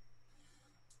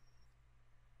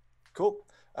 Cool.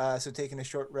 So taking a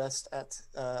short rest at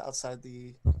outside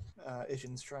the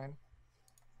Ishin's shrine.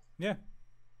 Yeah.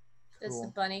 Does the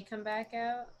Cool. bunny come back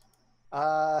out?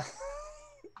 I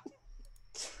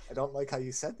don't like how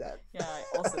you said that. Yeah, I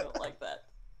also don't like that.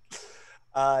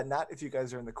 Not if you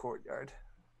guys are in the courtyard.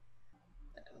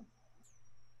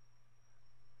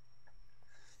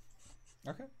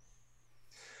 Okay.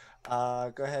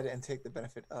 Go ahead and take the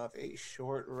benefit of a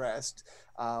short rest.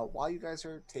 While you guys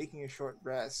are taking a short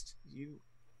rest, you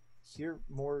hear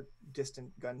more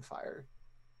distant gunfire.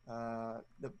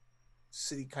 The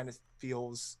city kind of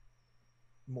feels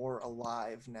more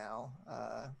alive now.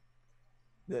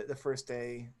 The first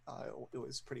day, it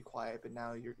was pretty quiet, but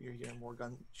now you're hearing more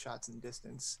gunshots in the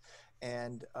distance.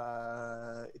 And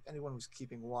if anyone was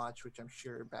keeping watch, which I'm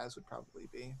sure Baz would probably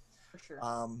be, For sure.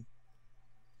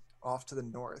 off to the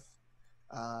north,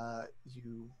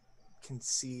 you can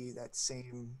see that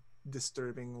same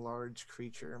disturbing large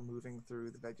creature moving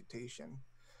through the vegetation,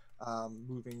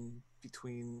 moving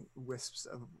between wisps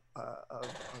of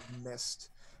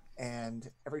mist, and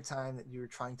every time that you're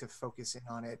trying to focus in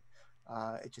on it,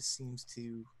 it just seems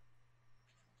to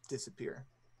disappear.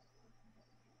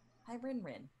 Hi, Rin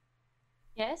Rin.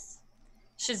 Yes?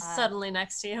 She's suddenly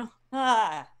next to you.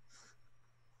 Ah.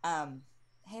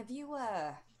 Have you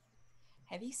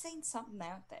seen something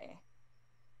out there?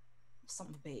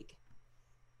 Something big.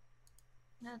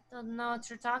 I don't know what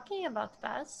you're talking about,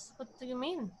 Baz. What do you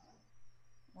mean?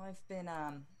 Well,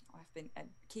 I've been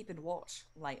keeping watch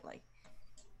lately.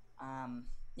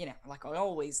 Like I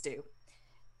always do.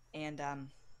 And there's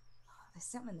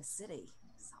something in the city,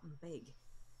 something big.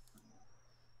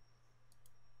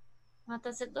 What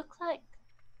does it look like?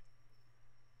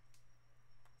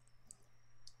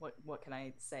 What can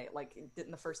I say? Like,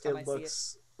 didn't the first time I It see it?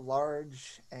 looks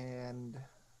large and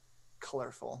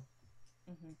colorful,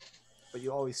 Hmm. but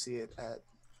you always see it at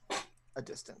a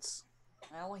distance.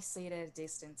 I always see it at a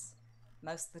distance.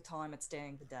 Most of the time, it's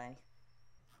during the day.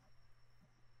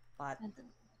 But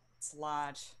it's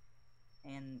large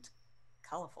and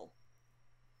colorful.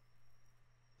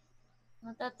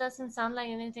 Well, that doesn't sound like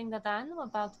anything that I know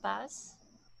about, Baz.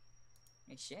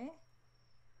 You sure?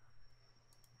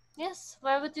 Yes,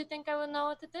 why would you think I would know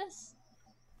what it is?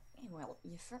 Yeah, well,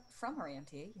 you're from around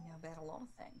here. You know about a lot of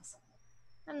things.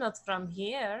 I'm not from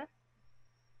here,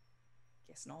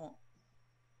 Guess not.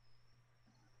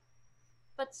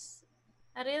 but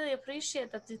I really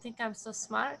appreciate that you think I'm so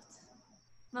smart.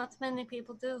 Not many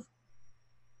people do.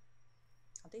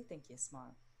 I do think you're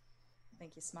smart. I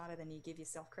think you're smarter than you give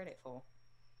yourself credit for.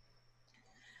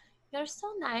 You're so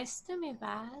nice to me,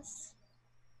 Baz.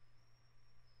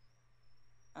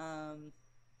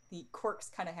 He quirks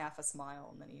kind of half a smile,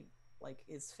 and then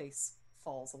his face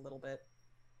falls a little bit.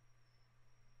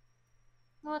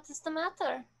 What is the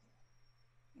matter?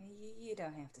 You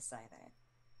don't have to say that.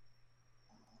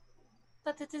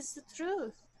 But it is the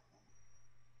truth.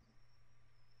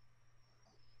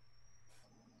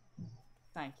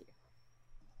 Thank you.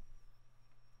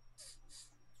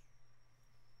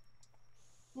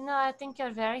 No, I think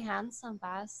you're very handsome,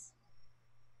 Baz.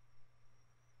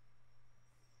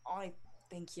 I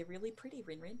think you're really pretty,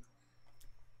 Rinrin.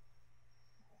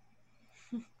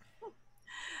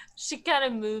 She kind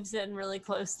of moves in really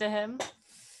close to him.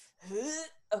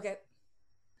 Okay.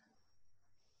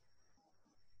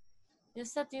 You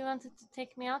said you wanted to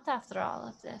take me out after all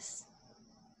of this.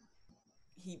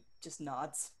 He just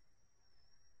nods.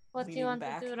 What do you Leaning want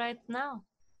back. to do right now?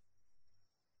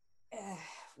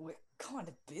 We're kind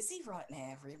of busy right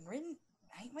now, Rinrin,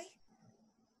 ain't we?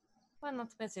 We're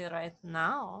not busy right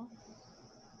now.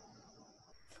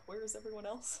 Where is everyone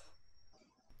else?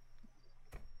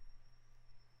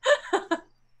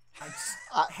 I'm just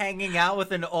hanging out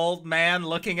with an old man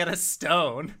looking at a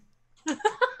stone.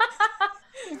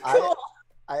 Cool.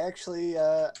 I actually,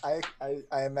 I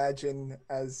imagine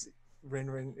as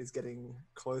Rinrin is getting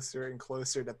closer and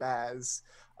closer to Baz,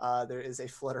 there is a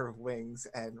flutter of wings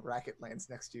and Racket lands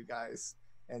next to you guys.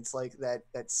 And it's like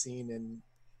that scene in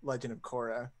Legend of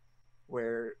Korra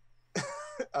where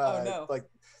Oh, no. like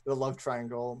the love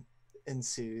triangle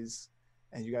ensues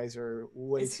and you guys are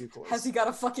way too close. Has he got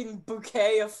a fucking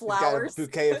bouquet of He's flowers? got a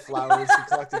bouquet of flowers. He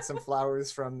collected some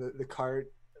flowers from the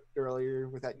cart earlier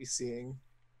without you seeing.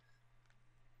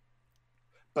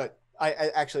 But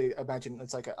I actually imagine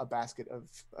it's like a basket of,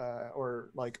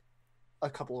 or like a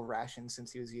couple of rations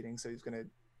since he was eating, so he's gonna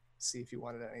see if you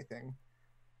wanted anything.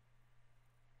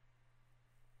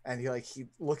 And he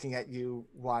looking at you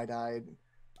wide-eyed,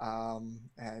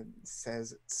 and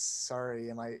says, "Sorry,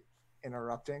 am I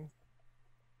interrupting?"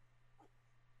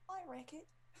 I wreck it.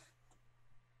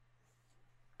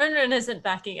 Rinrin isn't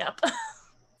backing up.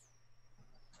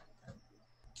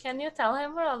 Can you tell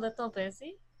him we're a little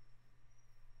busy?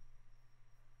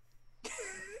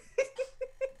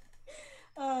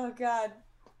 Oh, God.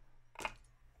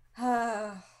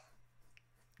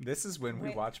 This is when we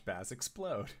Wait. watch Baz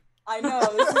explode. I know.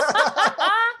 This is...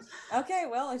 Okay,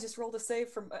 well, I just rolled a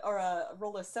save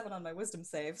rolled a 7 on my wisdom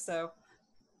save, so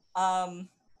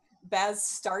Baz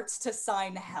starts to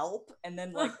sign help and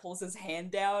then pulls his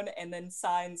hand down and then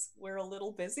signs we're a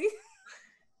little busy.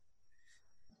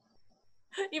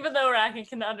 Even though Racket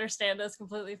can understand us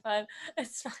completely fine,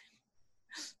 it's fine.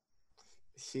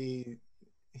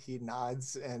 He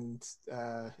nods and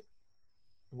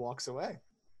walks away.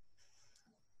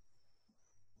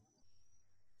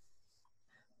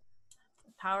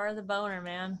 Power of the boner,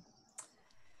 man.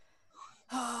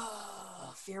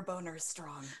 Fear boner is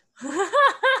strong.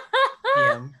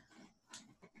 Yeah.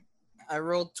 I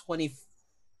rolled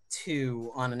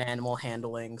 22 on an animal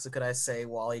handling, so could I say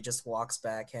Wally just walks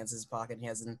back, hands his pocket, and he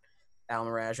has an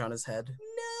Almirage on his head?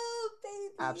 No,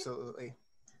 baby. Absolutely.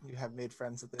 You have made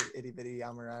friends with the itty bitty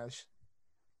Almirage.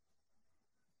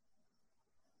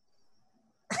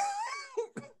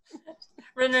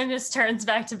 Rinrin just turns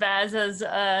back to Baz as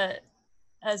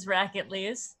Racket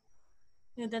leaves.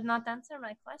 You did not answer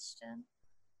my question.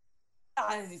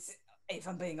 If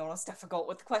I'm being honest, I forgot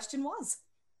what the question was.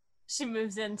 She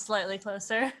moves in slightly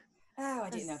closer. Oh, I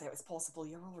didn't know that was possible.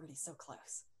 You're already so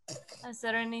close. Is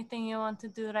there anything you want to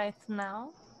do right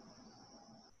now?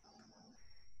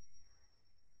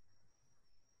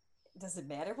 Does it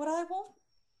matter what I want?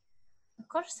 Of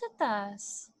course it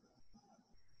does.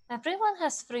 Everyone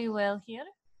has free will here.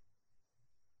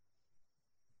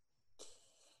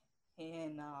 And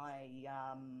can I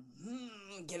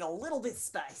get a little bit of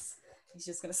space? He's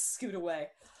just gonna scoot away.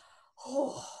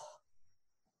 Oh.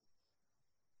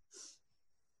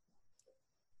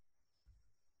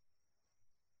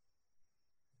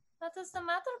 What is the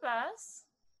matter, Baz?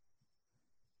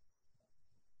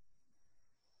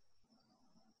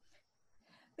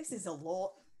 This is a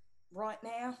lot right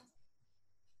now.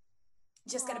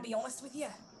 Just gonna be honest with you.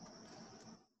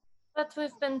 But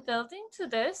we've been building to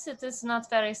this. It is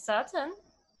not very certain.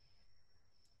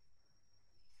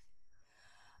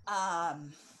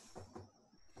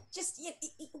 Just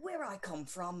where I come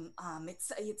from,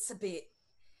 it's a bit.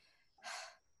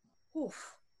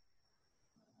 Oof.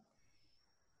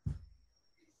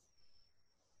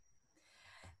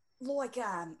 Like,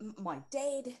 my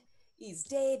dad is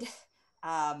dead,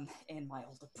 and my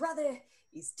older brother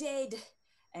is dead,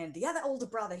 and the other older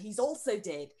brother, he's also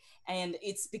dead, and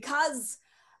it's because,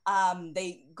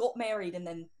 they got married and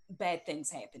then bad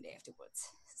things happened afterwards.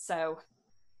 So,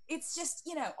 it's just,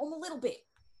 I'm a little bit,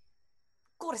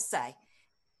 gotta say,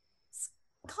 it's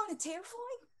kind of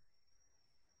terrifying.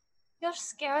 You're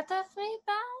scared of me,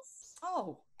 Baz?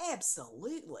 Oh,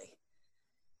 absolutely.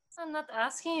 I'm not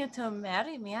asking you to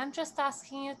marry me. I'm just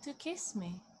asking you to kiss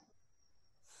me.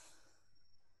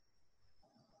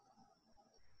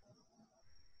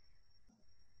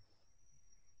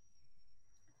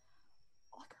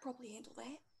 I could probably handle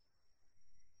that.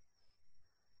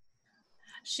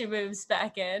 She moves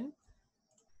back in.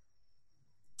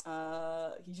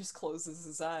 He just closes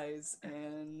his eyes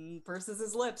and purses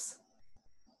his lips.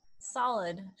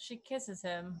 Solid. She kisses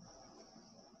him.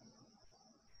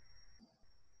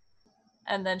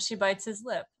 And then she bites his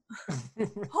lip.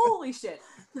 Holy shit!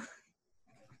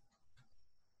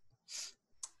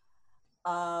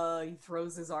 He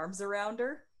throws his arms around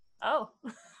her. Oh.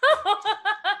 That's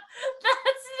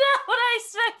not what I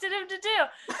expected him to do.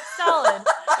 Solid.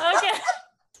 Okay.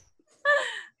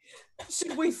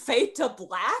 Should we fade to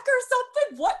black or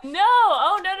something? What? No.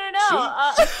 Oh,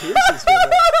 no. She pierces your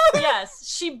lip. Yes,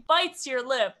 she bites your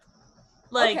lip.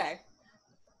 Like, okay.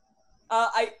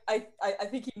 I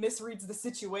think he misreads the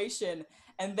situation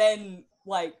and then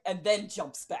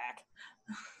jumps back.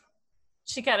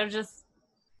 she kind of just.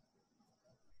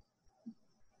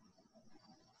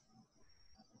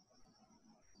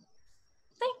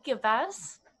 Thank you,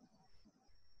 Baz.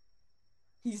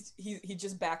 He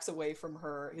just backs away from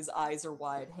her. His eyes are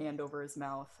wide, hand over his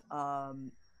mouth.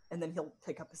 And then he'll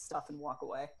pick up his stuff and walk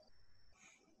away.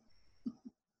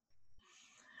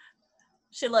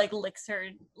 She licks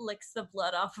the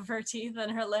blood off of her teeth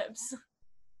and her lips.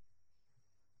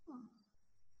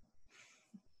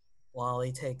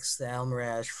 Wally takes the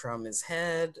Almirash from his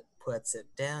head, puts it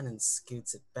down, and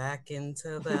scoots it back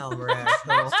into the Almirash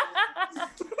hole.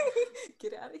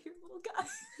 Get out of here, little guy.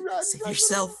 Save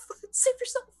yourself. Save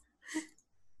yourself.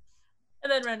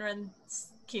 And then Ren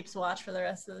keeps watch for the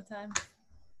rest of the time.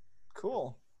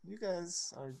 Cool. You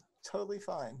guys are totally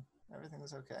fine. Everything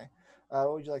was okay.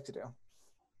 What would you like to do?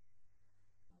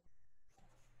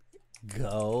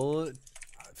 Go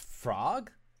frog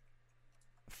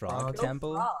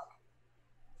temple.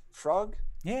 Frog?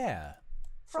 Yeah.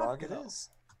 Frog it is.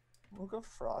 We'll go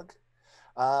frog.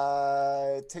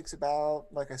 It takes about,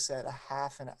 like I said, a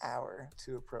half an hour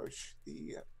to approach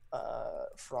the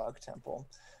frog temple.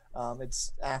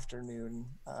 It's afternoon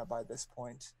by this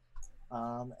point.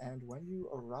 And when you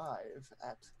arrive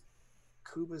at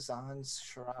Kubazan's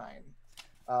shrine,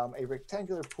 a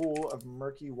rectangular pool of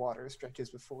murky water stretches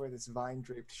before this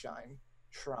vine-draped shrine.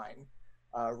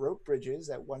 Rope bridges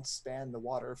that once spanned the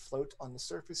water float on the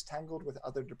surface tangled with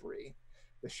other debris.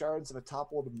 The shards of a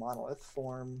toppled monolith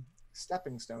form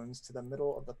stepping stones to the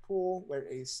middle of the pool, where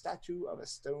a statue of a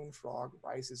stone frog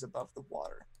rises above the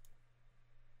water.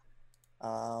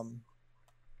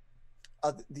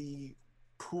 The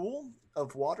pool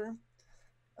of water,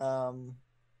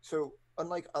 so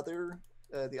unlike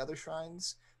the other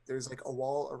shrines, there's like a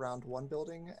wall around one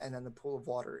building, and then the pool of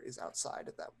water is outside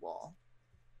of that wall.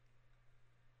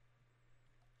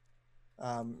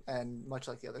 And much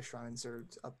like the other shrines,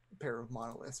 there's a pair of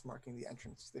monoliths marking the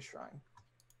entrance to the shrine.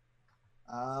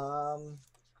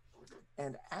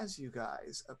 And as you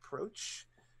guys approach,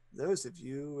 those of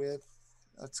you with,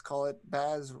 let's call it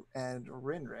Baz and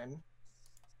Rinrin,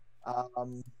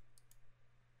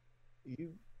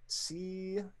 you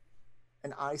see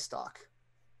an eye stalk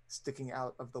sticking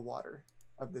out of the water,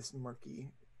 of this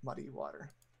murky, muddy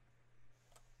water.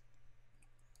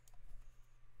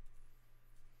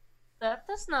 That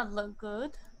does not look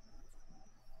good.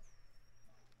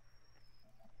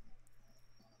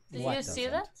 Do What you see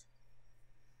doesn't? that?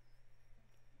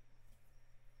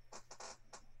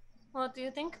 What do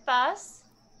you think, Baz?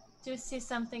 Do you see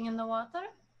something in the water?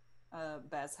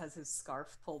 Baz has his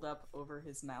scarf pulled up over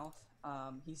his mouth.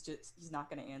 He's not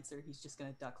going to answer. He's just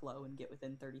going to duck low and get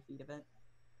within 30 feet of it.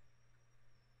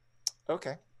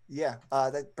 Okay. Yeah.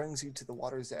 That brings you to the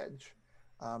water's edge.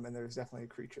 And there's definitely a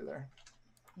creature there.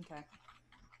 Okay.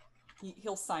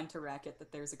 He'll sign to Racket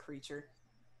that there's a creature.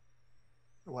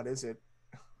 What is it?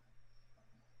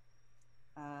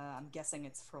 I'm guessing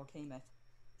it's Frolkameth.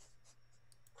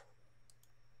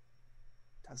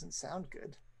 Doesn't sound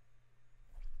good.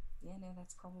 Yeah, no,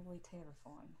 that's probably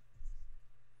terrifying.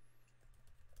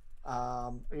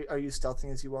 Are you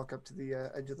stealthing as you walk up to the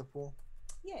edge of the pool?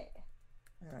 Yeah.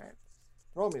 All right.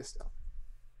 Roll me a stealth.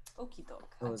 Okie doke.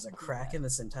 There was a crack in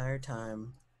this entire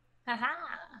time. Haha.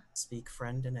 Speak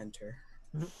friend and enter.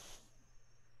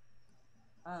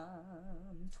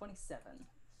 27.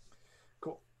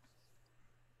 Cool.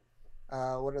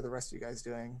 What are the rest of you guys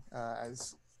doing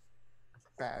as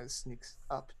Baz sneaks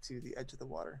up to the edge of the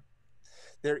water?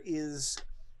 There is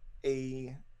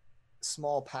a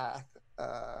small path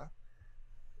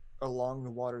along the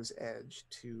water's edge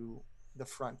to the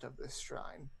front of this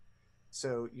shrine.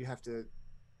 So you'd have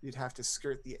to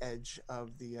skirt the edge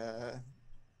of the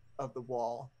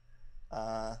wall.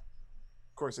 Of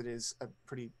course, it is a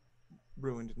pretty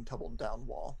ruined and tumbled down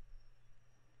wall.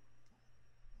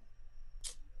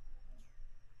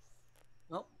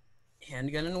 Well,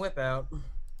 handgun and whip out.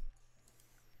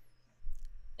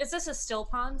 Is this a still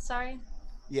pond? Sorry.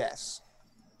 Yes.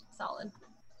 Solid.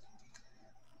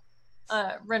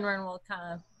 Rinrin will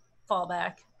kind of fall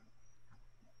back.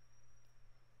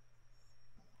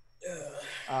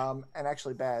 And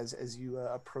actually, Baz, as you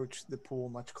approach the pool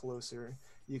much closer,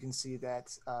 you can see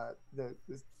that the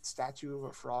statue of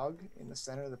a frog in the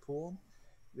center of the pool.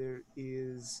 There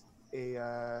is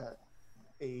a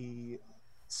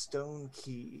stone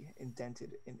key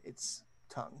indented in its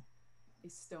tongue. A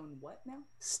stone what now?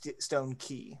 Stone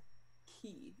key.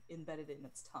 Key embedded in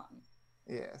its tongue.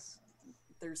 Yes.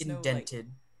 There's Indented.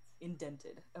 no, like,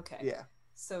 indented. Okay. Yeah.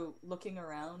 So looking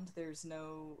around, there's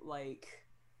no, like,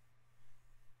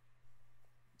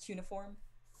 cuneiform?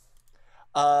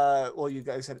 Well, you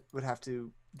guys would have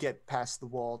to get past the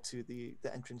wall to the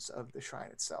entrance of the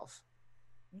shrine itself.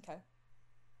 Okay.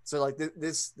 So, like,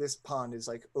 this pond is,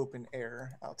 like, open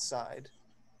air outside.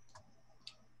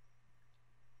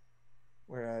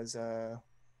 Whereas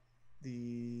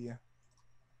the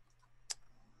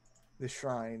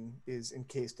shrine is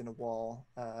encased in a wall,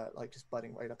 like just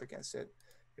butting right up against it.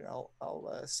 You know,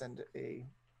 I'll send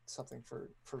something for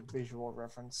visual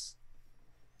reference.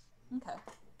 Okay.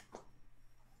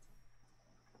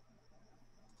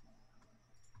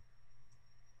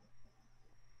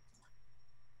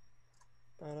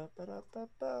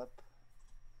 Ba-da-ba-da-ba-ba.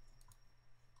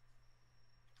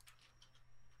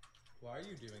 Why are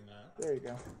you doing that? There you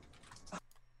go.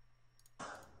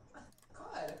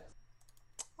 God.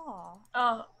 Aw.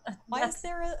 Oh, Why is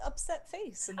there an upset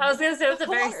face? I was gonna say it's a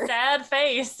very water? sad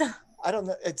face. I don't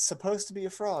know. It's supposed to be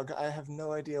a frog. I have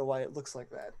no idea why it looks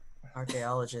like that.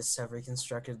 Archaeologists have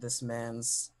reconstructed this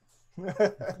man's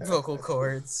vocal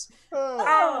cords.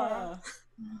 Ah.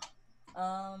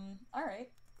 All right.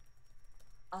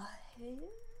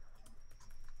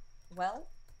 Well,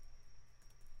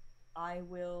 I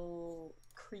will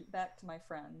creep back to my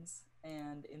friends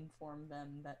and inform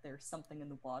them that there's something in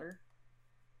the water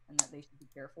and that they should be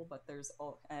careful. But there's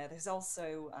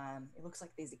also it looks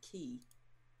like there's a key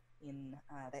in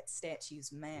that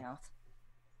statue's mouth.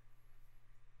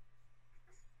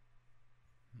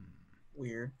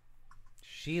 Weird.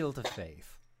 Shield of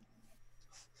faith.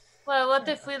 Well, what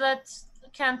if we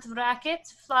can't Racket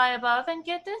fly above and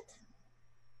get it?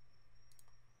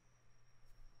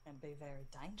 And be very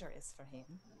dangerous for him.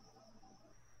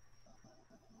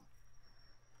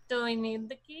 Do we need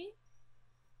the key?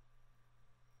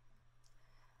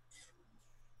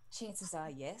 Chances are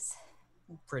yes.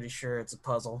 I'm pretty sure it's a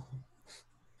puzzle.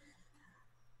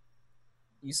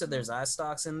 You said there's eye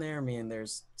stalks in there? I mean,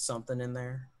 there's something in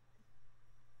there?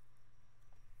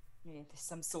 Yeah, there's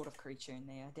some sort of creature in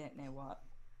there. I don't know what.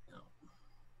 No.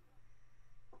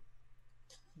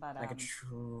 But Like a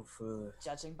true food.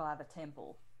 judging by the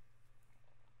temple.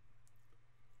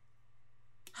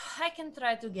 I can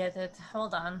try to get it.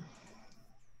 Hold on.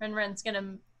 Rinrin's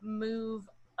gonna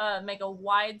make a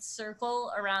wide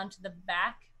circle around to the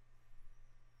back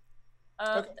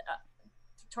of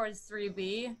towards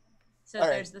 3B. So All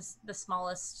right. there's the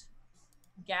smallest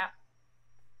gap.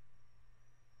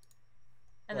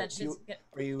 And Right, then she's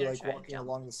Are you gonna like try to walking jump.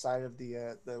 along the side of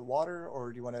the water,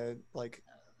 or do you want to like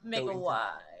Make go a into-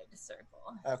 wide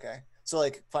circle. Okay, so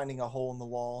like finding a hole in the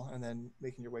wall and then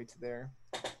making your way to there.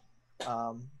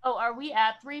 Oh, are we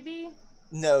at 3B?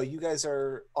 No, you guys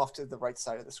are off to the right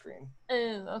side of the screen.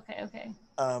 Oh, okay.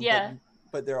 But Yeah.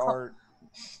 but there are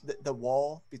the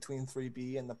wall between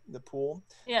 3B and the pool.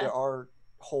 Yeah. There are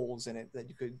holes in it that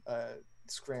you could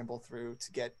scramble through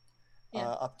to get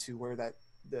up to where that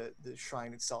the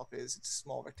shrine itself is. It's a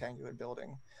small rectangular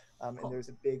building, Cool. and there's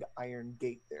a big iron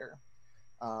gate there.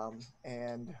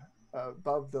 And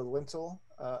above the lintel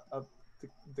of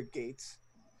the gate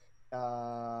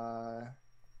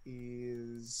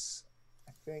is,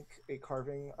 I think, a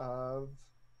carving of.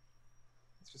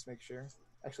 Let's just make sure.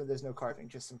 Actually, there's no carving,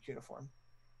 just some cuneiform.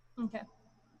 Okay.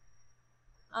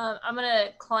 I'm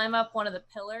gonna climb up one of the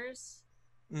pillars.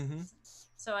 Mm-hmm.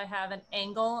 So I have an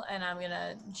angle, and I'm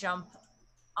gonna jump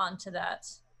onto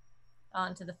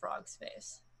the frog's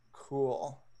face.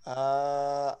 Cool.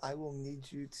 I will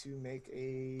need you to make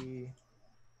a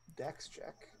dex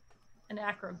check. An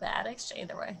acrobatics,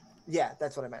 either way. Yeah,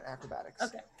 that's what I meant. Acrobatics.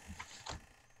 Okay.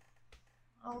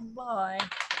 Oh boy.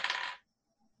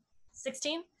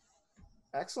 16?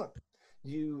 Excellent.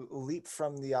 You leap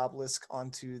from the obelisk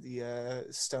onto the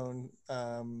stone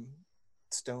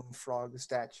frog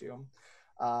statue.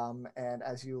 And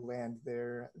as you land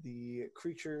there, the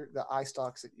creature, the eye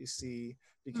stalks that you see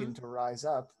begin to rise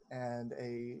up, and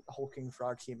a hulking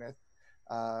froghemoth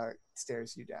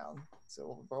stares you down.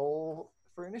 So roll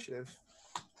for initiative.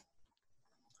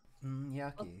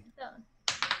 Yucky.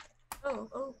 Oh.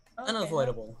 Okay.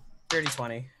 Unavoidable.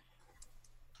 30-20.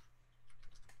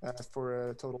 For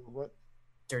a total of what?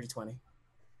 Dirty 20.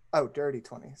 Oh, dirty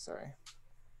 20. Sorry.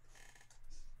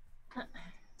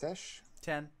 Tesh?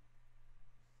 10.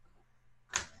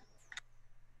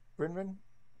 Brynvin?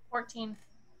 14.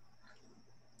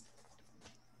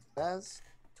 Baz?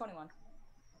 21.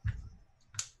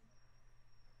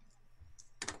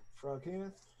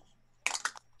 Froghemoth?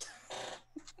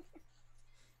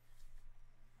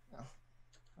 No.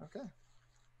 Okay.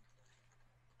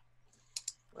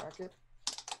 Racket?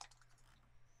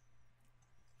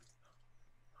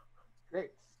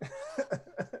 Great.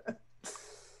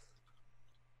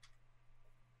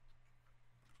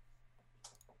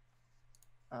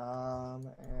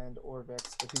 And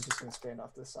Orvex, but he's just going to stand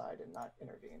off to the side and not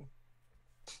intervene.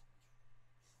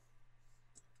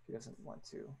 He doesn't want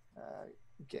to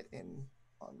get in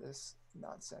on this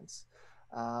nonsense.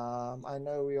 I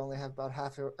know we only have about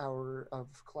half an hour of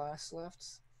class left.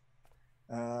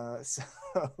 So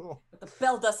But the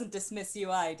bell doesn't dismiss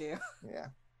you, I do. yeah.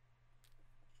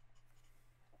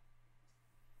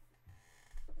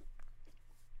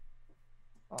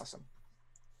 Awesome.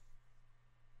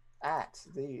 At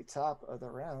the top of the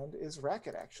round is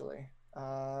Racket, actually.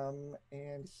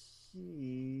 And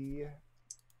he...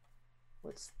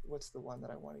 What's the one that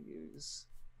I want to use?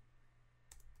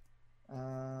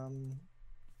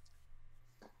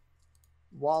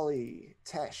 Wally,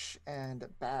 Tesh, and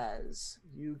Baz,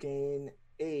 you gain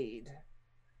aid.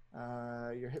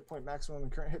 Your hit point maximum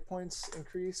and current hit points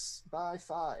increase by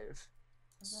 5.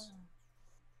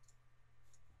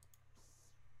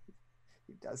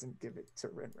 He doesn't give it to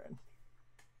Rinrin.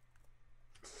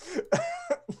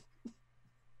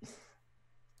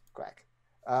 Quack.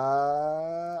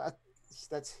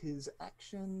 That's his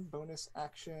action. Bonus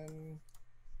action.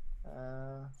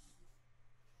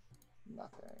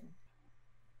 Nothing.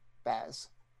 Baz.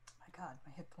 My god,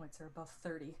 my hit points are above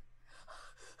 30.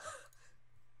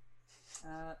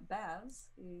 Baz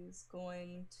is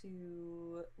going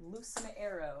to loose an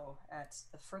arrow at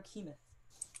the froghemoth.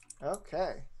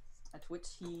 Okay. At which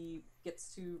he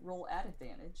gets to roll at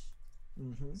advantage.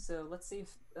 Mm-hmm. So let's see if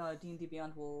D&D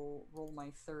Beyond will roll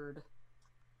my third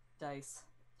dice.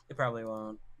 It probably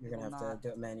won't. You're going to have not. to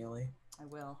do it manually. I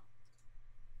will.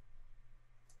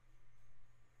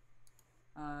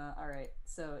 Alright,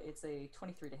 so it's a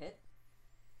 23 to hit.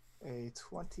 A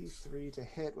 23 to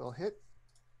hit will hit.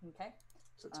 Okay.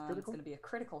 So it's It's critical. going to be a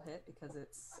critical hit because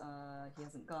it's he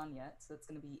hasn't gone yet. So it's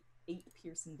going to be 8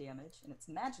 piercing damage, and it's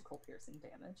magical piercing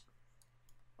damage.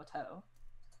 What-ho.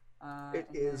 It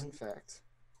is, in fact.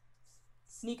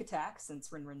 Sneak attack, since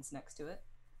Rinrin's next to it.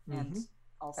 Mhm. And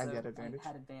also And you had advantage. I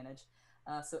had advantage.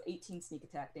 So 18 sneak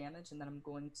attack damage, and then I'm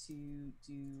going to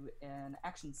do an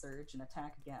action surge and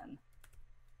attack again.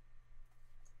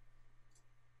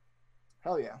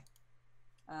 Hell yeah.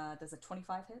 Does a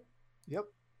 25 hit? Yep.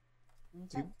 Okay.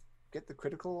 Do you get the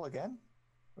critical again?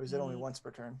 Or is it only once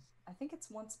per turn? I think it's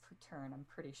once per turn, I'm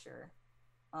pretty sure.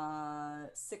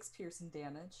 6 piercing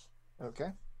damage.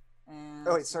 Okay. And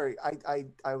Oh wait, sorry.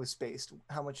 I was spaced.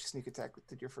 How much sneak attack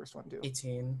did your first one do?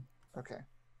 18. Okay.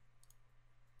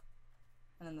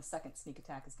 And then the second sneak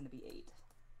attack is going to be 8.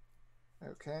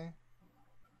 Okay.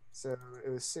 So it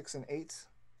was 6 and 8.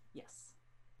 Yes.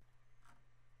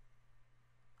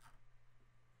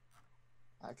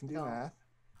 I can do Oh. math.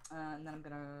 And then I'm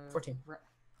gonna 14.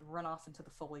 Run off into the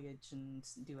foliage and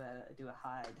do a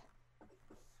hide.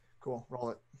 Cool.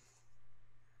 Roll it.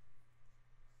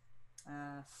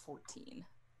 14.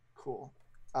 Cool.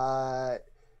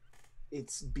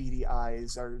 Its beady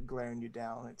eyes are glaring you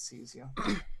down. It sees you.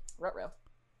 Ruh-roh.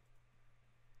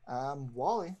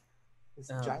 Wally,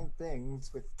 this Oh. giant thing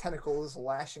with tentacles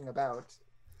lashing about,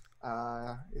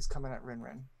 is coming at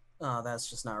Rinrin. Oh, that's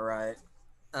just not right.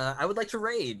 I would like to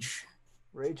rage.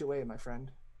 Rage away, my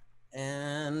friend.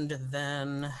 And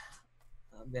then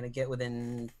I'm going to get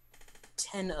within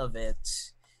 10 of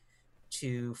it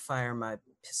to fire my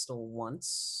pistol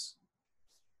once.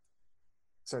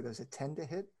 So there's a 10 to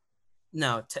hit?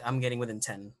 No, I'm getting within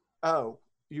 10. Oh,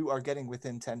 you are getting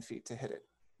within 10 feet to hit it.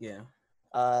 Yeah.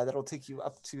 That'll take you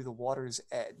up to the water's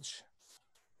edge.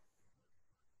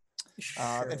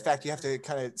 In fact, you have to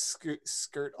kind of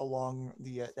skirt along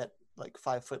the that like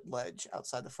 5-foot ledge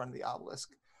outside the front of the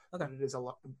obelisk. Okay. But it is a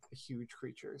huge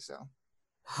creature, so.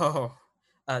 Oh,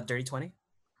 dirty 20?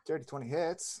 Dirty 20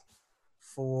 hits.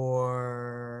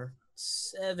 For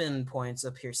 7 points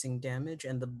of piercing damage,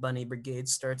 and the bunny brigade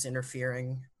starts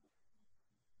interfering.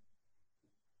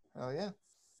 Oh, yeah.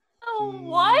 Oh,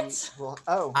 what? Well,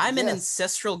 I'm an yes.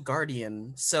 ancestral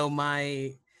guardian, so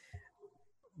my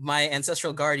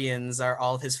ancestral guardians are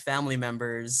all of his family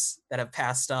members that have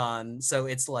passed on. So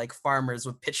it's like farmers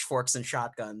with pitchforks and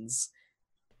shotguns.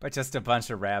 But just a bunch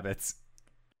of rabbits.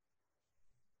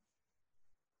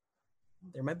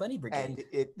 They're my bunny brigade. And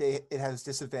it has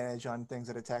disadvantage on things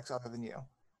that attacks other than you.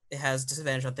 It has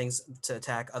disadvantage on things to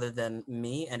attack other than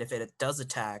me, and if it does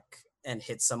attack and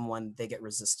hit someone, they get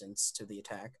resistance to the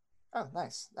attack. Oh,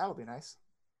 nice. That'll be nice.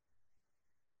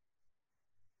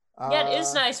 Yeah, it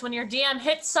is nice when your DM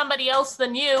hits somebody else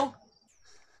than you.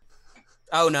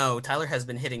 Oh no, Tyler has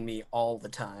been hitting me all the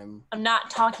time. I'm not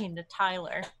talking to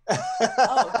Tyler. Oh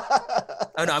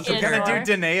no, I'm You're You're gonna comparing.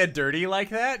 do Danaea dirty like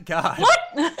that? God.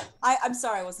 What? I'm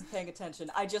sorry, I wasn't paying attention.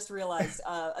 I just realized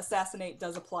Assassinate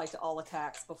does apply to all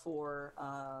attacks before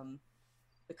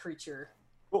the creature.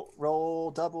 Cool.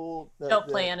 Roll double. Don't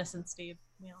play innocent, Steve.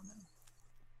 We all know.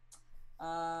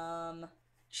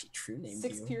 She true named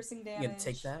 6 you. piercing damage. You gonna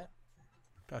take that?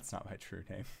 That's not my true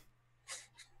name.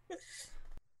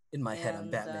 In my head, I'm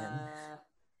and, Batman.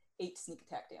 8 sneak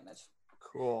attack damage.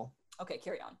 Cool. Okay,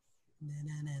 carry on.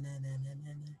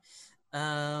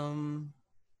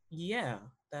 Yeah,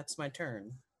 that's my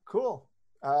turn. Cool.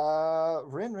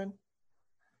 Rinrin.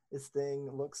 This thing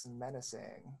looks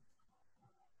menacing.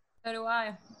 So do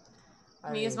I. I'm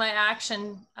gonna use my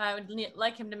action. I would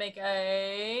like him to make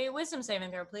a wisdom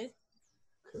saving throw, please.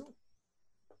 Cool.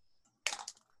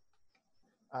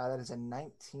 That is a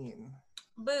 19.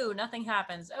 Boo, nothing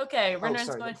happens. Okay, Rinrin's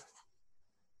sorry. going.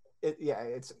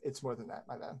 It's more than that.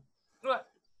 My bad. What?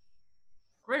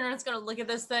 Rinrin's gonna look at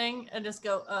this thing and just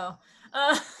go, oh.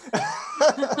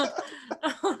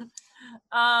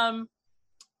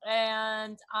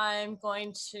 And I'm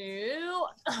going to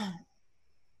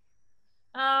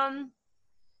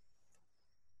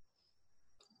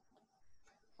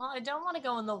well, I don't want to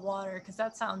go in the water because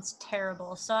that sounds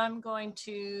terrible. So I'm going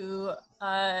to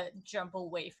jump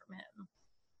away from him,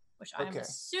 which I'm Okay.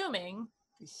 assuming.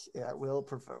 Yeah, it will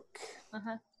provoke.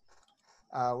 Uh-huh.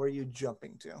 Where are you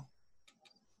jumping to?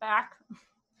 Back.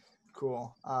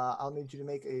 Cool. I'll need you to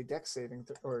make a dex saving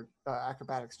or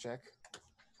acrobatics check.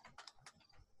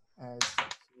 As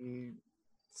he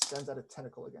sends out a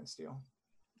tentacle against you.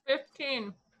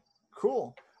 15.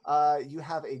 Cool. You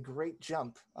have a great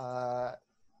jump.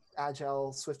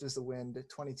 Agile, swift as the wind,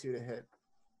 22 to hit.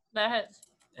 That hits.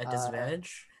 At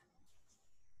disadvantage?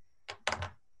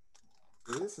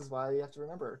 This is why you have to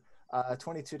remember.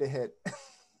 22 to hit.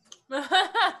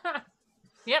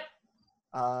 Yep.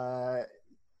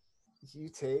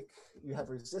 You have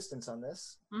resistance on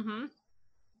this. Mm-hmm.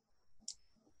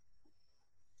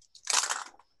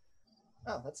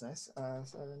 Oh, that's nice.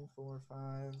 7, 4,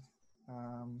 5.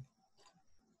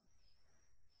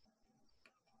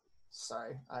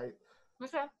 Sorry,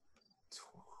 Okay.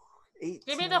 18.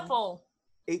 Give me the full.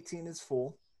 18 is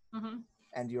full, Mm-hmm.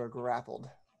 and you are grappled.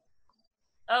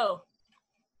 Oh.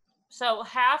 So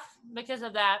half because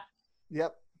of that,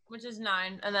 Yep, which is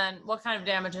 9. And then what kind of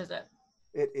damage is it?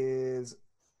 it is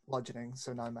bludgeoning,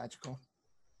 so non-magical.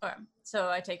 Okay. So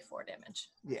I take 4 damage.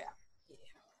 Yeah.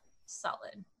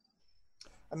 Solid.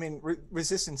 I mean,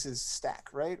 resistance is stack,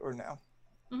 right? Or no?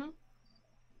 Mm-hmm.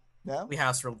 No? We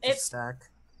house rolled the It's- stack.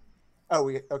 Oh,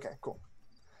 okay, cool.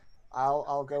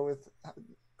 I'll go with.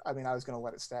 I mean, I was gonna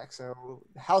let it stack. So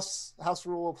house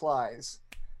rule applies.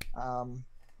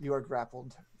 You are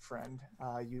grappled, friend.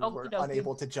 You were Okey-dokey.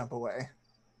 unable to jump away.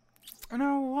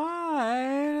 Now,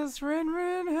 why does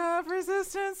Rinrin have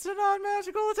resistance to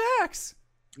non-magical attacks?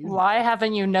 Why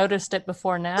haven't you noticed it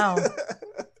before now?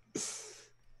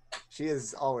 She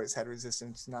has always had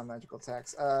resistance to non-magical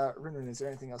attacks. Rinrin, is there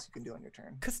anything else you can do on your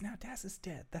turn? Because now Daz is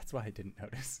dead. That's why I didn't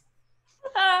notice.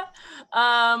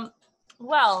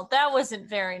 Well, that wasn't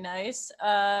very nice.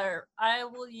 I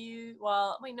will use.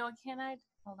 Well, wait, no, can I?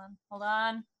 Hold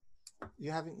on.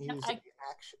 You haven't No, used any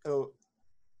action. Oh,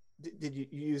 did you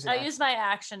use? I used my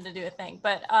action to do a thing,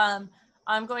 but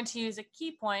I'm going to use a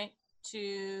key point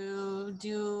to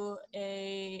do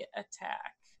a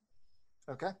attack.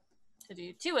 Okay. To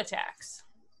do 2 attacks.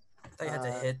 They had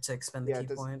to hit to expend the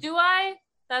key point. Do I?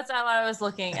 That's not what I was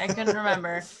looking. I couldn't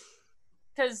remember.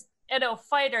 Because in a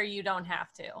fighter, you don't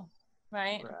have to,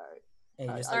 right? Right.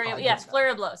 Yes, flurry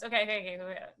of blows. Okay.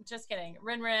 Just kidding.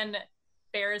 Rinrin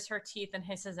bares her teeth and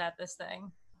hisses at this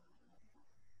thing.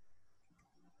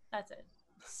 That's it.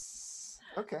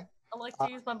 Okay. I'd like to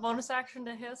use my bonus action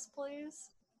to hiss,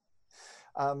 please.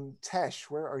 Tesh,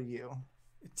 where are you?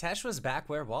 Tesh was back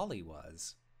where Wally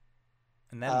was.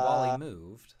 And then Wally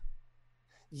moved.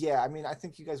 Yeah, I mean, I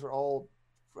think you guys were all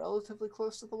relatively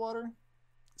close to the water.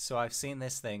 So I've seen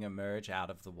this thing emerge out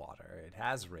of the water. It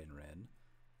has Rinrin.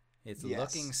 It's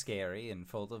looking scary and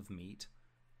full of meat.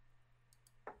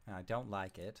 I don't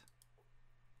like it.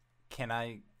 Can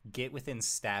I get within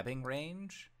stabbing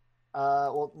range?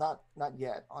 Well, not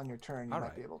yet. On your turn, you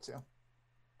might be able to.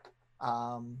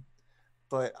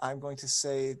 But I'm going to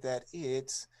say that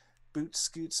it boot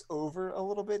scoots over a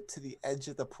little bit to the edge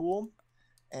of the pool,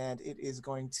 and it is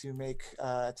going to make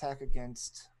attack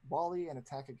against Wally and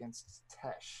attack against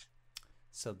Tesh.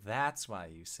 So that's why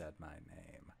you said my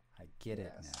name. I get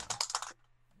it now.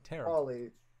 Terrible.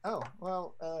 Wally. Oh,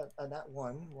 well, that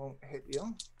one won't hit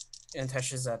you. And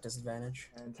Tesh is at disadvantage.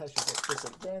 And Tesh is at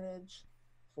disadvantage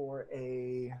for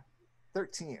a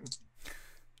 13.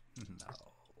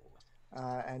 No.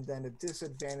 And then a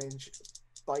disadvantage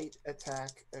bite attack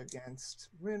against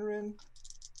Rinrin.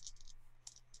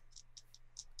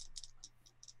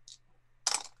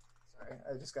 Sorry,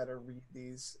 I just got to read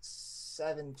these.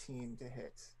 17 to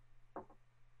hit.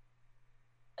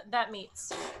 That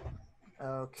meets.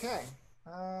 Okay.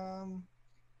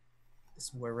 This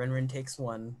is where Rinrin takes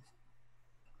 1.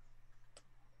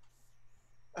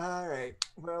 All right.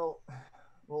 Well,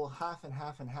 we'll half and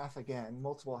half and half again.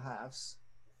 Multiple halves.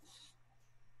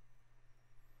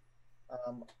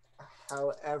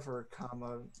 However,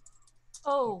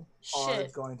 Oh, are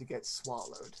shit. going to get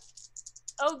swallowed.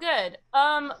 Oh, good.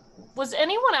 Was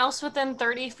anyone else within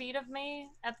 30 feet of me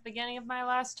at the beginning of my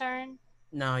last turn?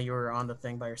 No, you were on the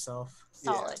thing by yourself.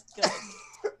 Solid. Good.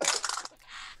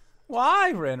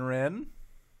 Why, Rinrin?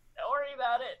 Don't worry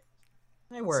about it.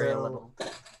 I worry a little.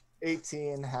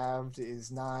 18 halved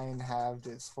is 9, halved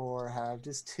is 4, halved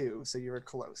is 2, so you were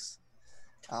close.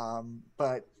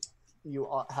 But you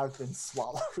have been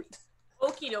swallowed.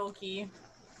 Okie dokie.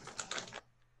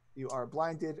 You are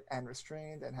blinded and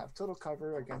restrained and have total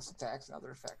cover against attacks and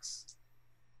other effects.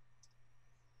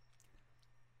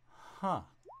 Huh.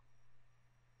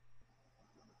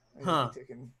 You'll be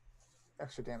taking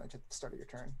extra damage at the start of your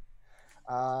turn.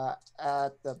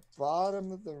 At the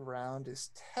bottom of the round is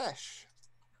Tesh.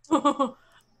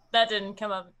 That didn't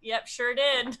come up. Yep, sure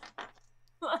did.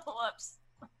 Whoops.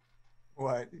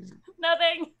 What?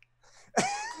 Nothing.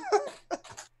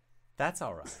 That's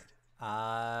all right.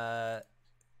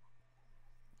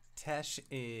 Tesh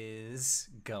is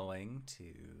going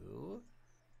to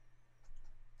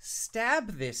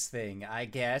stab this thing, I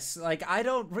guess. Like, I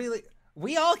don't really...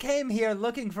 We all came here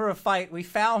looking for a fight. We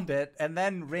found it, and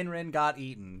then Rinrin got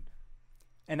eaten.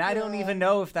 And I don't even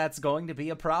know if that's going to be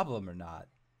a problem or not.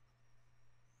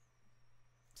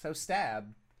 So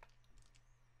stab.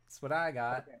 That's what I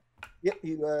got. Okay. Yep,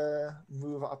 you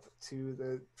move up to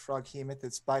the froghemoth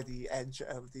that's by the edge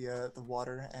of the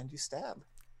water, and you stab.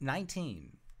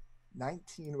 19.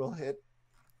 19 will hit.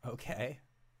 Okay.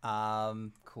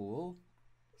 Cool.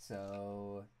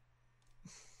 So,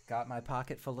 got my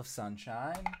pocket full of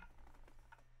sunshine.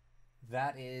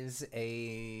 That is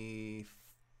a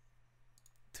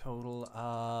total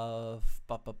of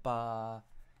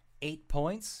 8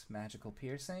 points, magical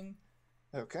piercing.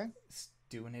 Okay.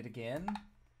 Doing it again.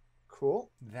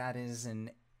 Cool. That is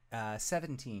an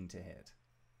 17 to hit.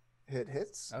 Hit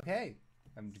hits. Okay.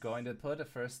 I'm going to put a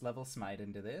first level smite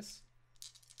into this.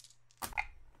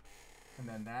 And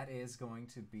then that is going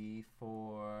to be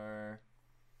for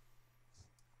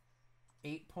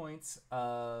 8 points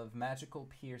of magical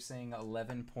piercing,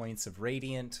 11 points of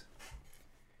radiant.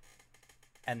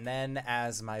 And then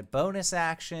as my bonus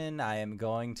action, I am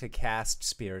going to cast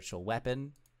Spiritual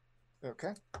Weapon.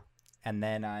 Okay. And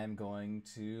then I am going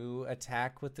to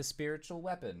attack with the Spiritual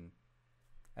Weapon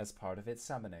as part of its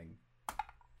summoning.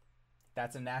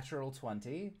 That's a natural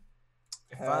 20.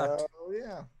 Hell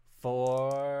yeah.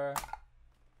 For...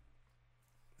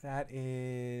 That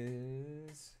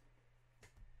is...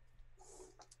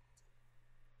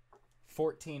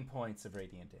 14 points of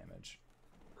radiant damage.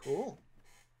 Cool.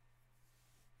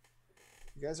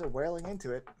 You guys are wailing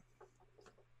into it.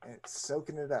 And it's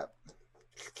soaking it up.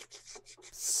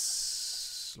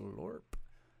 Slurp.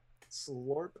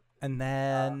 Slurp. And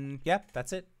then, yep,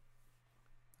 that's it.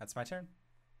 That's my turn.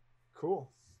 Cool.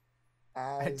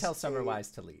 I tell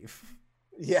Summerwise to leave.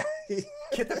 Yeah.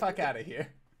 Get the fuck out of here.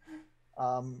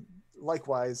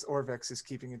 Likewise, Orvex is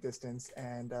keeping a distance,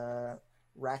 and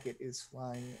Racket is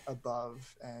flying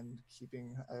above and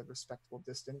keeping a respectable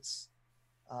distance.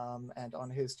 And on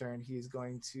his turn, he's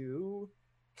going to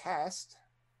cast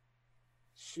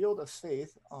Shield of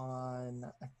Faith on,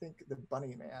 I think, the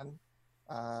Bunny Man.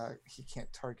 He can't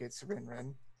target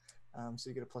Rinrin, so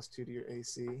you get a +2 to your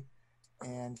AC.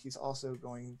 And he's also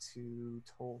going to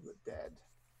Toll the Dead.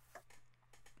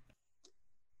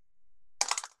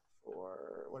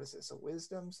 Or, what is this, a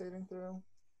Wisdom saving throw?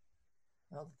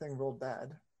 Well, the thing rolled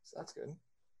bad, so that's good.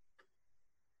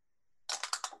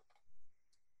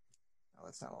 Oh,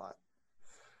 that's not a lot.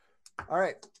 All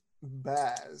right,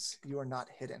 Baz, you are not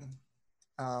hidden.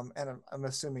 And I'm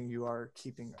assuming you are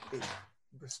keeping a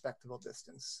respectable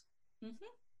distance. Mm-hmm.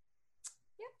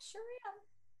 Yep, sure am.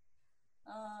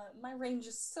 My range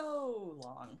is so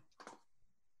long.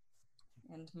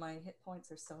 And my hit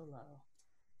points are so low.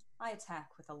 I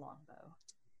attack with a longbow.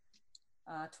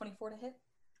 24 to hit.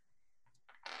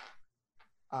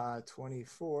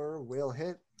 24 will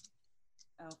hit.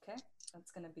 Okay,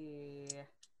 that's going to be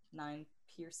 9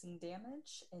 piercing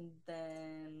damage, and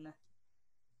then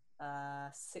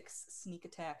 6 sneak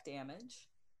attack damage.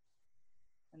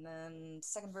 And then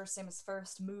second verse, same as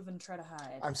first, move and try to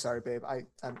hide. I'm sorry, babe.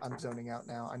 I'm zoning out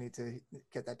now. I need to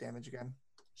get that damage again.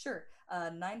 Sure.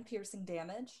 9 piercing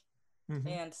damage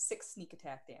and 6 sneak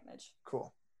attack damage.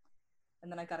 Cool.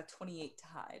 And then I got a 28 to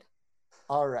hide.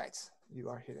 All right. You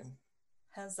are hidden.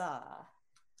 Huzzah.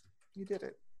 You did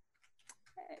it.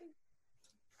 Hey.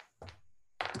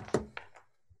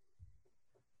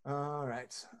 All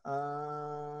right.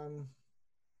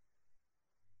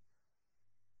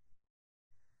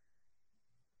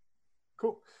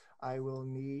 Cool. I will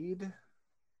need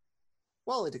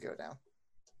Wally to go down.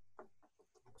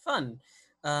 Fun.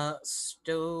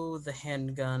 Stow the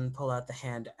handgun, pull out the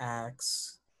hand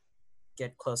axe,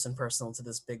 get close and personal to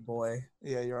this big boy.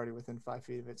 Yeah, you're already within 5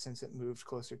 feet of it since it moved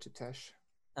closer to Tesh.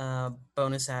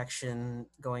 Bonus action,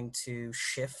 going to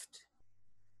shift.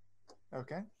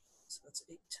 Okay. So that's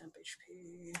 8 temp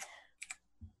HP.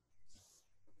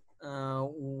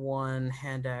 1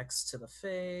 hand axe to the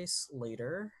face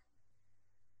later.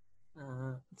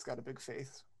 It's got a big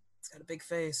face. It's got a big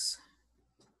face.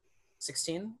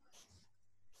 16?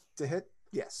 To hit?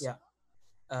 Yes. Yeah.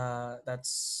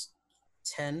 That's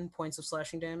 10 points of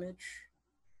slashing damage.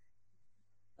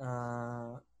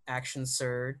 Action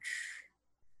surge.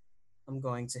 I'm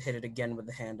going to hit it again with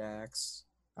the hand axe.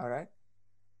 All right.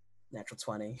 Natural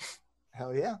 20.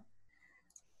 Hell yeah.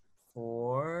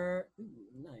 For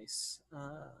nice.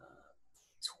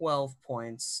 12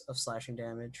 points of slashing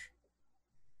damage.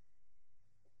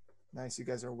 Nice. You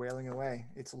guys are wailing away.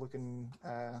 It's looking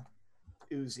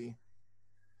oozy.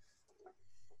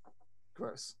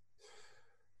 Gross.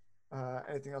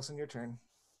 Anything else on your turn?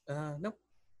 Nope.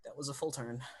 That was a full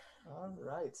turn. All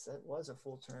right. That was a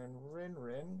full turn.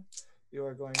 Rin, you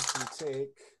are going to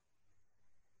take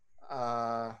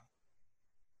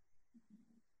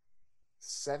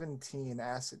 17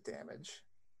 acid damage.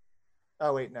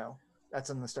 Oh, wait, no. That's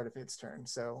on the start of its turn.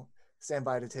 So stand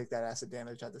by to take that acid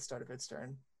damage at the start of its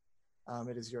turn.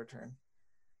 It is your turn.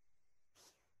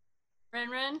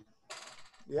 Rin.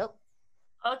 Yep.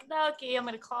 Okie, I'm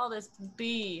going to claw this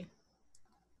bee.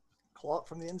 Claw it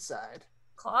from the inside.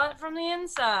 Claw it from the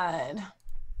inside.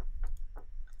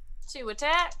 2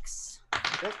 attacks.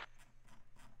 Yep.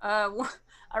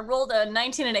 I rolled a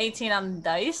 19 and 18 on the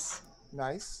dice.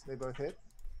 Nice. They both hit.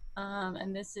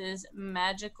 And this is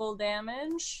magical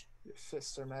damage. Your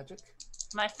fists are magic.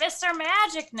 My fists are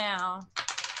magic now.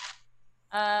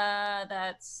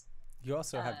 That's... You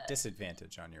also have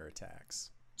disadvantage on your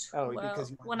attacks. Oh,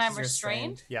 because when I'm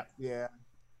restrained? Yeah. Yeah.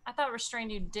 I thought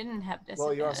restrained you didn't have disadvantage.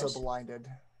 Well, you're also blinded.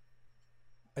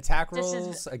 Attack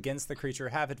rolls against the creature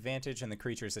have advantage, and the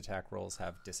creature's attack rolls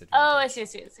have disadvantage. Oh, I see.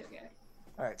 Okay.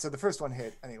 All right, so the first one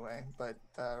hit anyway, but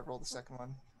roll the second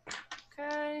one.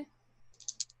 Okay.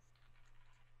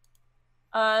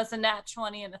 It's a nat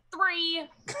 20 and a 3.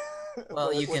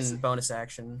 Well, you can bonus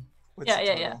action.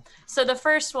 Yeah. So the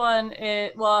first one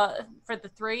is, for the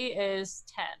 3 is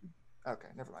 10. Okay,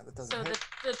 never mind. That doesn't So hit.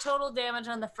 the total damage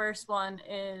on the first one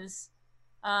is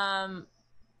 10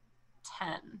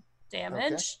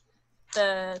 damage.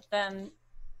 That's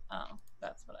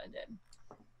what I did.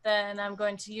 Then I'm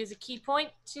going to use a key point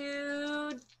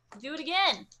to do it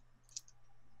again.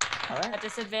 All right. At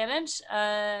disadvantage.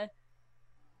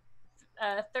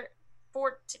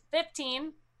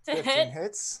 15 to 15 hit.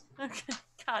 hits. Okay.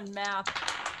 God, math.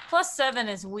 Plus 7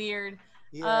 is weird.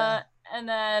 Yeah. And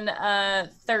then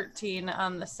 13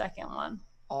 on the second one.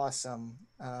 Awesome.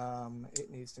 It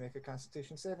needs to make a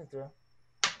Constitution saving throw.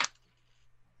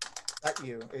 Not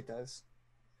you. It does.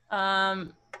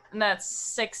 And that's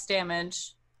 6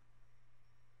 damage.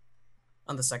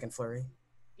 On the second flurry.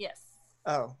 Yes.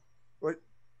 Oh, what?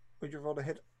 Would you roll to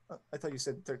hit? I thought you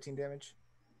said 13 damage.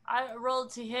 I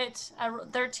rolled to hit.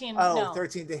 13. Oh, no.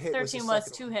 13 to hit. 13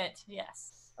 was to hit.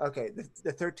 Yes. Okay,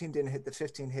 the 13 didn't hit. The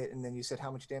 15 hit, and then you said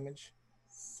how much damage?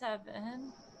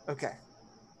 7. Okay,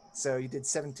 so you did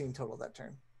 17 total that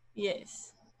turn.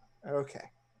 Yes. Okay.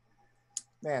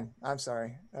 Man, I'm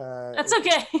sorry. That's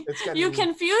okay. You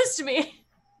confused me.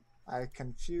 I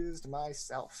confused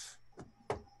myself.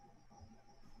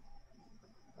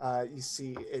 You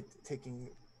see it taking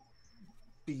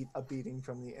a beating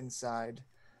from the inside.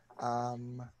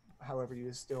 However, you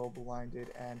are still blinded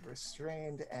and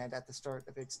restrained. And at the start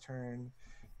of its turn,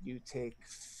 you take,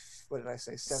 what did I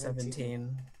say?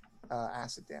 17.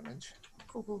 Acid damage.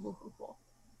 Cool.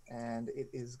 And it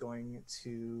is going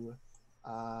to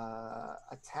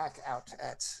attack out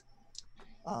at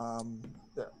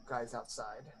the guys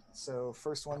outside. So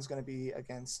first one's going to be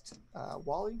against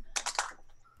Wally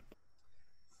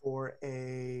for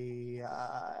a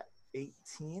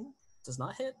 18. Does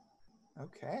not hit.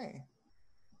 Okay.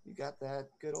 You got that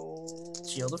good old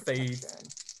Shield of Faith.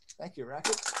 Thank you,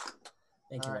 Racket.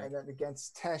 Thank you, Racket. And then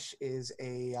against Tesh is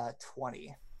a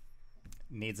 20.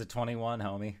 Needs a 21,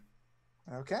 homie.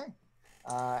 Okay.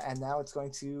 And now it's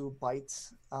going to bite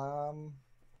Wally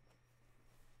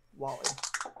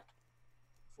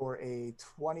for a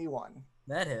 21.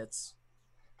 That hits.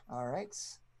 All right.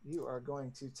 You are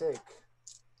going to take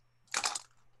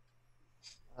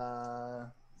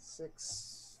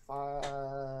 6,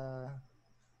 5.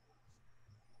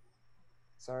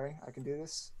 Sorry, I can do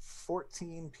this.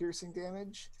 14 piercing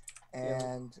damage.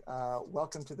 And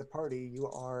welcome to the party. You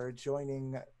are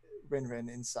joining Rinrin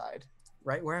inside.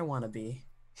 Right where I want to be.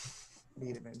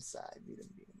 Meet him inside. Meet him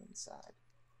inside.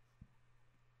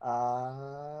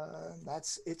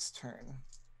 That's its turn.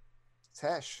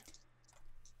 Tesh.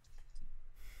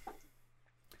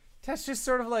 Tesh just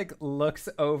sort of like looks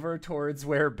over towards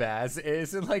where Baz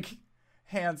is and like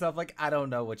hands up like, I don't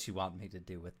know what you want me to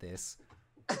do with this.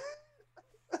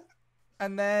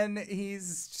 And then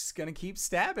he's just gonna keep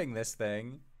stabbing this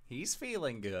thing. He's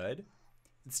feeling good.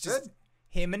 It's just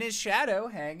him and his shadow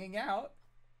hanging out.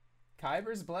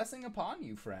 Kyber's blessing upon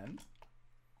you, friend.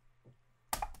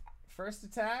 First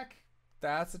attack,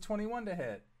 that's a 21 to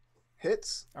hit.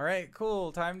 Hits. All right,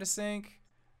 cool. Time to sink.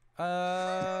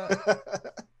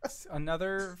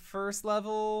 Another first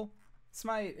level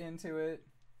smite into it.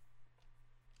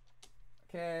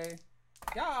 Okay.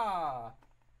 Yeah.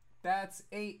 That's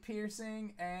 8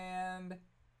 piercing and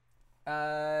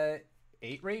 8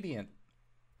 radiant.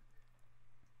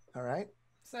 All right.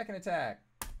 Second attack.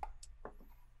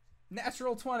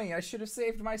 Natural 20. I should have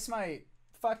saved my smite.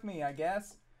 Fuck me, I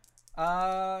guess.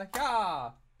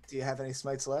 Yeah. Do you have any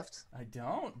smites left? I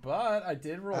don't, but I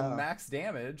did roll max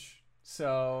damage,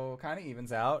 so kind of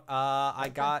evens out. I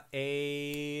got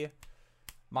a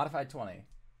modified 20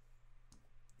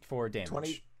 for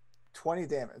damage. 20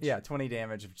 damage. Yeah, 20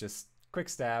 damage of just quick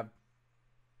stab.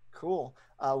 Cool.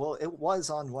 Well, it was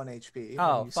on 1 HP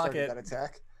Oh, when you fuck started it. that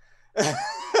attack.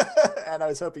 And I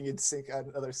was hoping you'd sink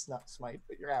another smite,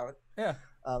 but you're out. Yeah.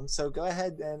 So go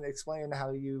ahead and explain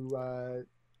how you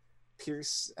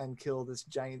pierce and kill this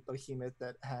giant behemoth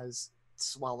that has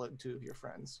swallowed 2 of your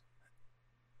friends.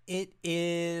 It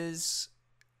is...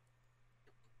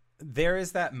 There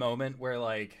is that moment where,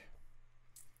 like,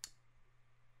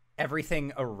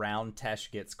 everything around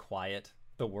Tesh gets quiet.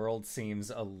 The world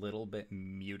seems a little bit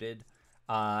muted.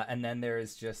 And then there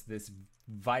is just this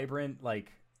vibrant,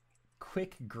 like,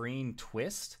 quick green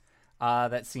twist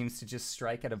that seems to just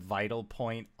strike at a vital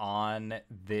point on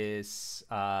this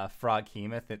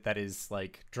froghemoth that is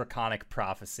like draconic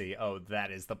prophecy. Oh,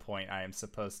 that is the point I am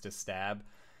supposed to stab.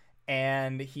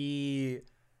 And he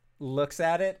looks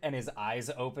at it, and his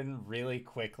eyes open really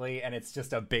quickly, and it's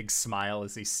just a big smile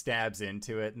as he stabs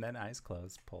into it, and then eyes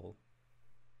closed, pull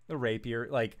the rapier,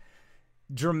 like,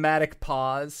 dramatic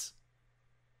pause,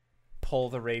 pull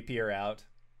the rapier out,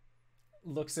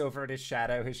 looks over at his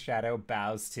shadow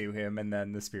bows to him, and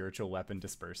then the spiritual weapon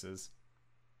disperses.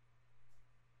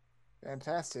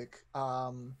 Fantastic.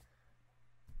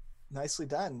 Nicely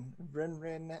done.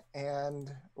 Rin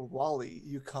and Wally,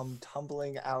 you come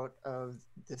tumbling out of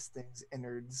this thing's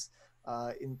innards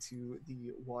into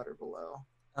the water below.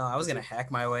 Oh, I was going to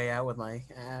hack my way out with my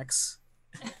axe.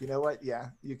 You know what?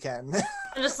 Yeah, you can.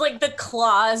 Just like the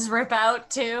claws rip out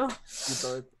too. You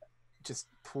both just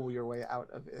pull your way out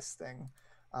of this thing.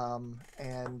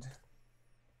 And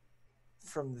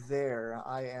from there,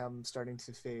 I am starting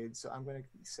to fade, so I'm going to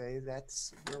say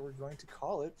that's where we're going to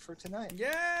call it for tonight.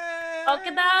 Yay!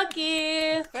 Okie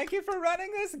dokie! Thank you for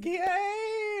running this game!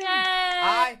 Yay!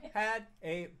 I had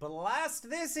a blast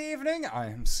this evening. I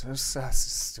am so sus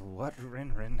as to what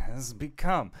Rin has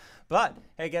become. But,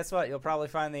 hey, guess what? You'll probably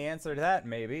find the answer to that,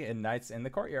 maybe, in Nights in the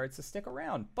Courtyard, so stick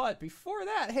around. But before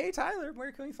that, hey, Tyler,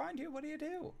 where can we find you? What do you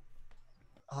do?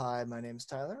 Hi, my name's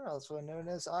Tyler, also known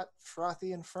as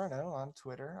Frothy Inferno on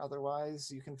Twitter.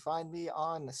 Otherwise, you can find me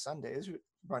on Sundays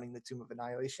running the Tomb of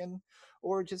Annihilation,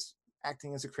 or just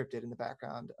acting as a cryptid in the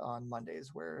background on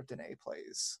Mondays where Danae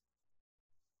plays.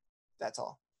 That's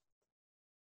all.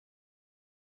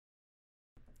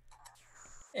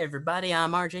 Hey everybody,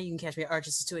 I'm RJ. You can catch me at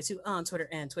RJ282 on Twitter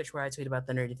and Twitch, where I tweet about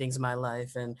the nerdy things in my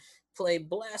life and play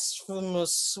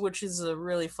Blasphemous, which is a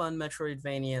really fun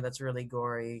Metroidvania that's really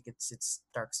gory. It's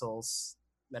Dark Souls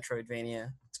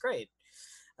Metroidvania. It's great.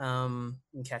 You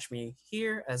can catch me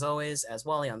here, as always, as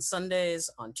Wally on Sundays,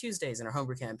 on Tuesdays in our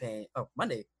homebrew campaign. Oh,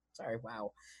 Monday. Sorry,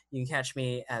 wow. You can catch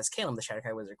me as Calum, the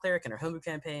Shadowkai Wizard Cleric, in our homebrew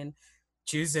campaign.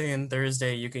 Tuesday and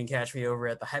Thursday, you can catch me over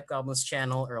at the Hype Goblins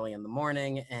channel early in the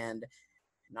morning, and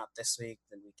not this week,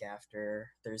 the week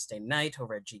after, Thursday night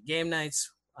over at G Game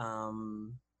Nights.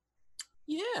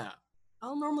 Yeah,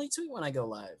 I'll normally tweet when I go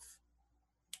live.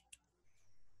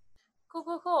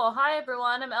 Cool. Hi,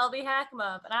 everyone. I'm LB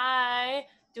Hack'em-Up, and I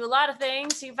do a lot of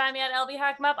things. You can find me at LB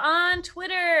Hack'em-Up on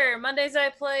Twitter. Mondays, I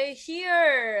play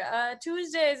here.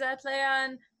 Tuesdays, I play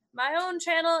on my own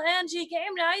channel and G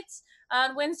Game Nights.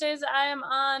 On Wednesdays, I am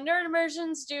on Nerd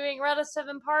Immersions doing Retta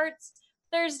 7 parts.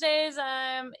 Thursdays,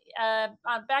 I'm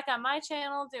back on my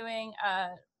channel doing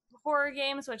horror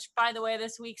games, which, by the way,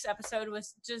 this week's episode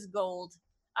was just gold.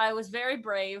 I was very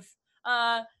brave.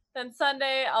 Then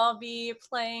Sunday, I'll be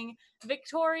playing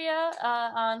Victoria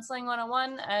on Sling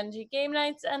 101 and Game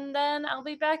Nights, and then I'll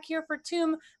be back here for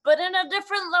Tomb, but in a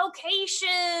different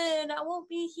location. I won't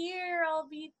be here. I'll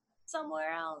be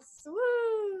somewhere else.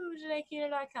 Woo!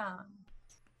 DanaeKeener.com.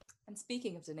 And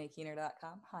speaking of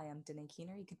DanaeKeener.com, hi, I'm Danae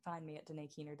Keener. You can find me at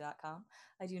DanaeKeener.com.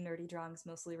 I do nerdy drawings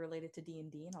mostly related to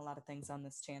D&D and a lot of things on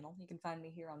this channel. You can find me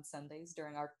here on Sundays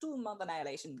during our Tomb of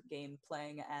Annihilation game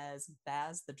playing as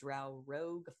Baz, the Drow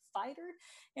Rogue Fighter,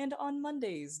 and on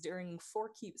Mondays during Four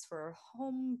Keeps for our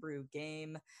homebrew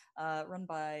game run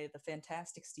by the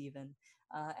fantastic Steven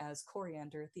as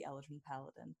Coriander, the Eldrin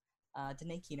Paladin.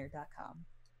 DanaeKeener.com.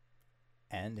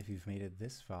 And if you've made it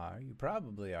this far, you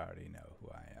probably already know who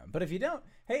I am. But if you don't,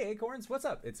 hey Acorns, what's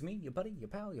up? It's me, your buddy, your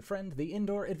pal, your friend, the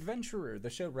Indoor Adventurer, the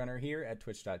showrunner here at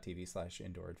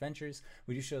twitch.tv/indooradventures.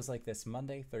 We do shows like this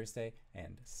Monday, Thursday,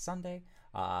 and Sunday.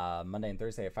 Monday and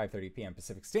Thursday at 5:30 p.m.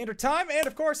 Pacific Standard Time, and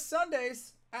of course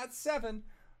Sundays at 7.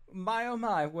 My oh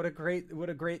my, what a great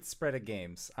spread of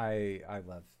games. I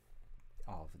love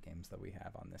all of the games that we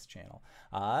have on this channel.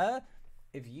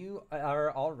 If you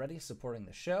are already supporting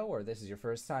the show, or this is your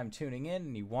first time tuning in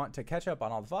and you want to catch up on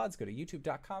all the VODs, go to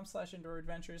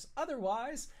youtube.com/indooradventures.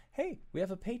 Otherwise, hey, we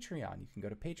have a Patreon. You can go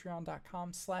to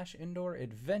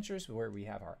patreon.com/indooradventures, where we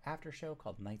have our after show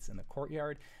called Nights in the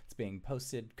Courtyard. It's being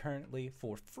posted currently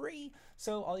for free,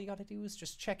 so all you got to do is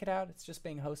just check it out. It's just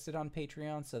being hosted on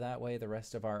Patreon, so that way the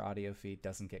rest of our audio feed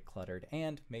doesn't get cluttered,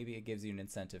 and maybe it gives you an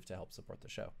incentive to help support the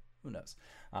show. Who knows?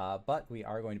 But we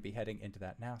are going to be heading into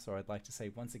that now, so I'd like to say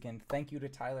once again, thank you to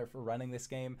Tyler for running this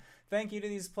game. Thank you to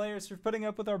these players for putting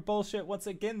up with our bullshit once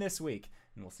again this week.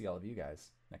 And we'll see all of you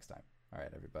guys next time. All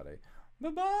right, everybody.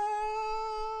 Bye-bye!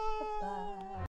 Bye-bye.